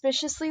sounds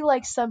suspiciously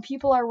like some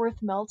people are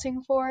worth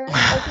melting for.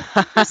 Like it's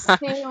like the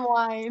same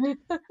line.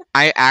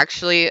 I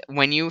actually,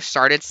 when you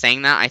started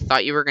saying that, I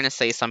thought you were gonna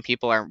say some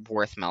people are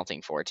worth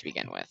melting for to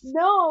begin with.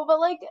 No, but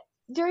like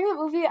during the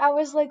movie, I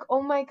was like,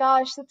 oh my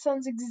gosh, that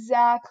sounds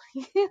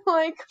exactly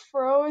like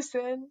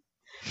Frozen.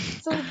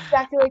 Sounds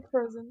exactly like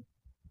Frozen.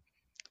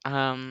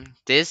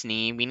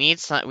 Disney, you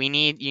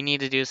need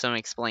to do some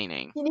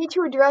explaining. You need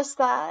to address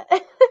that.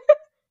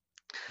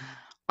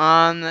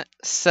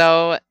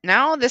 So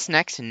now this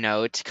next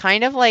note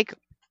kind of like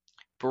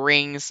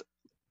brings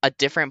a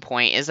different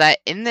point. Is that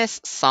in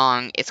this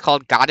song, it's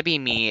called "Gotta Be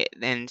Me,"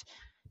 and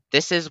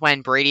this is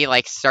when Brady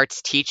like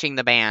starts teaching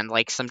the band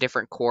like some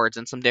different chords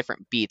and some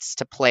different beats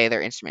to play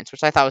their instruments,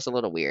 which I thought was a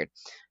little weird.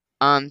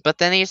 But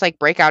then they just like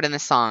break out in the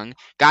song.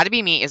 Gotta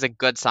Be Me is a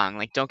good song,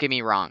 like don't get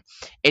me wrong.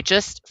 It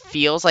just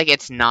feels like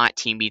it's not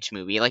Teen Beach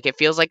Movie. Like it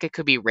feels like it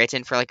could be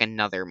written for like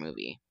another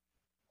movie.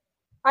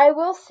 I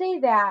will say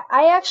that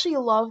I actually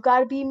love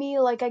 "Gotta Be Me."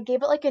 Like I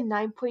gave it like a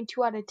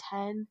 9.2 out of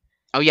 10.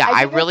 Oh yeah, I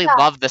I gave it really the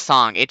love the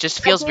song. It just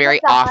I feels gave it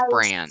very the off highest.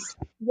 brand.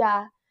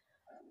 Yeah,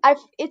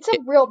 it's a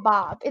real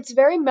bop. It's a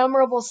very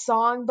memorable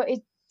song, but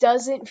it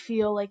doesn't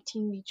feel like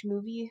Teen Beach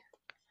Movie.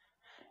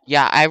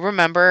 Yeah, I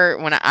remember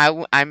when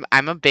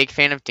I'm a big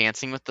fan of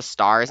Dancing with the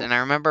Stars, and I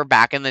remember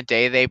back in the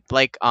day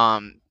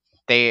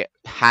they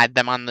had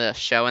them on the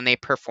show and they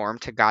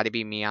performed to "Gotta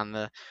Be Me" on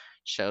the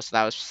show, so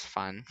that was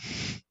fun.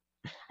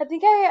 I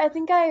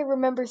think I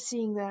remember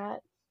seeing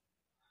that.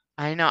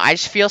 I know. I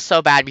just feel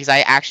so bad because I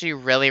actually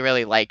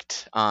really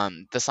liked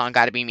the song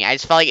 "Gotta Be Me." I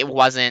just felt like it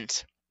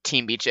wasn't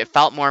Teen Beach. It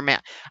felt more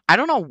man. I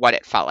don't know what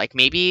it felt like.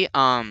 Maybe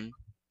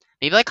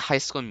like High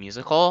School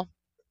Musical.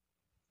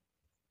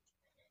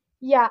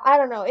 Yeah, I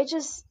don't know. It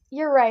just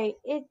you're right.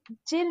 It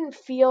didn't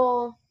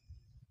feel.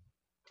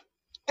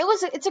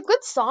 It's a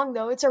good song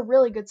though. It's a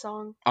really good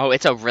song. Oh,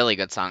 it's a really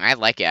good song. I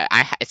like it.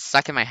 It's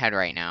stuck in my head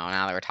right now.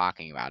 Now that we're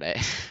talking about it.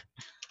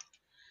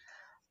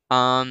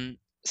 Um,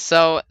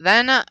 so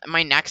then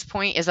my next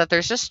point is that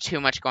there's just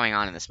too much going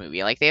on in this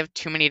movie. Like they have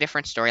too many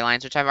different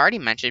storylines, which I've already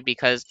mentioned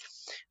because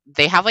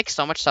they have like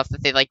so much stuff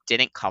that they like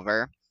didn't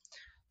cover.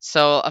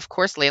 So of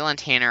course Layla and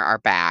Tanner are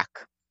back,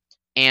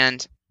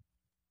 and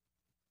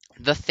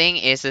the thing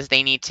is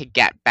they need to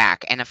get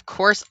back. And of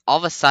course, all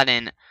of a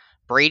sudden,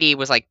 Brady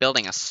was like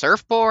building a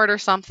surfboard or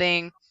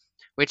something,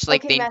 which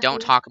like Okay, they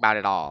don't Matthew. talk about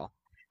at all.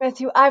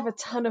 Matthew, I have a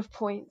ton of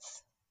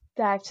points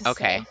that I have to say.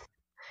 Okay,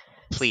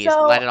 please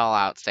let So, it all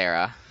out,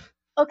 Sarah.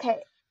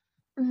 okay,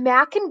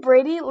 Mac and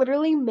Brady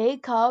literally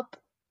make up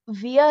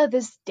via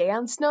this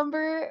dance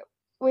number,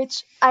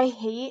 which I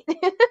hate.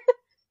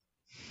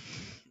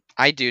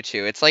 I do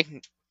too. It's like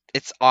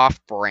it's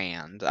off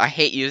brand. I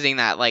hate using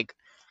that like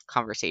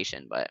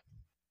conversation, but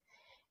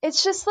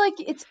It's just like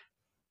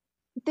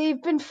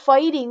they've been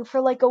fighting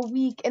for like a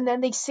week and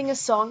then they sing a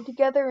song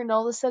together and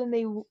all of a sudden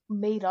they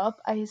made up.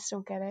 I just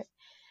don't get it.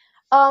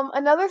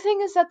 Another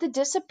thing is that the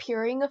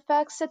disappearing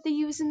effects that they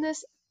use in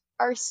this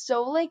are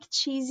so like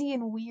cheesy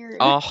and weird.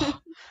 Oh,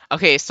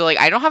 okay. So like,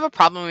 I don't have a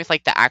problem with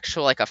like the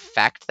actual like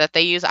effect that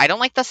they use. I don't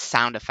like the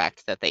sound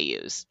effect that they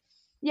use.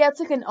 Yeah, it's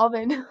like an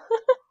oven.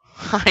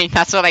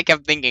 That's what I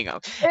kept thinking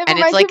of. It And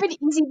it's reminds me of like, an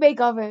easy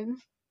bake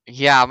oven.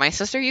 yeah, my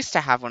sister used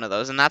to have one of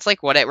those, and that's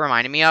like what it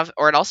reminded me of.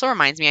 Or it also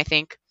reminds me, I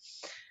think,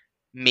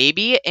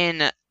 maybe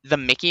in the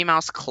Mickey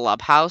Mouse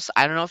Clubhouse.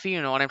 I don't know if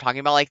you know what I'm talking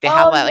about. Like they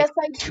have Oh that like yes,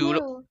 I tool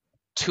do.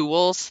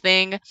 tools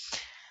thing,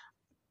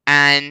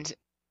 and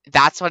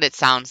that's what it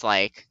sounds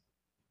like.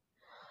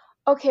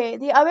 Okay,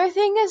 the other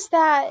thing is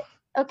that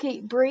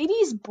okay,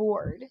 Brady's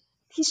bored.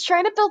 He's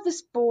trying to build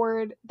this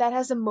board that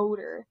has a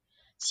motor,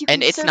 so you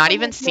And can it's surf not on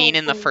even like seen no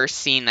in the weight. first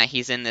scene that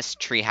he's in this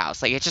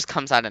treehouse. Like it just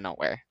comes out of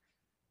nowhere.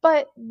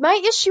 But my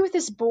issue with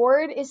this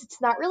board is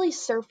it's not really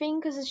surfing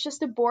because it's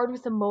just a board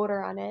with a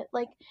motor on it.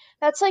 Like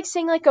that's like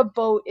saying like a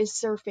boat is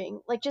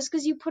surfing. Like just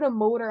because you put a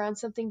motor on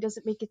something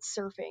doesn't make it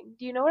surfing.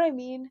 Do you know what I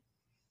mean?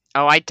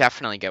 Oh, I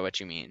definitely get what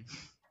you mean.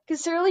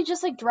 Because they're really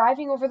just like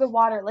driving over the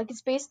water. Like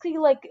it's basically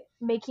like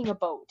making a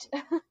boat.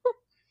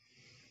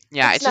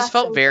 Yeah, It's it just not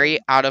felt very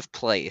surfing. out of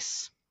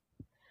place.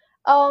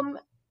 Um.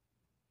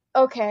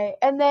 Okay,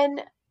 and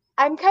then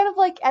I'm kind of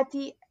like at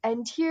the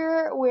end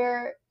here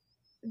where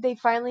they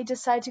finally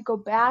decide to go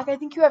back. I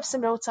think you have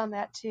some notes on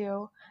that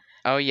too.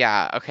 Oh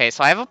yeah. Okay,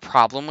 so I have a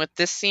problem with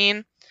this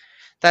scene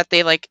that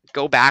they like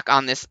go back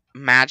on this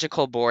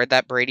magical board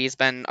that Brady's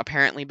been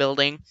apparently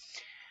building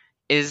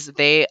is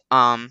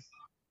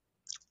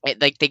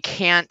like they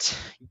can't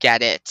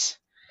get it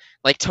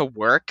like to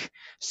work.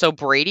 So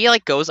Brady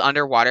like goes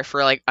underwater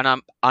for like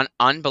an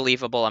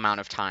unbelievable amount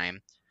of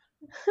time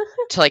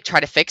to like try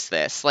to fix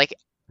this. Like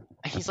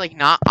he's like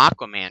not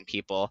Aquaman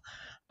people.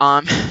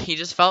 He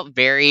just felt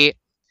very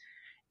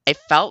it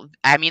felt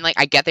I mean like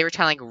I get they were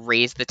trying to like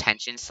raise the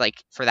tensions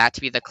like for that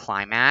to be the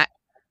climax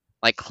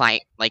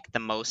like the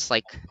most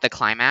like the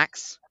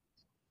climax.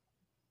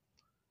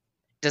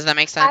 Does that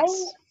make I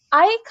sense?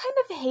 I kind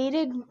of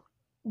hated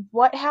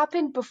what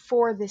happened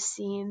before this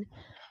scene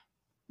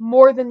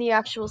more than the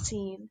actual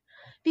scene.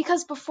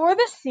 Because before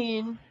the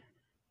scene,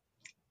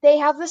 they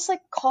have this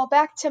like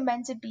callback to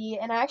Meant to Be,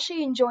 and I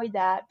actually enjoyed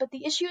that. But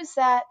the issue is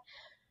that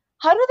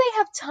how do they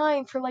have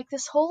time for like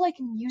this whole like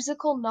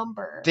musical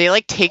number? They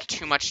like take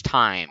too much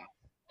time.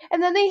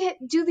 And then they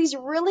do these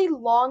really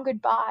long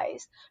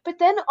goodbyes. But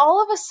then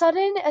all of a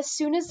sudden, as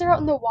soon as they're out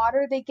in the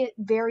water, they get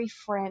very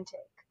frantic.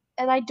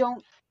 And I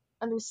don't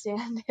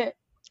understand it.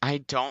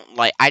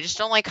 I just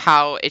don't like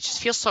how it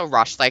just feels so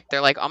rushed. Like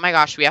they're like, "Oh my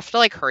gosh, we have to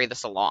like hurry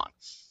this along."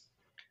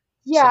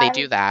 So they Yeah,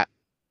 do that.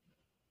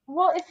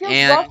 well, it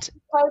feels rough And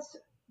because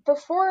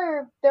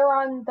before they're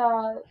on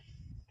the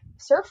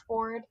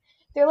surfboard,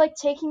 they're like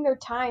taking their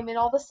time, and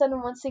all of a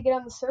sudden, once they get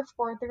on the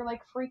surfboard, they're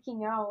like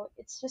freaking out.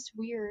 It's just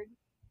weird.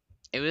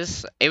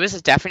 it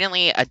was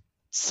definitely a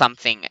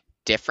something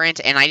different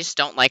and I just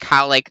don't like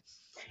how like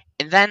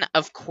and then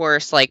of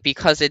course like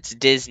because it's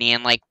Disney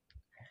and like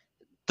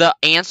the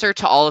answer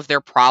to all of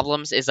their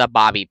problems is a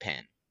bobby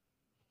pin.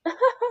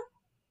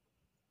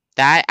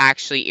 That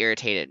actually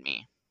irritated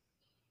me.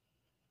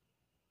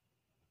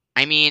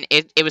 I mean,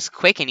 it was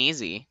quick and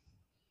easy.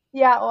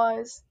 Yeah, it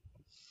was.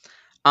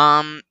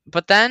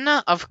 But then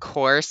of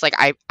course, like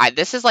I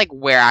this is like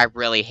where I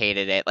really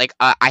hated it. Like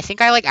I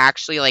think I like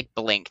actually like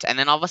blinked, and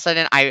then all of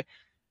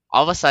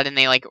a sudden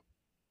they like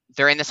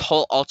they're in this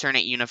whole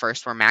alternate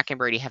universe where Mac and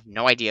Brady have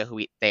no idea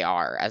who they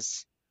are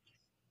as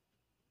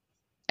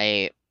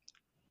a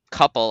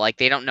couple. Like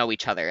they don't know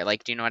each other.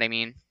 Like, do you know what I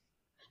mean?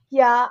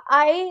 Yeah,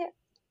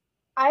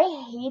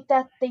 I hate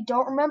that they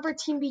don't remember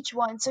Team Beach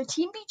One. So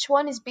Team Beach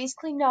One is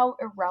basically now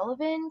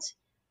irrelevant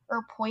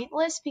or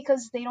pointless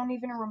because they don't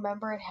even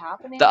remember it The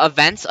happening.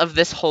 events of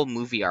this whole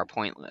movie are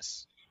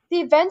pointless. The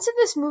events of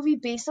this movie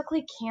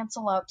basically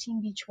cancel out Team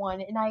Beach One,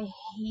 and I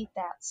hate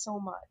that so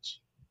much.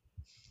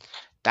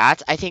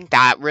 That's I think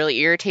that really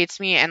irritates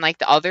me. And like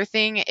the other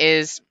thing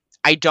is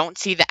I don't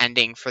see the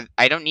ending for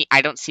I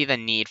don't see the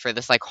need for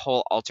this like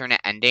whole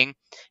alternate ending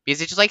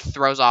because it just like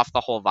throws off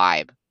the whole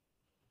vibe.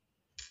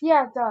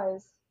 Yeah, it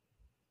does.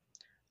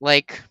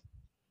 Like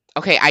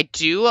okay, I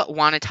do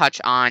want to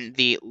touch on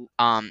the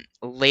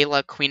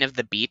Layla Queen of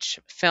the Beach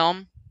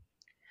film.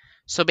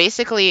 So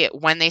basically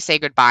when they say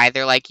goodbye,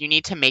 they're like you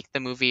need to make the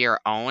movie your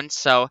own.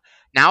 So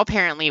now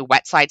apparently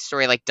Wet Side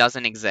Story like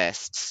doesn't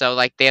exist. So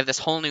like they have this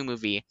whole new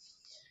movie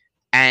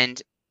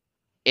and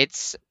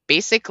it's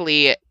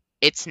basically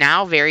it's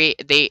now very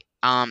they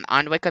on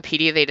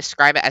Wikipedia they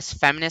describe it as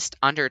feminist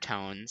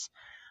undertones,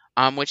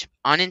 which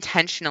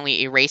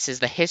unintentionally erases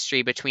the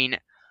history between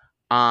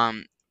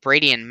um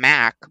Brady and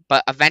Mac,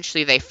 but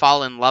eventually they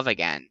fall in love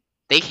again.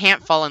 They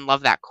can't fall in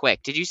love that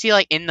quick. Did you see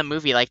like in the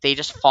movie like they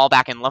just fall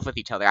back in love with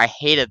each other? I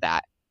hated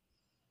that.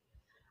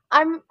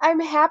 I'm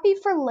happy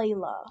for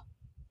Layla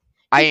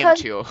I am because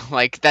too.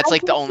 Like that's I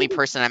like the can only see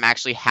person I'm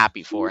actually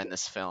happy she, for in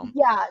this film.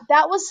 yeah,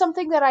 that was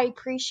something that I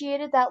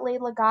appreciated that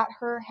Layla got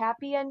her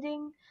happy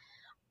ending,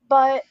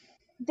 but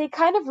they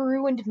kind of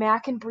ruined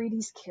Mac and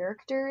Brady's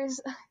characters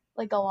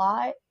like a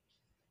lot.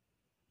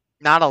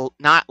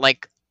 Not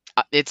like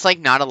it's like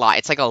not a lot.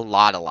 It's like a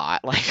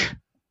lot. Like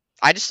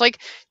I just like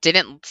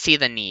didn't see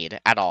the need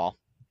at all.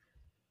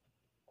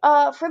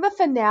 For the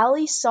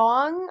finale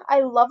song,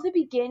 I love the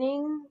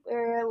beginning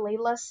where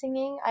Layla's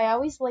singing. I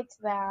always liked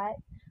that.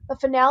 The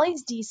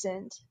finale's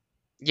decent.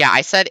 Yeah,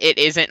 I said it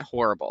isn't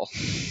horrible.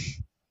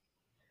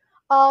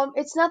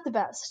 It's not the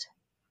best,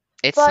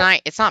 It's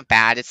but not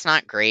bad. It's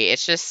not great.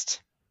 It's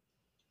just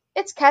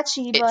it's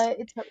catchy. it's But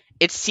it's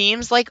it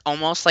seems like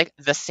almost like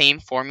the same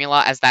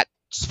formula as that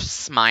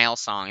smile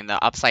song,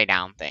 the upside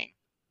down thing.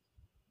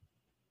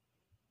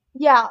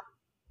 yeah,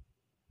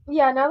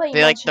 yeah. Now that you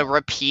They like mention the it,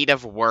 repeat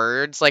of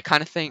words, like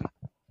kind of thing.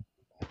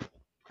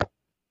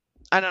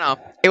 I don't know.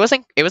 It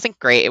wasn't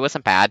great. It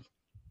wasn't bad.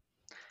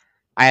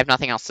 I have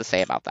nothing else to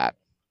say about that.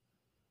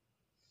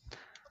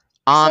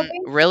 so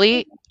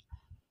Really? basically,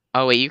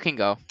 Oh wait, you can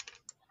go.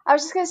 I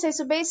was just gonna say.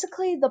 So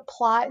basically, the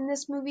plot in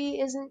this movie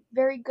isn't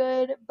very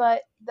good,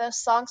 but the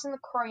songs and the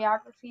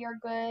choreography are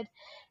good,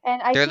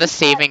 and I They're the think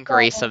that saving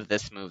grace of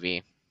this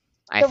movie,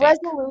 I the think.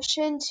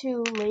 resolution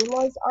to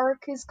Layla's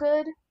arc is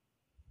good.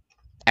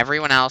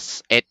 Everyone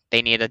else,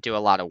 they need to do a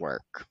lot of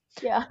work.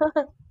 Yeah.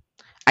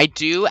 I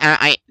do,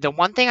 and the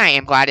one thing I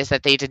am glad is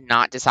that they did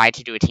not decide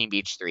to do a Teen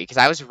Beach 3 because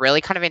I was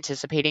really kind of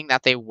anticipating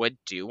that they would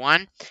do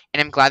one,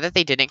 and I'm glad that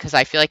they didn't because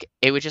I feel like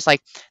it would just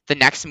like the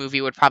next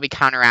movie would probably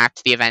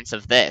counteract the events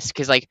of this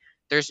because like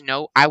there's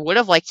no I would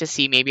have liked to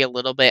see maybe a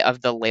little bit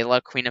of the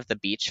Layla Queen of the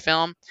Beach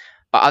film,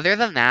 but other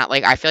than that,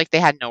 like I feel like they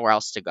had nowhere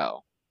else to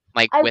go,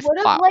 like I with would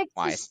have plot liked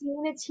to wise.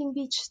 seen a Teen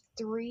Beach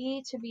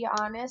 3, to be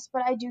honest,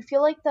 but I do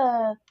feel like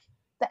the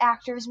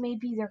actors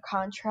maybe their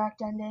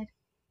contract ended.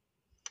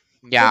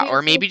 Yeah, Maybe or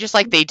it's like maybe just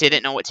like they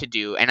didn't know what to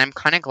do, and I'm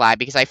kind of glad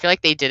because I feel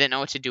like they didn't know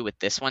what to do with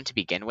this one to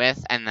begin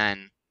with, and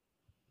then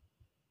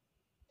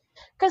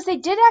because they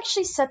did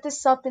actually set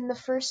this up in the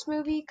first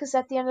movie. Because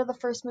at the end of the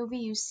first movie,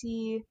 you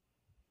see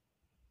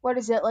what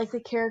is it like the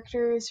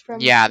characters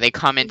from yeah, Teen they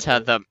come Beach into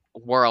the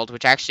world,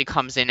 which actually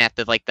comes in at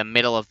the like the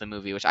middle of the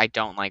movie, which I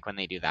don't like when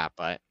they do that,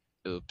 but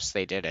oops,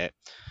 they did it.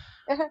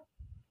 3.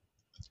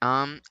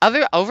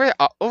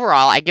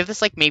 Overall, I give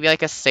this like maybe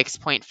like a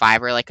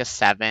 6.5 or like a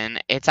 7.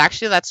 It's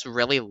actually that's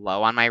really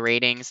low on my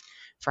ratings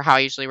for how I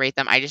usually rate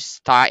them. I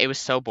just thought it was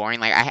so boring.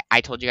 Like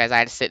I told you guys I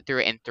had to sit through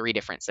it in 3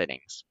 different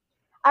sittings.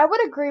 I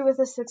would agree with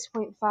a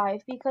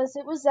 6.5 because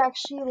it was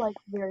actually like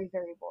very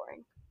very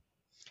boring.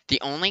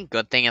 The only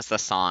good thing is the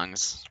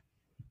songs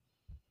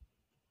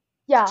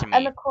Yeah, to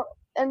me.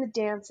 and the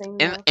dancing.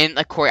 And Yeah. and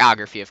the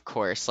choreography, of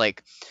course.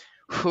 Like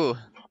whew,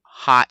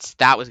 hot.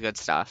 That was good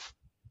stuff.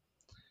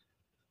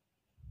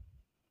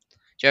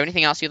 Do you have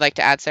anything else you'd like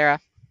to add, Sarah?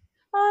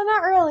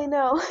 Not really.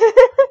 No.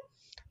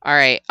 All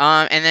right.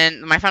 And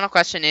then my final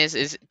question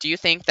is do you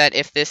think that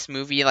if this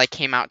movie like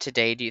came out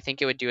today, do you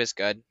think it would do as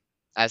good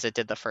as it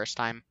did the first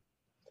time?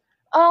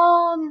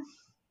 um.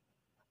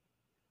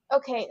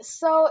 Okay,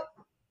 so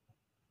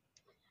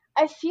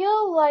I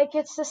feel like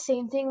it's the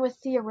same thing with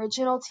the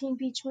original Teen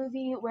Beach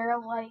movie where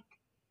like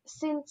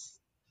since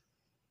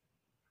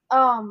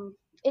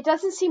it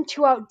doesn't seem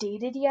too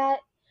outdated yet.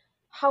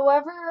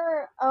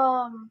 However,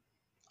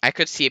 I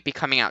could see it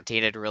becoming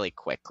outdated really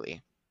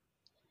quickly.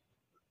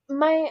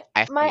 my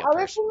I my feel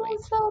other thing personally.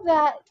 is though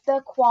that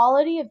the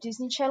quality of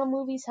Disney Channel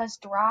movies has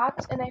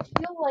dropped and I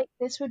feel like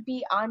this would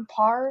be on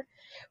par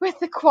with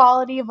the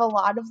quality of a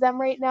lot of them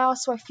right now,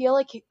 so I feel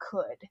like it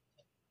could.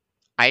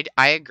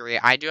 I agree.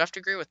 I do have to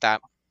agree with that.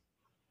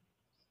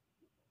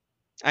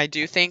 I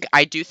do think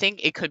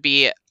it could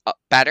be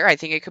better. I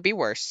think it could be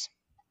worse.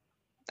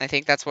 I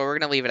think that's what we're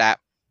gonna leave it at.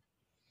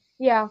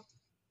 Yeah,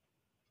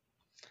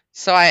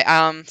 So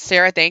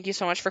Sarah, thank you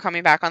so much for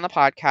coming back on the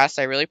podcast.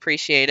 I really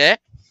appreciate it.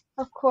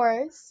 of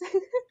course.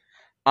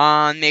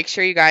 Make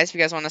sure you guys, if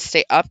you guys want to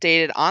stay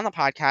updated on the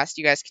podcast,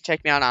 you guys can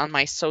check me out on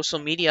my social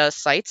media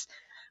sites,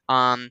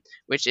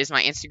 which is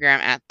my Instagram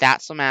at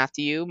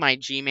that'smatthew, my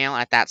Gmail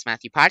at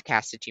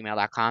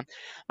that'smatthewpodcast@gmail.com,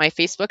 my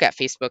Facebook at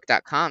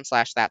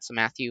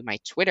facebook.com/that'smatthew, my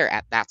Twitter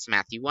at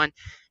that'smatthew1.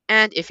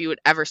 And if you would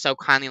ever so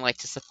kindly like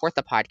to support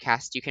the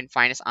podcast, you can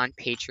find us on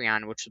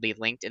Patreon, which will be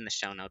linked in the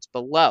show notes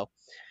below.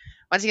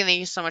 Once again, thank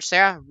you so much,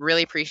 Sarah.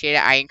 Really appreciate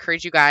it. I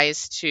encourage you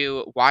guys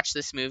to watch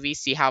this movie,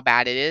 see how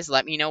bad it is.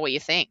 Let me know what you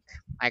think.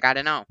 I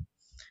gotta know.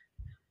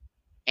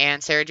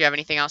 And Sarah, do you have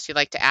anything else you'd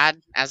like to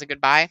add as a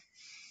goodbye?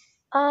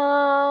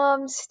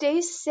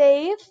 Stay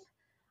safe.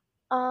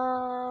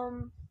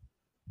 Um,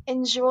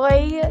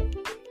 enjoy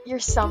your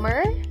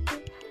summer.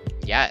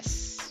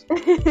 Yes.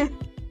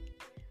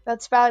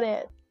 That's about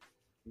it.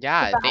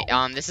 Yeah.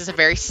 Goodbye. This is a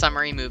very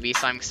summery movie,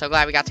 so I'm so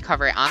glad we got to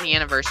cover it on the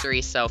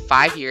anniversary. So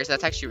 5 years.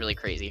 That's actually really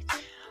crazy.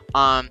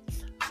 Um,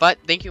 but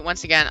thank you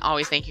once again.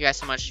 Always thank you guys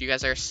so much. You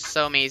guys are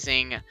so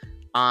amazing.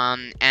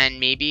 And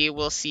maybe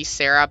we'll see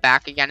Sarah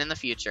back again in the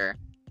future.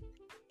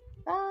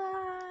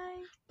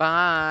 Bye.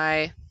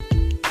 Bye.